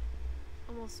good.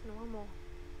 Almost normal.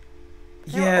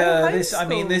 They're Yeah, all this. I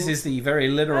mean, this homeschooled. is the very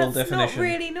literal That's definition. not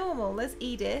really normal. There's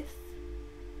Edith.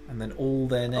 And then all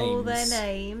their names. All their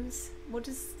names. What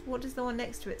does the one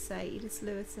next to it say? Edith,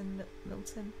 Lewis, and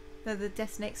Milton. No, the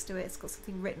desk next to it, it's got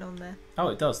something written on there. Oh,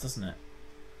 it does, doesn't it?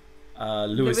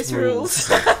 Lewis rules.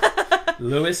 rules.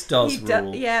 Lewis does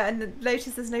rule. Yeah, and notice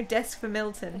there's no desk for But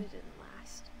Milton. it didn't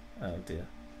last. Oh dear.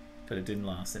 But it didn't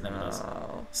last. It never does.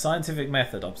 Oh. Scientific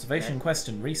method, observation,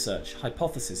 question, research,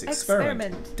 hypothesis, experiment,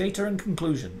 Experiment. data and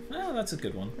conclusion. Oh, that's a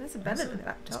good one. That's a better than a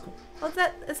That's laptop. cool. Oh,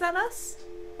 is that us?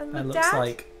 And That the looks dad?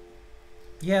 like...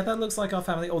 Yeah, that looks like our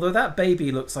family. Although that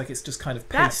baby looks like it's just kind of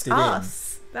That's pasted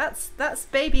us. That's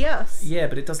baby us. in. Yeah,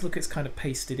 but it does look it's kind of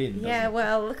pasted in, doesn't Yeah, it?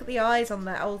 well, look at the eyes on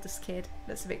that oldest kid.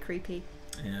 That's a bit creepy.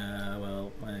 Yeah,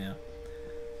 well, yeah.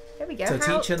 There we go. To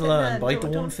How Teach and to Learn by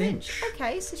Dawn Dawn Finch.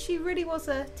 Okay, so she really was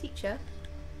a teacher.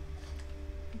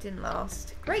 It didn't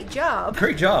last. Great job.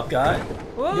 Great job, guy.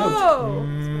 Whoa.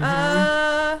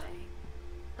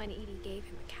 When Edie gave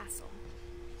him a castle.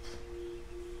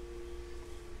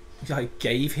 I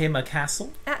gave him a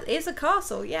castle. That is a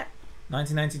castle, yeah.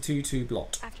 1992 to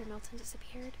Blot. After Milton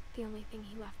disappeared, the only thing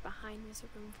he left behind was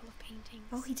a room full of paintings.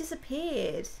 Oh, he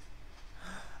disappeared.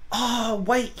 Oh,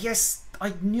 wait, yes.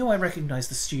 I knew I recognised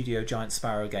the Studio Giant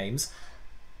Sparrow games.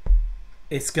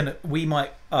 It's gonna... We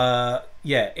might... yeah,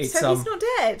 it's... So he's not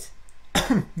dead.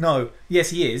 No.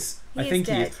 Yes, he is. He I is think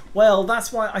he dead. is. Well,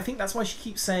 that's why... I think that's why she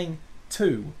keeps saying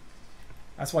 2.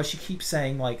 That's why she keeps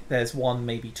saying, like, there's 1,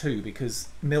 maybe 2, because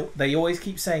they always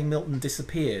keep saying Milton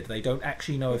disappeared. They don't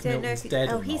actually know if Don't know Milton's if dead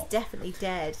or Oh, not. he's definitely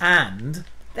dead. And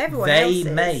Everyone they else is.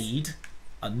 made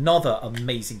another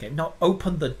amazing game. Now,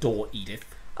 open the door, Edith.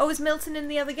 Oh, is Milton in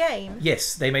the other game?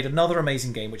 Yes, they made another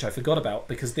amazing game, which I forgot about,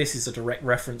 because this is a direct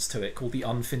reference to it, called The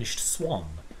Unfinished Swan,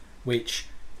 which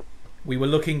we were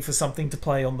looking for something to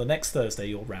play on the next Thursday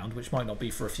you're round, which might not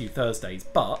be for a few Thursdays,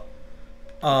 but...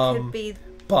 Could be.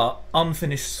 But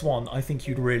Unfinished Swan, I think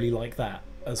you'd really like that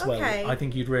as well. Okay. I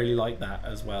think you'd really like that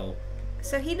as well.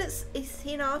 So he looks. Is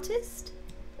he an artist?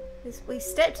 We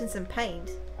stepped in some paint.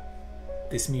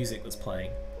 This music that's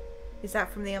playing, Is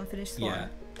that from the Unfinished Swan? yeah,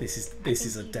 this is I a think Edie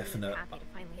was definite... happy to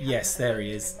finally have Yes, another there he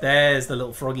baby is. to live There's the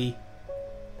little froggy.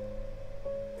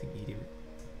 I think Edie...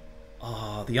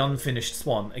 Ah, The Unfinished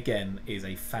Swan, again, is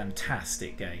a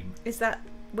fantastic game. Is that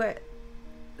where?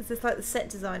 Is this like the set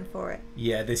design for it?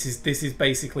 Yeah, this is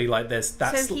basically like this.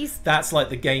 That's So he's- that's like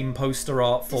the game poster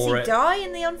art Does for he it. die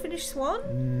in the Unfinished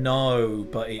Swan? No,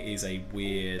 but it is a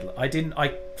weird.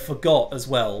 I forgot as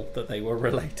well that they were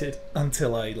related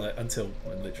until I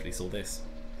literally saw this.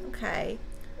 Okay.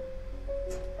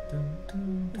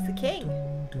 He's the king.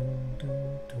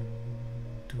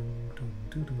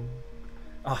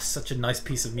 Ah, such a nice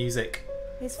piece of music.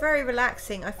 It's very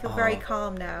relaxing. I feel very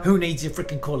calm now. Who needs your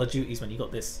freaking Call of Duties when you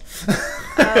got this?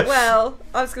 Well,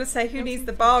 I was going to say, who needs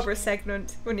the Barbara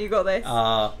segment when you got this?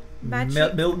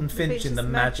 Milton Finch in the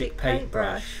Magic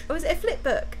Paintbrush. Oh, is it a flip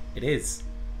book? It is.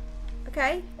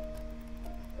 Okay.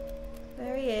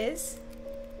 There he is.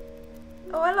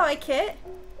 Oh, I like it.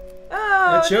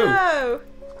 Oh, That's you. no.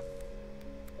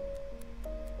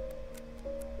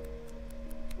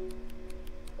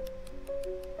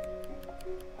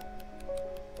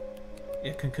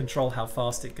 It can control how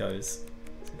fast it goes.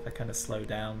 So if I kind of slow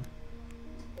down.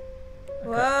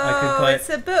 Whoa, it's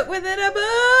a book within a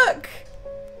book.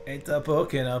 It's a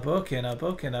book in a book in a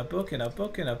book in a book in a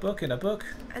book in a book in a book.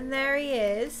 And there he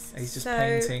is. He's just So,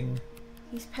 painting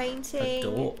He's painting. a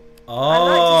door. I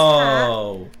liked his hat.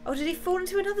 Oh! Oh, did he fall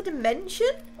into another dimension?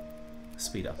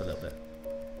 Speed up a little bit.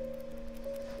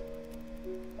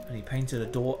 And he painted a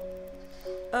door.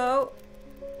 Oh,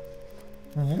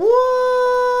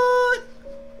 What?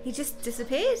 he just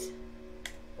disappeared.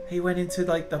 He went into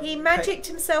like the. He magicked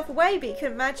himself away, but he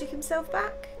couldn't magic himself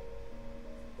back.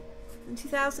 In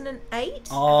 2008?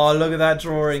 Oh, look at that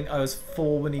drawing. I was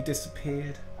 4 when he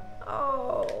disappeared.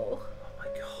 Oh. Oh my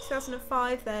god.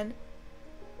 2005 then.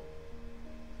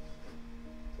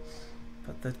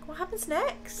 But the, What happens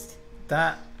next?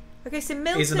 that Okay, so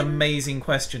Milton... is an amazing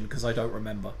question because I don't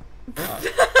remember.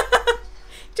 Don't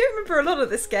don't remember a lot of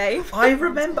this game. I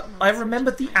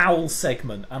remembered the owl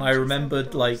segment, and I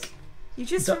remembered like. You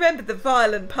just remembered the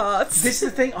violent parts. This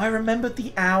is the thing. I remembered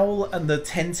the owl and the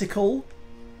tentacle.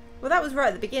 Well, that was right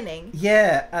at the beginning.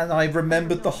 Yeah, and I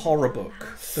remembered the horror book,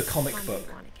 the comic book.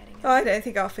 Oh, I don't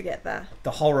think I'll forget that.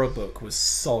 The horror book was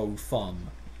so fun.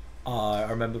 I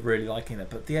remember really liking it.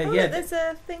 But yeah, Oh, yeah. look, there's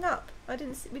a thing up. We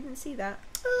didn't see that.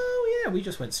 Oh yeah, we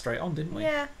just went straight on, didn't we?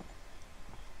 Yeah.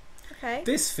 Okay.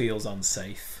 This feels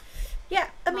unsafe. Yeah,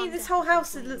 I mean, Mom this whole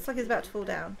house, it definitely looks like it's about to fall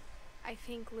down. I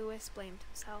think Lewis blamed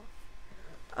himself.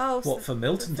 Oh, What, for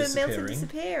Milton disappearing? Milton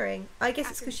disappearing. I guess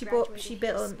it's After because he she graduated,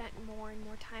 built he him. spent more and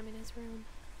more time in his room.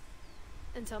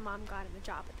 Until Mom got him a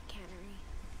job at the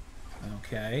cannery.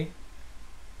 Okay.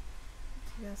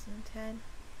 2010.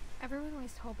 Everyone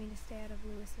always told me to stay out of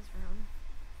Lewis's room.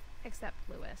 Except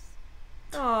Lewis.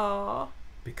 Aww.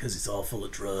 Because it's all full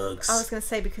of drugs. I was going to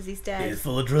say because he's dead. It's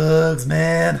full of drugs,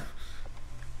 man.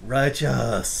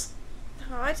 Righteous.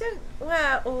 Oh, I don't.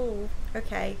 Well, oh,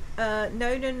 okay. No.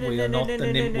 We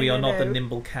are not the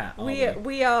nimble cat. Are we?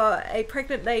 We are a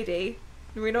pregnant lady.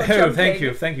 We're not Oh, jumping.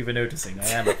 thank you for noticing. I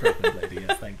am a pregnant lady.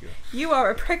 Yes, thank you. You are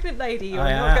a pregnant lady. You're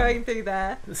I not am. going through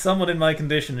there. Someone in my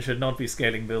condition should not be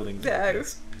scaling buildings. like No.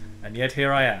 this. And yet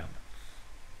here I am.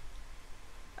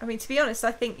 I mean, to be honest,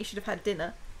 I think you should have had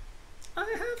dinner.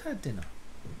 I have had dinner.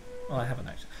 Well, I haven't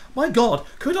actually. My God,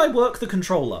 could I work the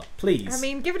controller, please? I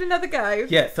mean, give it another go.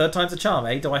 Yeah, third time's a charm,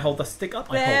 eh? Do I hold the stick up?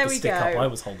 I There hold the we stick up. go. I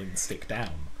was holding the stick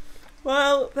down.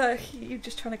 Well, you're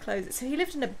just trying to close it. So he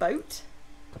lived in a boat?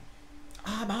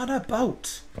 I'm on a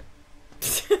boat.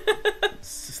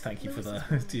 Just thank you for the.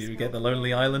 Do you get the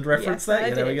Lonely Island reference Yes, there? I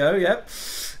Yeah, there we did. go. Yep.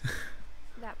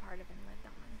 That part of him lived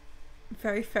on.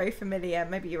 Very, very familiar.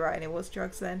 Maybe you're right, and it was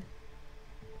drugs then.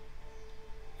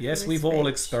 Yes, Louis we've all Finch.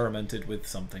 experimented with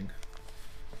something.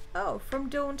 Oh, from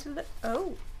dawn to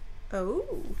oh.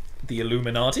 The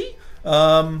Illuminati.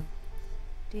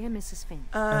 Dear Mrs. Finch,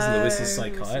 As Lewis's Oh.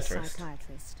 psychiatrist.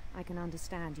 psychiatrist, I can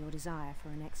understand your desire for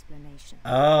an explanation.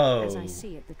 Oh. As I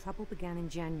see it, the trouble began in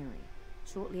January,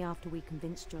 shortly after we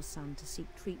convinced your son to seek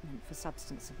treatment for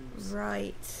substance abuse.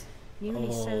 Right. Newly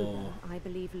Oh. sober, I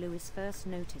believe Lewis first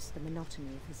noticed the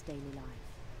monotony of his daily life.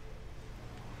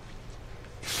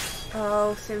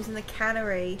 Oh, so he was in the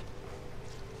cannery.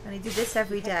 And he did this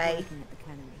every He kept day. working at the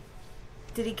cannery,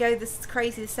 Did he go this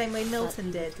crazy the same way but Milton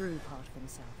he did? withdrew part of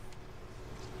himself.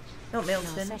 Not In our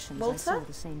Milton. sessions, I saw Walter?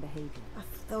 the same behaviour.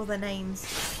 All their names.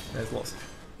 There's lots.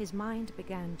 His mind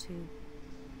began to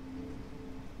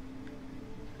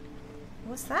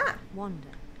What's that? wander.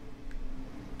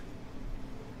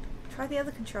 Try the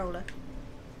other controller.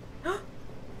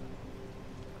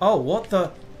 Oh, what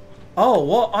the? Oh,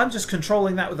 what? I'm just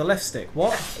controlling that with the left stick.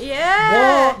 What?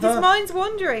 Yeah! What His the- mind's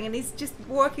wandering and he's just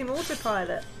working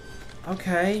autopilot.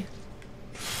 Okay.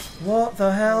 What the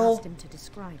I hell? asked him to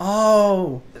describe it.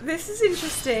 Oh. This is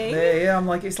interesting. Yeah, I'm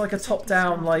like, it's like a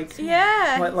top-down, like,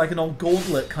 Yeah. like an old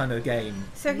gauntlet kind of game.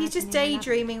 So he's just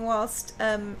daydreaming whilst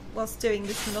doing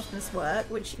this monotonous work,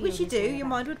 which you do. Your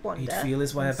mind would He'd wander. feel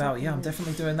his way about. Yeah, I'm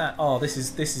definitely doing that. Oh, this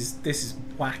is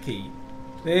wacky.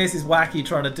 This is wacky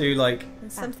trying to do like.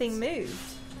 And something moved.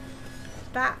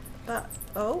 Bat, but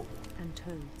oh, And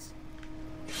toads.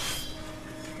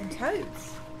 and toads.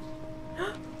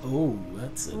 Oh,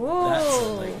 that's a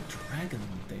Whoa. like dragon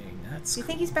thing. That's. Do you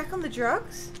think he's back on the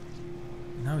drugs?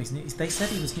 No, they said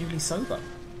he was newly sober.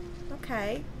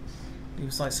 Okay. He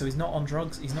was like, so he's not on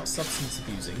drugs. He's not substance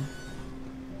abusing.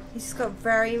 He's just got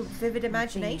very vivid Things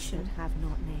imagination. that have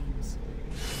not names.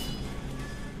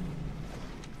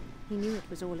 He knew it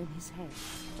was all in his head.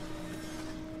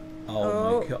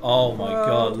 Oh my god! Oh my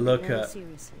god! Look Very at.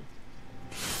 seriously.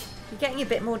 You're getting a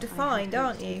bit more defined,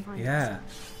 aren't you? Yeah.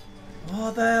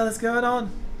 What the hell is going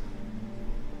on?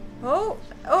 Oh,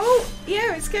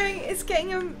 yeah, it's getting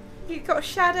him. You've got a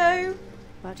shadow.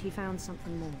 But he found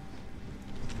something more.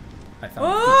 I found.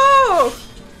 Oh!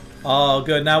 Oh,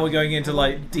 good. Now we're going into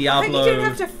like I think Diablo. you don't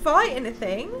have to fight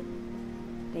anything.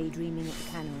 Daydreaming at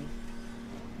the cannery.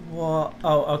 What?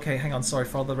 Oh, okay. Hang on. Sorry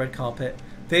for all the red carpet.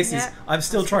 This is. Yeah. I'm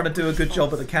still trying to do a good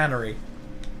job at the cannery.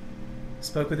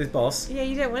 Spoke with his boss. Yeah,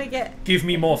 you don't want to get. Give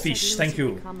me more He said fish, Lewis thank had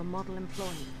you. become a model employee.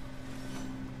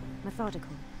 Methodical,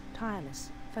 tireless,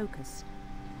 focused.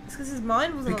 It's because his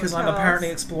mind wasn't Because on I'm the task. apparently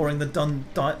exploring the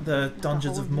Like a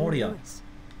dungeons whole of new Moria. Lewis.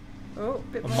 Oh, a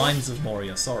bit Or more. Mines of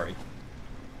Moria. Sorry.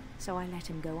 So I let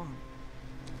him go on.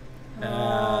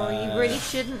 Oh, you really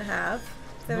shouldn't have.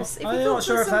 If you I'm thought not sure there was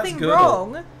if that's something good or-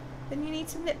 wrong, then you need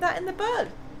to nip that in the bud.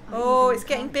 Oh, even it's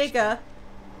getting encouraged. bigger.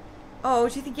 Oh,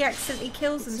 do you think he accidentally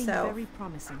kills It seemed himself? very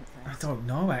promising at I first. don't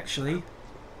know actually.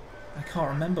 I can't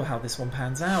remember how this one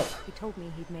pans out. He told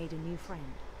me he'd made a new friend.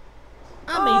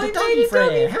 I made a doggy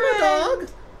friend. Hello, dog.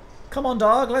 Come on,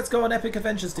 dog. Let's go on epic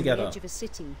adventures together. On the edge of a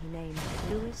city he named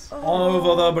Lewis.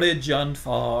 Over the bridge and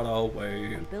far away.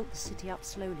 He built the city up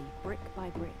slowly, brick by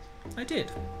brick. I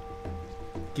did.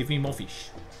 Give me more fish.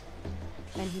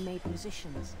 Then he made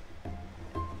musicians.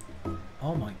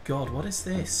 Oh my god, what is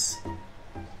this?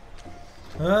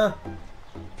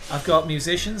 I've got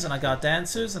musicians, and I got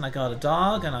dancers, and I got a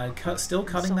dog, and I'm still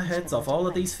cutting the heads off all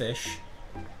of these fish.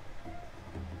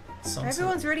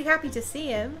 Everyone's really happy to see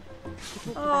him.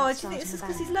 Oh, do you think this is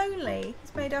because he's lonely?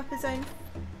 He's made up his own...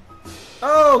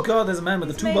 Oh god, there's a man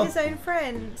with a tuba. He's made his own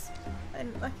friends.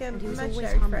 And like an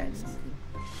imaginary friends.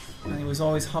 And he was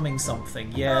always humming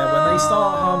something. Yeah, when they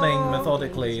start humming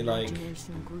methodically, like...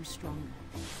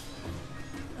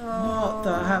 What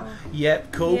the hell?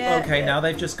 Yep, cool. Yeah, okay, yeah. now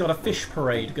they've just got a fish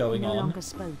parade going He no on. longer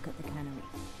spoke at the cannery.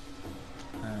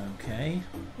 Okay.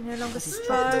 He no longer It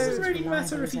spoke. doesn't really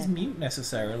matter if he's mute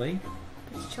necessarily.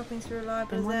 His chopping's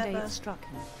reliable And as one day ever. it struck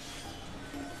him.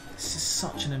 This is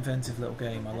such an inventive little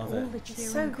game. I love All it. the It's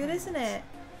cheering so good, crowds, isn't it?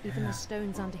 Even the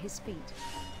stones under his feet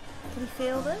Can he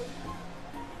feel them?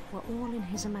 were all in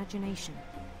his imagination.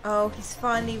 Oh, he's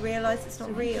finally realised it's So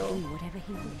not he could real. do whatever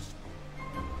he wished.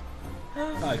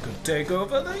 I could take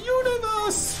over the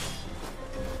universe!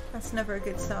 That's never a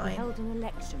good He sign. held an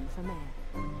election for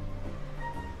mayor,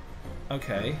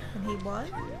 Okay. And he won?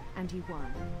 and he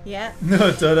won. Yeah.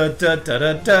 da da da da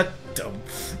da da dum.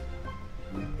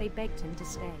 They begged him to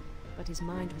stay, but his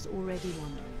mind was already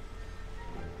wandering.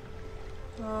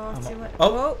 Oh, see what?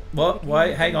 Oh, what?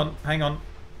 Wait, hang on, hang on.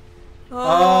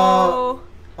 Oh.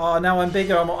 Oh, now I'm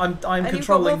bigger. I'm And you've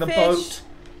controlling the got more boat. fish.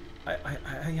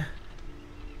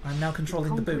 I'm now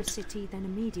controlling the Conquer a boat. city, then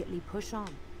immediately push on.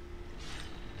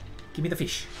 Give me the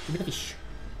fish. Give me the fish.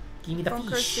 Give me the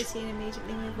Conquer a fish. city and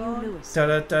immediately move You, on. Lewis. Da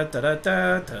da da da da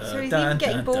da da. So he's even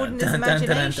getting bored in his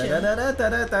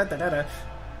imagination.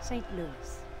 St.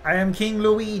 Louis. I am King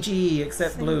Luigi,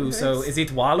 except St. blue. So Louis. is it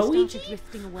He Waluigi? started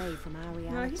drifting away from our No,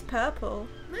 reality. he's purple.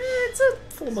 It's a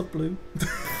form of blue.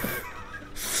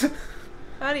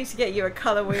 I need to get you a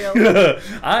colour wheel.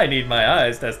 I need my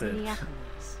eyes tested.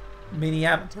 Minneapolis.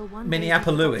 Until one day he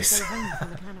Minneapolis. forgot to go home from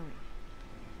the cannery.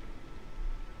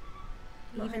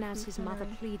 Not Even home as from his the mother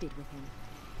cannery. pleaded with him,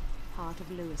 part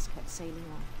of Lewis kept sailing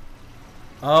on.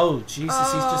 Oh Jesus,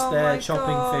 he's just Oh there my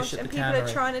chopping gosh, fish at and the people cannery. are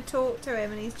trying to talk to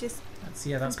him and he's just That's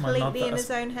my completely mother. in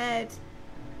his own head.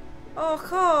 Oh,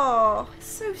 God. It's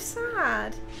so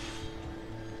sad.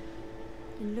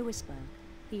 In Lewisburg,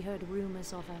 he heard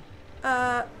rumours of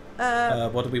a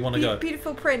What do we want to go?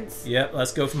 Beautiful prince. Yep,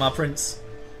 let's go from our prince.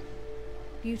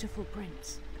 beautiful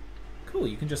prince. Cool,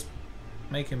 you can just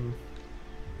make him.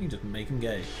 You can just make him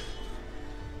gay.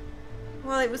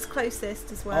 Well, it was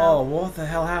closest as Oh, well. what the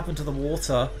hell happened to the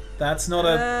water? That's not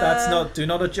a. That's not. Do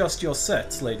not adjust your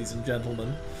sets, ladies and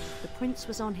gentlemen. The prince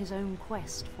was on his own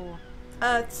quest for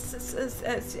A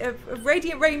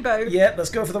radiant rainbow. Yep,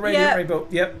 let's go for the radiant Yeah. rainbow.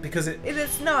 Yep, because it.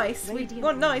 It's nice. We Radiant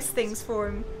want nice rainbows. things for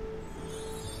him.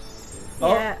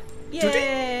 Oh. Yeah.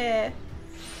 Yeah.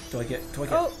 Do I get? Oh,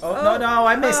 no, oh, no,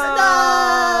 I missed. oh.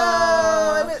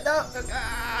 No, I missed. No.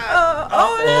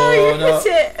 Oh, no, you no.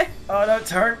 hit it. Oh no!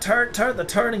 Turn! The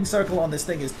turning circle on this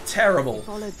thing is terrible.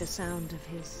 followed the sound of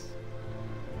his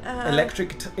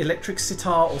Electric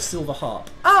sitar or silver harp.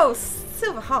 Oh,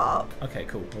 silver harp. Okay,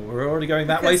 cool. Well, we're already going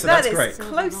that way, Because so that that's is great.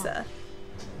 closer.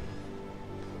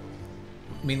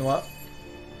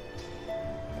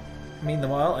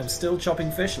 Meanwhile, I'm still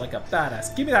chopping fish like a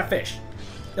badass. Give me that fish.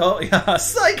 Oh yeah,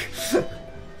 psych.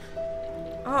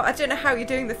 Oh, I don't know how you're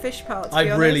doing the fish part. To I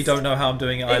be really honest. don't know how I'm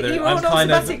doing it either. You're I'm on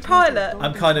kind automatic pilot.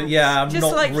 I'm kind of. Yeah, I'm Just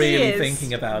not like he really is.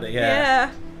 thinking about it.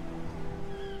 Yeah.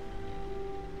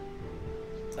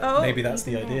 Oh. Maybe that's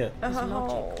the Even there, idea. his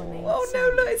logic remained Oh no,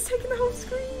 sound. look, it's taking the whole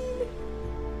screen.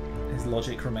 His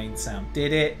logic remained sound.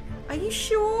 Did it? Are you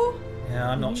sure?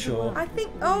 Yeah, I'm not sure. I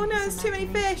think. Oh no, it's too many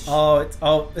fish.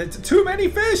 It's too many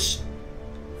fish.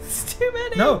 It's too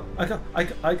many. No, I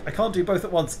can't do both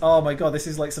at once. Oh my god, this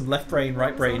is like some left brain,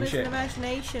 right brain It's shit. an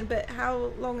imagination, but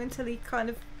how long until he kind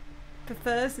of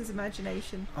prefers his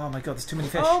imagination? Oh my god, there's too many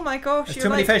fish. Oh my gosh, There's you're too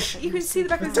many like, fish. You can see the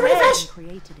back of his Too many head. fish.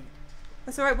 Created it.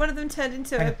 That's alright, one of them turned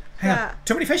into Hang a on, hang on. bat.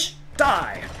 Too many fish.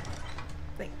 Die.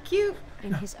 Thank you.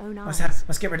 In his own eyes.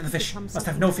 Must get rid of the fish. become Must have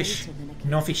something no fish. greater than a king.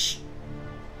 No fish.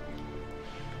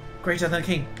 Greater than a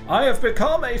king. I have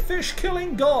become a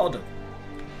fish-killing god.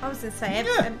 I was going to say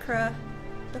Yeah. Emperor.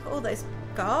 Look at all those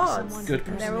guards. Someone Good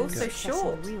who And they're knows all so success in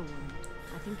short. the real one.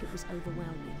 I think it was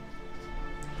overwhelming.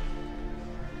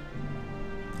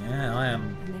 Yeah, I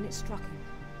am. And then it struck him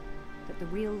that the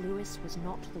real Lewis was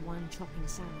not the one chopping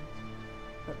salmon.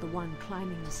 but the one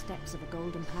climbing the steps of a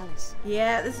golden palace.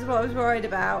 Yeah, this is what I was worried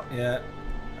about. Yeah.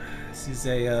 This is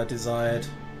a desired.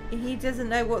 He doesn't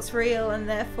know what's real, and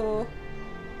therefore...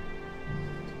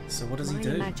 So what does My he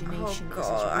do? imagination Oh is as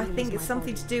god, I real think as it's my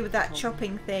something body, to do with that told me.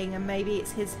 chopping thing, and maybe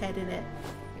it's his head in it.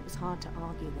 It was hard to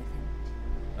argue with him.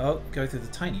 Oh, go through the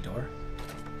tiny door.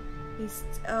 He's...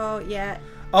 Oh, yeah.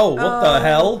 Oh, what the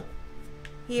hell?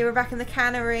 Here, we're back in the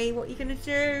cannery. What are you going to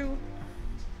do?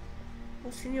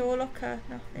 What's in your locker?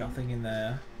 Nothing. Nothing in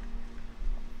there.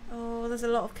 Oh, there's a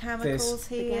lot of chemicals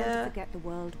Began to here. forget the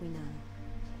world we know.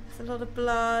 There's a lot of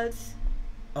blood.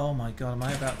 Oh my god, am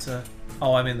I about to...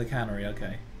 Oh, I'm in the cannery,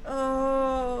 okay.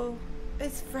 Oh,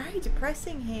 it's very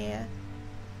depressing here.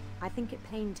 I think it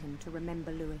pained him to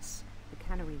remember Lewis, the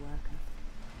cannery worker.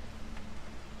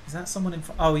 Is that someone in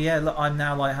front? Oh yeah, look, I'm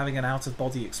now like having an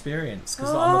out-of-body experience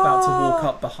because I'm about to walk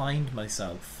up behind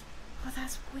myself. Oh,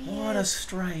 that's weird. What a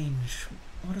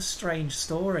strange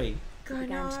story. He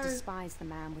began to despise the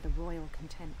man with a royal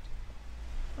contempt.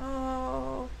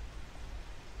 Oh.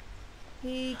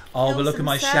 He Oh, but look at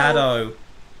my shadow.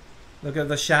 Look at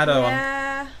the shadow.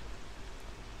 Yeah.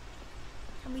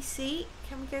 Can we see?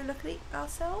 Can we go look at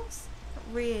ourselves? Not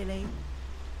really.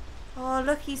 Oh,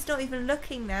 look, he's not even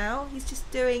looking now. He's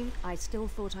just doing... I still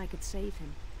thought I could save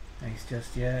him. He's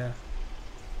just, yeah.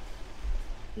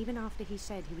 Even after he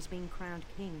said he was being crowned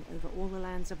king over all the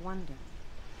lands of wonder.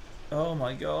 Oh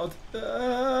my god.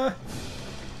 The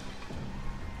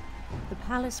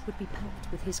palace would be packed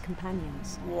with his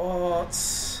companions. What?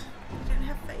 They don't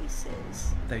have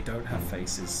faces. They don't have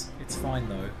faces. It's fine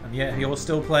though. And yet you're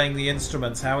still playing the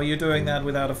instruments. How are you doing that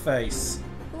without a face?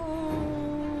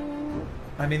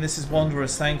 I mean, this is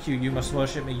wondrous. Thank you. You must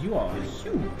worship me. You are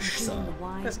huge, sir.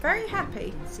 But very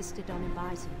happy. Insisted on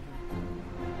advising him.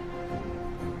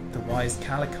 The wise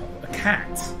calico. A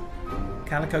cat?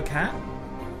 Calico cat?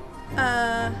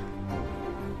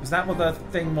 Was that what the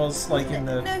thing was like in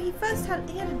the... No, he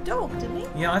had a dog, didn't he?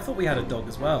 Yeah, I thought we had a dog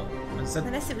as well. I said...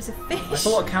 Unless it was a fish. I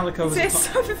thought a calico was Is it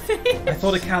a type of fish? I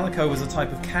thought a calico was a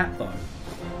type of cat, though.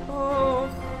 Oh.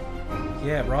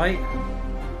 Yeah, right?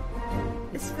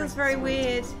 This feels very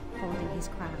weird. Holding his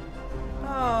crown.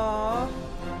 Oh.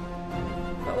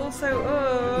 But also,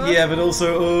 oh. Yeah, but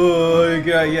also, oh,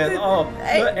 okay, yeah. Oh,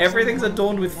 look, everything's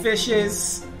adorned with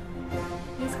fishes.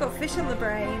 He's got fish on the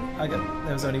brain.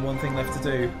 There was only one thing left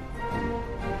to do.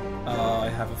 I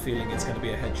have a feeling it's going to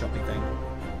be a head chopping thing.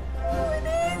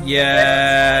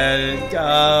 Yeah.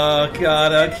 Oh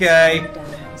god. Okay.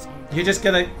 You're just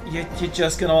gonna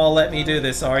all let me do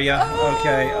this, are you?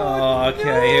 Okay. Oh,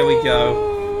 okay. Here we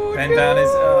go. Bend down his.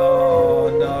 Oh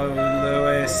no,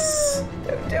 Lewis.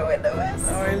 Don't do it, Lewis.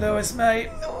 Sorry, Lewis, mate.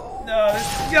 No.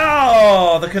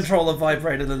 Oh, the controller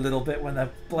vibrated a little bit when the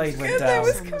blade went down. He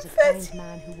was a kind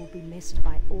man who will be missed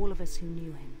by all of us who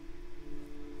knew him.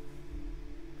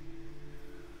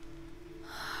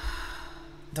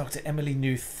 Dr. Emily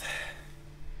Newth.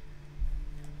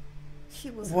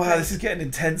 Wow, this is getting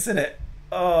intense, isn't it?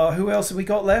 Oh, who else have we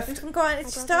got left? We haven't got any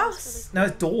stars. No,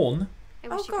 it's Dawn.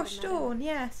 Oh gosh, Dawn,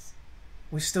 yes.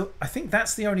 I think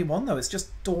that's the only one though. It's just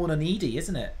Dawn and Edie,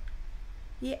 isn't it?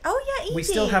 Yeah. Oh yeah, Edie. We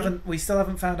still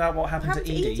haven't found out what happened to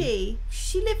Edie.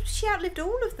 She outlived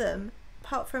all of them,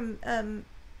 apart from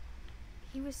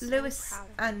he was so Lewis proud of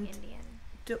and Indian.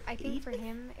 I think for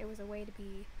him it was a way to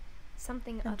be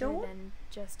something And other Dawn? than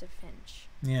just a Finch.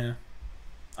 Yeah.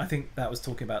 I think that was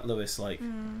talking about Lewis, like...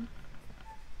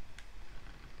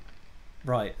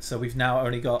 Right, so we've now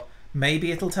only got...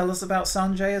 Maybe it'll tell us about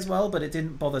Sanjay as well, but it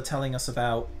didn't bother telling us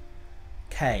about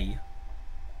Kay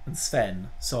and Sven,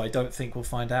 so I don't think we'll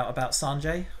find out about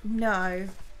Sanjay. No.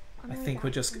 I think we're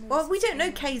just... Well, we don't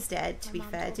know Kay's dead, to be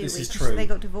fair, do we? This is 'Cause true. They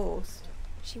got divorced.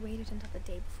 She waited until the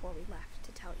day before we left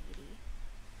to tell Edie.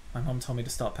 My mum told me to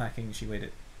start packing, she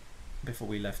waited before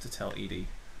we left to tell Edie.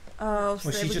 Oh, so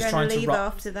she's we're just going to trying to leave ru-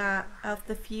 after that,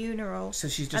 after the funeral. So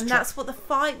she's just and that's what the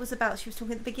fight was about. She was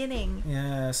talking at the beginning.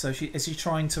 Yeah, so is she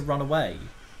trying to run away?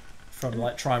 From,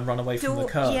 like, try and run away from the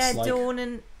curse? Yeah, like...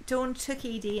 Dawn took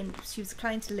Edie and she was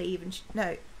planning to leave. And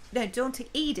Dawn took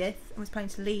Edith and was planning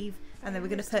to leave. And they were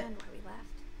going to put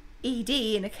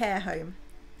Edie in a care home.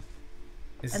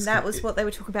 And that was what they were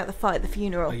talking about, the fight at the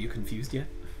funeral. Are you confused yet?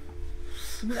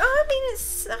 No, I mean,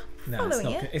 it's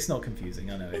following it. It's not confusing,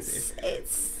 I know. It's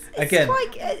again,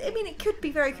 quite, I mean, it could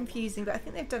be very confusing, but I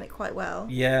think they've done it quite well.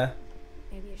 Yeah.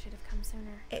 Maybe it should have come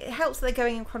sooner. It helps that they're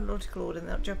going in chronological order and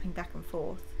they're not jumping back and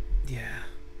forth. Yeah.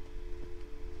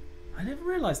 I never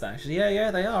realised that, actually.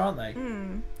 Yeah, they are, aren't they?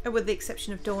 With the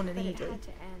exception of Dawn and But Edie. it had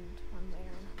to end one way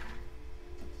or another.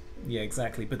 Yeah,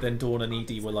 exactly. But then Dawn and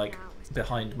Edie were, like,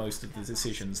 behind most of the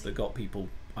decisions that got people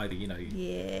either,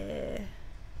 Yeah.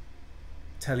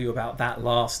 tell you about that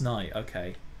last night.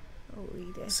 Okay. Oh,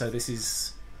 Edith. So this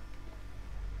is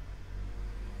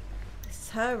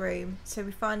her room. So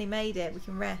we finally made it. We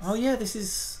can rest. Oh yeah, this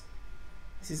is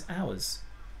ours.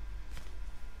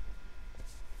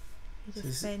 Edith This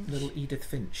is Finch. little Edith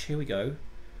Finch. Here we go.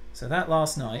 So that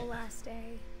last The night. whole last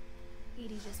day,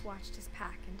 Edie just watched us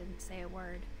pack and didn't say a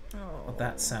word. Oh. Well,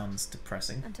 that sounds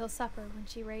depressing. Until supper, when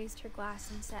she raised her glass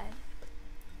and said,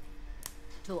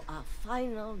 To our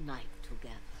final night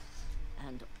together,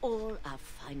 and all our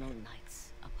final nights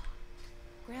apart.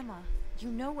 Grandma, you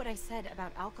know what I said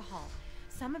about alcohol.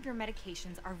 Some of your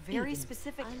medications are very Edith,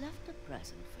 specific. I left a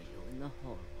present for you in the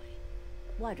hallway.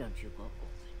 Why don't you go open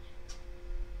it?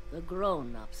 The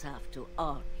grown-ups have to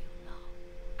argue now.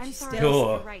 I'm sorry,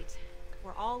 Sure. you're right.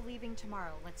 We're all leaving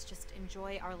tomorrow. Let's just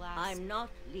enjoy our last... I'm not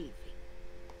leaving.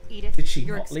 Edith, Did she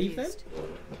you're not leave excused.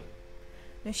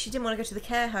 No, she didn't want to go to the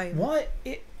care home. Why?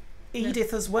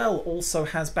 Edith as well also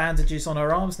has bandages on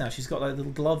her arms now. She's got like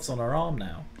little gloves on her arm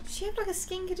now. Does she have like a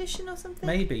skin condition or something?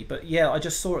 Maybe, but yeah, I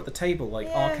just saw at the table like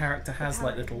our Yeah. character has the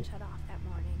like power little. didn't shut off that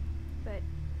morning, but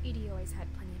Edie always had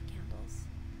plenty of candles.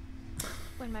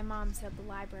 When my mom said the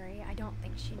library, I don't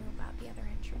think she knew about the other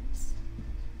entrance.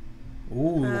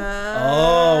 Ooh.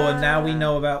 Oh, and now we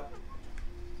know about.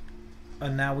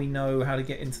 And now we know how to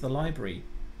get into the library.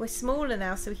 We're smaller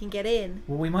now, so we can get in.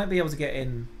 Well, we might be able to get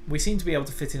in. We seem to be able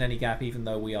to fit in any gap, even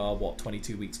though we are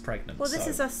 22 weeks pregnant. Well, this so.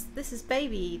 is us. This is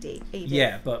baby Edith.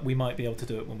 Yeah, but we might be able to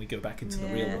do it when we go back into the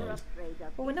real Yeah. world.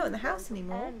 Well, we're not in the house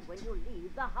anymore. And when you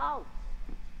leave the house,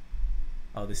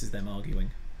 Oh, this is them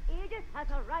arguing. Edith has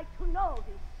a right to know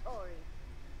this story.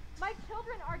 My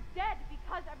children are dead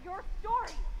because of your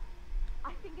story.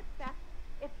 I think it's best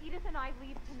if Edith and I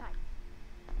leave tonight.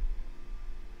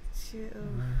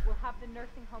 We'll have the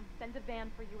nursing home send a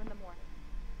van for you in the morning.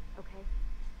 Okay?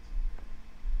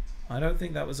 I don't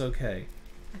think that was okay.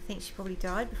 I think she probably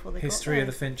died before they History got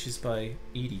of the there. Finches by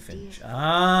Edie Finch.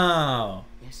 Oh.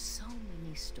 There's so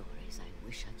many stories I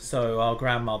wish I could So our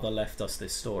grandmother left us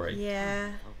this story.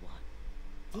 Yeah, for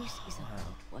one. This is about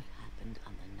what happened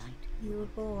on the night you were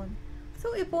born. I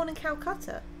thought you were born in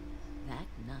Calcutta. That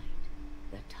night,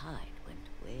 the tide went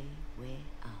way, way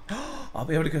out. I'll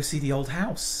be able to go see the old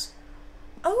house.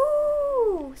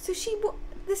 Oh, so this is It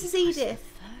was the Edith.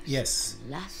 first Yes.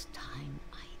 and last time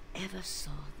I ever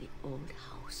saw the old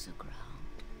house aground.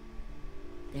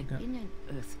 There'd been an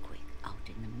earthquake out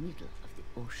in the middle of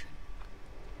the ocean.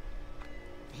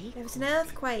 They There was an called it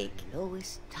earthquake. the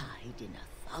lowest tide in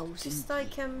 1,000 Just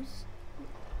like years.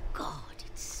 God,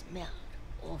 it smelled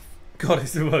awful. God,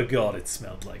 it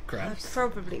smelled like I crap.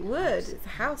 probably would. It's a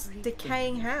house,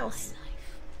 decaying house.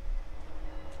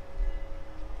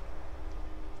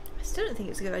 I still don't think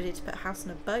it was a good idea to put a house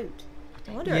on a boat.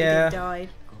 I wonder Yeah. if he died.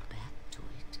 Go back to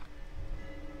it.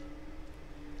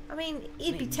 I mean,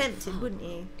 you'd be When tempted, you wouldn't you?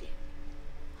 followed it,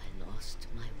 I lost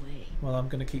my way. Well, I'm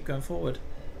going to keep going forward.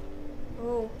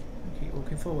 Oh, Keep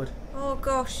walking forward. oh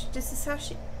gosh, this is how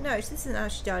she... No, this isn't how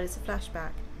she died, it's a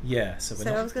flashback. Yeah, so we're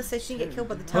So I not... was going to say she didn't get killed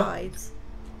by the Huh. tides.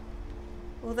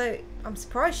 Although, I'm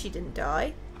surprised she didn't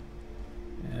die.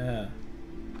 Yeah.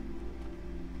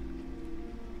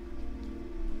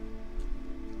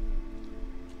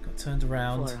 Got turned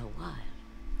around. For a while,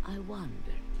 I wandered.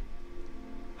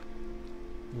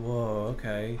 Whoa,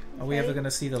 okay. Are we Okay. ever going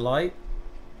to see the light?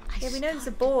 I Yeah, we know there's a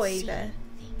started boy seeing there.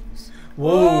 things.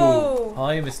 Whoa! Whoa.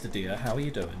 Hi, Mr. Deer. How are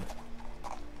you doing?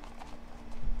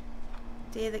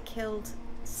 Deer that killed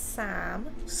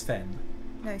Sam. Sven.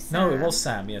 No, Sam. No, it was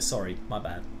Sam. Yeah, sorry. My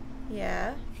bad.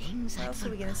 Yeah. Things What I'd else are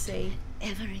we gonna forgotten see?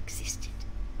 had ever existed.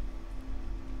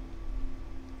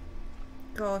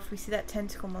 God, if we see that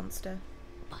tentacle monster.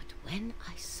 But when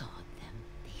I saw them,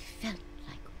 they felt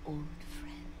like old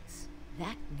friends.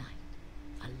 That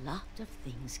night, a lot of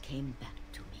things came back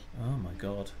to me. Oh my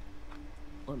god.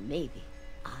 Or maybe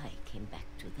I came back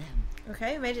to them.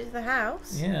 Okay, we made it to the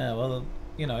house. Yeah, well,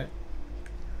 you know.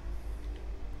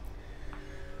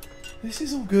 This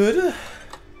is all good.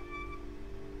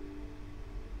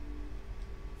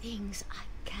 Things I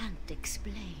can't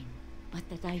explain, but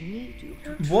that I need you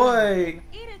to Why?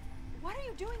 Edith, what are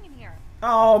you doing in here?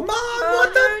 Oh, Mom, Oh,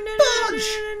 what the no, fudge?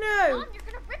 no. Mom, you're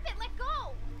gonna rip it. Let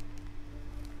go.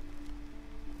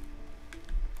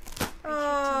 I kicked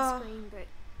Oh. and screamed,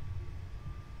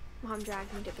 but Mom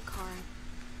dragged me to the car.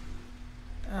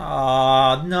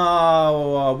 Oh,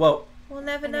 no. Well, We'll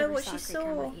never I know never what saw she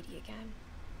Great-Grandma saw. Edie again.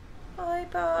 Bye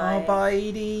bye. oh, bye,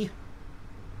 Edie.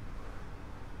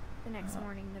 The next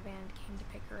morning, the van came to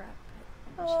pick her up,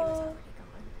 but she was Oh. already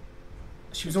gone.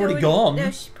 She was already gone.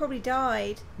 No, she probably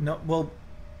died. No, well,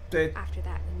 they- After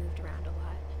that, we moved around a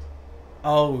lot.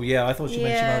 Oh, yeah, I thought she meant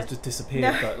she might Yeah. have just disappeared,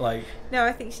 No. but like... No,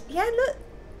 I think... Yeah, look.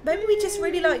 Maybe we just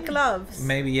really like gloves.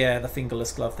 Maybe, yeah, the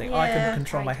fingerless glove thing. Oh, I Yeah. can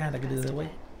control my hand, I can do it the other way.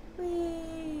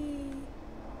 Whee.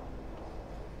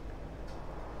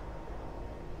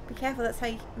 Be careful, that's how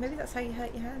you... Maybe that's how you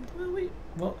hurt your hand.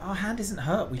 Well, our hand isn't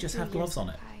hurt, we just have gloves on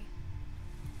it.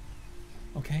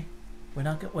 Okay? We're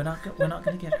not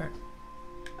gonna get hurt.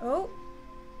 Oh.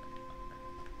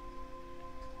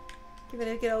 Give it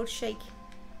a good old shake.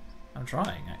 I'm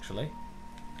trying, actually.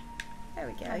 There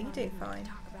we go, you do fine.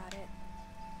 Talk about it.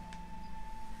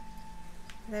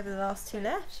 There were the last two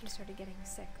left. She started getting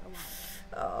sick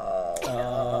a lot. Oh,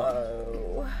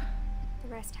 no. The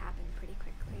rest happened pretty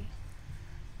quickly.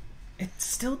 It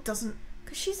still doesn't...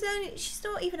 Because she's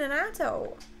not even an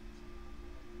adult.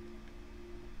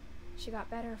 She got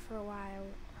better for a while.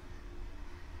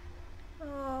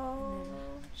 Oh. And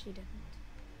then she didn't.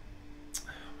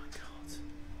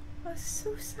 That's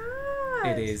so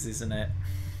sad. It is, isn't it?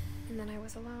 And then I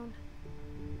was alone.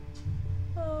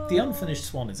 Oh. The Unfinished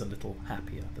Swan is a little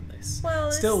happier than this.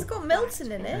 Well, still, it's got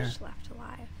Milton in it. Yeah. Left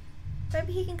alive.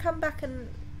 Maybe he can come back and,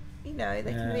 you know,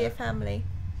 they can be a family.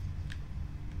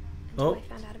 Until I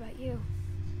found out about you.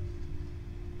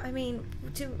 I mean,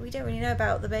 we don't really know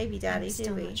about the baby daddy, I'm do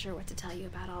still we? not sure what to tell you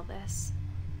about all this.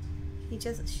 She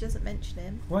doesn't mention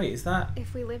him. Wait, is that...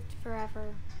 If we lived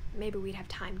forever, maybe we'd have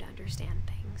time to understand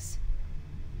things.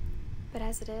 But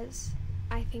as it is,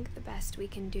 I think the best we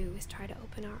can do is try to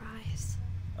open our eyes.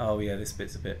 Oh yeah, this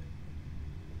bit's a bit...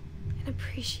 And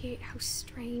appreciate how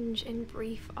strange and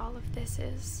brief all of this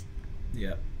is.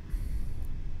 Yeah.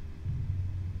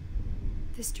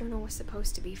 This journal was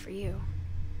supposed to be for you.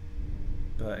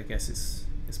 But I guess it's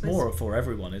more for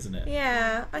everyone, isn't it?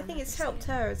 Yeah, I think it's helped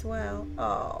her as well.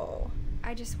 Oh.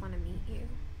 I just want to meet you.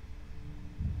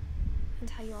 And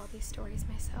tell you all these stories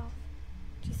myself.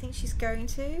 Do you think she's going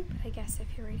to? But I guess if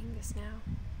you're reading this now,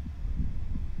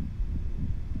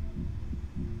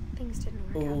 things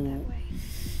didn't work out that way.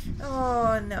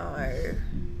 Oh no.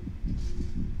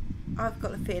 I've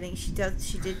got a feeling she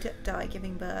did die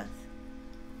giving birth.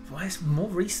 Why, it's more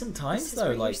recent times This is though,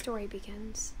 where like... your story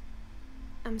begins.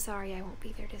 I'm sorry I won't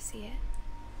be there to see it.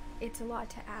 It's a lot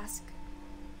to ask,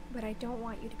 but I don't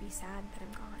want you to be sad that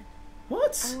I'm gone.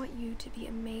 What? I want you to be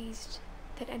amazed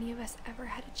that any of us ever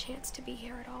had a chance to be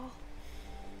here at all.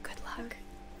 Good luck.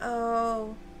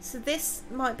 Oh, so this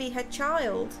might be her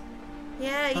child.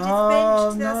 Yeah, Edith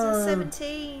Oh, Finch, no.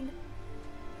 2017.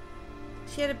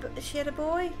 She had a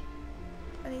boy,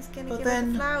 and he's gonna But give her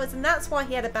then- the flowers, and that's why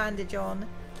he had a bandage on.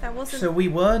 That wasn't. So we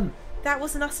weren't... That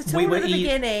wasn't us at all We were at the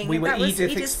beginning. we were That was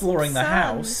Edith Edith's exploring the son.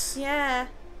 house. Yeah.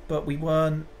 But we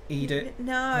weren't Edith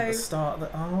No. at the start of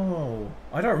the... Oh.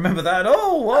 I don't remember that at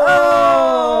all. Whoa.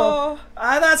 Oh.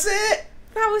 And that's it.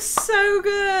 That was so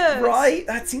good. Right?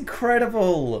 That's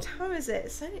incredible. What time is it?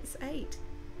 It's 8.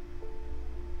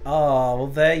 Oh, well,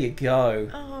 there you go.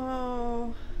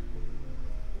 Oh.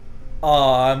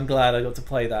 Oh, I'm glad I got to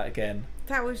play that again.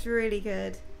 That was really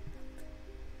good.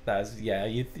 That's... Yeah,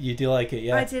 you do like it,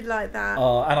 yeah? I did like that.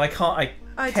 Oh, and I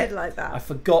did like that. I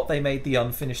forgot they made the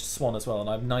Unfinished Swan as well, and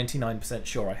I'm 99%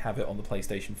 sure I have it on the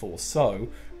PlayStation 4, so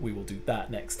we will do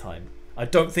that next time. I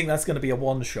don't think that's going to be a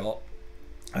one-shot.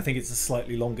 I think it's a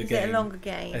slightly longer game. Is it a longer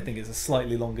game? I think it's a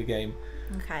slightly longer game.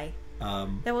 Okay.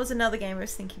 There was another game I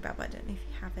was thinking about, but I don't know if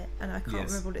you have it, and I can't Yes.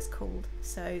 remember what it's called,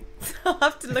 so I'll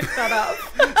have to look that up.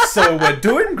 So we're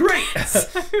doing great!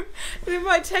 So it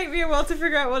might take me a while to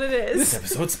figure out what it is. This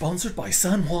episode's sponsored by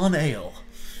San Juan Ale.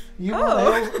 You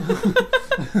want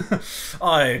ale?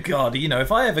 Oh god, you know,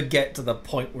 if I ever get to the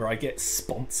point where I get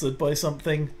sponsored by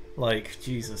something, like,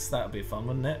 Jesus, that would be fun,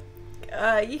 wouldn't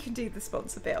it? You can do the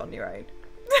sponsor bit on your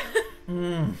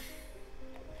own.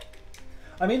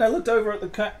 I mean, I looked over at the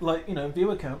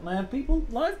viewer count, and I had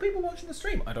live people watching the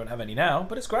stream. I don't have any now,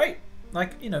 but it's great.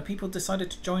 Like, you know, people decided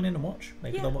to join in and watch.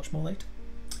 Maybe they'll watch more later.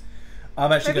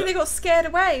 Maybe they got scared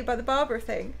away by the Barbara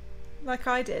thing, like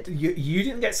I did. You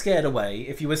didn't get scared away.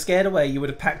 If you were scared away, you would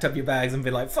have packed up your bags and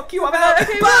been like, "Fuck you, I'm out."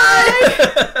 Okay,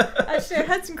 bye. Actually, I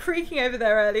heard some creaking over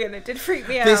there earlier, and it did freak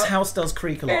me out. This house does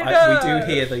creak a lot. It We do does.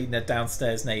 hear the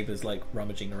downstairs neighbours like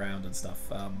rummaging around and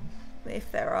stuff.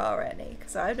 If there are any,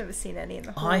 because I've never seen any in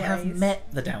the I hallways. have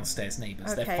met the downstairs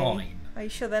neighbours. Okay. They're fine. Are you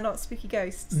sure they're not spooky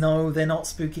ghosts? No, they're not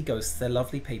spooky ghosts. They're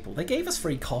lovely people. They gave us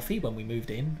free coffee when we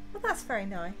moved in. Well, that's very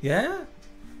nice. Yeah,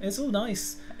 it's all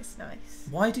nice. It's nice.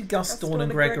 Why do Gus, Dawn,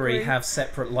 and Gregory have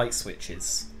separate light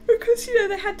switches? Because, you know,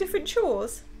 they had different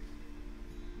chores.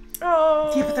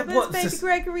 Oh, Yeah, but there's baby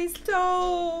Gregory's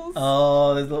dolls.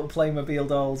 Oh, there's little Playmobil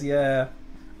dolls, yeah.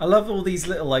 I love all these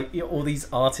little like all these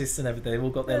artists and everything. They've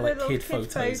all got their like little kid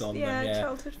photos on them. Yeah,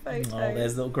 childhood photos. Oh,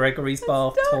 there's little Gregory's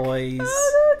bath toys.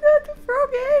 Oh, no, the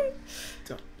froggy.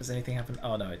 Does anything happen?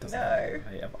 Oh no, it doesn't. No.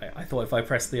 I thought if I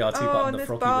pressed the R2 button, the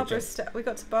froggy would jump. We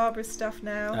got to Barbara's stuff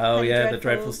now. Oh Penny yeah, the Dreadfuls.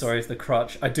 dreadful stories, the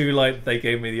crutch. I do like that they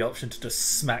gave me the option to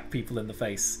just smack people in the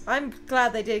face. I'm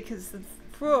glad they did because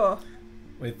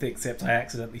Except I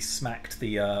accidentally smacked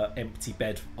the empty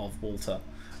bed of Walter.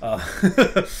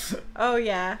 Oh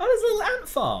yeah. Oh, there's a little ant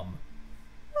farm.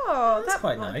 Oh, that's that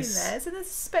quite might nice. Be there. Isn't there a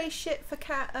spaceship for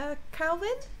Calvin?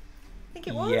 I think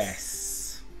it was.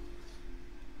 Yes.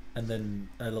 And then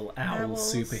a little owl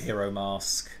superhero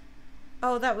mask.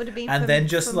 Oh, that would have been. And then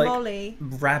just like Molly.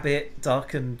 Rabbit,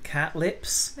 duck, and cat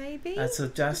lips. Maybe. That's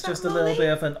just a little bit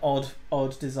of an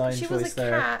odd design she choice was a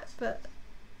there. Cat, but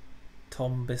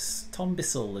Tom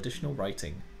Bissell, additional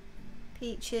writing.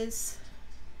 Peaches.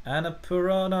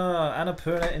 Annapurna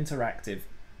Interactive.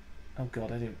 Oh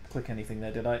god, I didn't click anything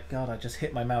there, did I? God, I just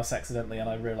hit my mouse accidentally and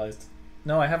I realised.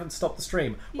 No, I haven't stopped the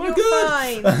stream. You're good.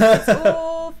 Fine. It's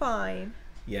all fine.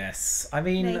 Yes, I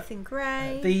mean, Nathan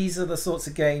Gray. These are the sorts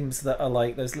of games that are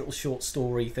like those little short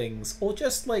story things, or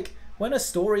just like when a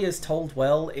story is told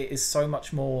well, it is so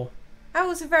much more. That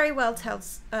was a very well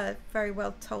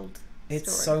told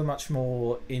It's story. so much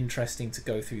more interesting to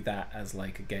go through that as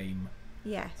like a game.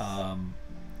 Yes.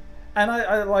 And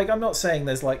I like. I'm not saying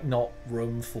there's like not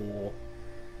room for,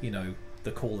 you know,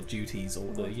 the Call of Duties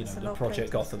or the the Project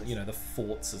Gotham, the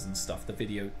Forzas and stuff. The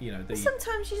video, the.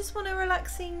 Sometimes you just want a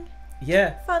relaxing.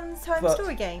 Yeah. Fun time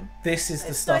story game. This is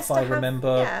the stuff I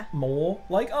remember more.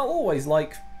 Like I'll always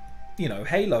like,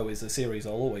 Halo is a series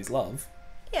I'll always love.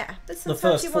 Yeah, but the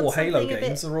first 4 Halo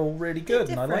games are all really good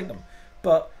and I like them.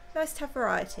 But nice to have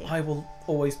variety. I will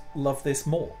always love this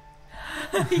more.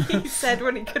 He said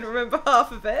when he couldn't remember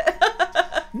half of it.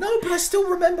 No, but I still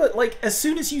remember, like, as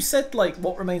soon as you said, like,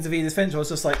 What Remains of Edith Finch, I was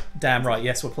just like, damn right,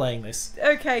 yes, we're playing this.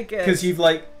 Okay, good. Because you've,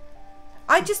 like...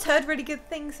 I just heard really good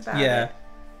things about it. Yeah,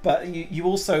 but you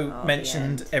also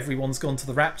mentioned Everyone's Gone to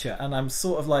the Rapture, and I'm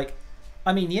sort of like,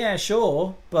 I mean, yeah,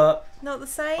 sure, but... Not the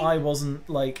same? I wasn't,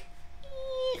 like...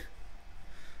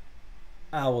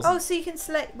 I wasn't... Oh, so you can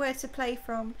select where to play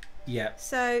from. Yeah.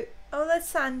 So,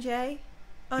 that's Sanjay.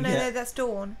 Oh, no, that's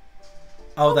Dawn.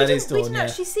 Oh, that is Dawn, we didn't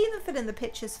actually see them fill in the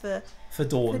pictures for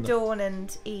Dawn. For Dawn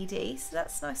and Edie, so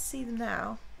that's nice to see them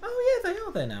now. Oh, yeah, they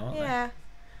are there now, aren't they? Yeah.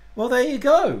 Well, there you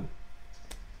go.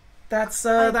 That's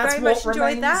very what much enjoyed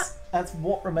remains. that. That's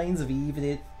what remains of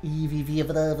Edith.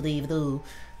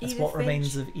 That's what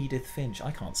remains of Edith Finch.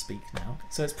 I can't speak now,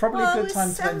 so it's probably a good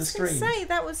time to end the stream. I was going to say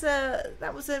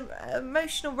that was an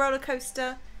emotional roller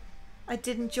coaster. I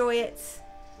did enjoy it.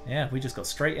 Yeah, we just got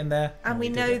straight in there, and we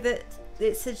know that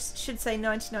it should say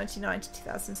 1999 to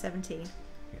 2017.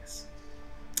 Yes.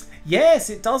 Yes,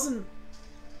 it doesn't.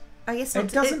 I guess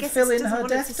it doesn't fill in her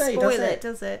death day,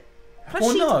 does it? Plus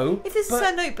well, no. If this is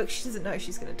her notebook, she doesn't know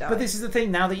she's going to die. But this is the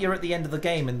thing. Now that you're at the end of the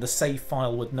game and the save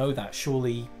file would know that,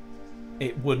 surely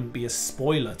it wouldn't be a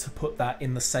spoiler to put that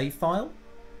in the save file,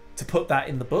 to put that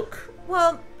in the book.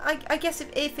 Well, I guess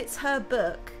if it's her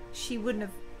book, she wouldn't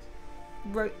have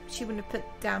put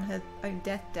down her own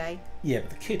death day. Yeah, but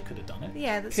the kid could have done it.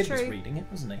 Yeah, that's true. The kid was reading it,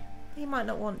 wasn't he? He might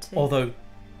not want to. Although,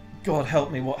 God help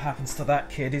me, what happens to that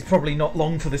kid? He's probably not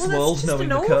long for this world, knowing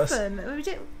the curse.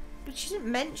 But she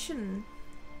didn't mention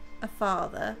a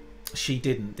father. She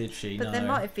didn't, did she? But no. there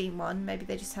might have been one. Maybe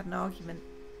they just had an argument.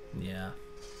 Yeah.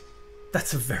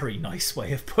 That's a very nice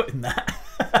way of putting that.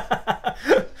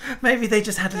 Maybe they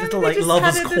just had a little, like,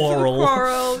 lovers' quarrel. Little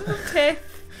quarrel.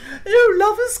 Tiff. You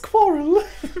lovers' quarrel.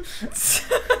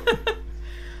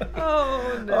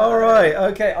 Oh, no. Alright,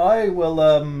 okay, I will,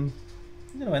 I'm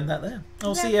going to end that there.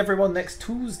 I'll see everyone next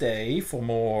Tuesday for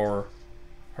more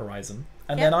Horizon.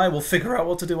 And then I will figure out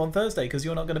what to do on Thursday, because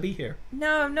you're not going to be here.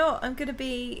 No, I'm not. I'm going to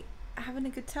be having a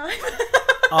good time.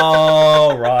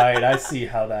 Oh, right. I see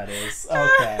how that is.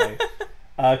 Okay.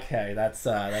 Okay, that's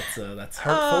hurtful.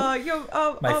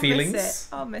 My feelings.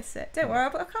 I'll miss it. Don't worry.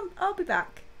 I'll be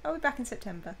back. I'll be back in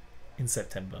September. In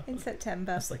September. It's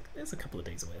like, it's a couple of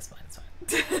days away. It's fine. It's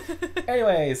fine.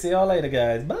 Anyway, see y'all later,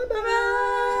 guys. Bye bye.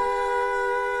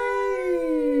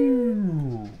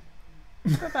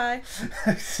 Bye bye.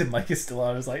 Mike is still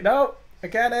on. I was like, no, I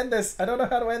can't end this. I don't know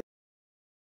how to end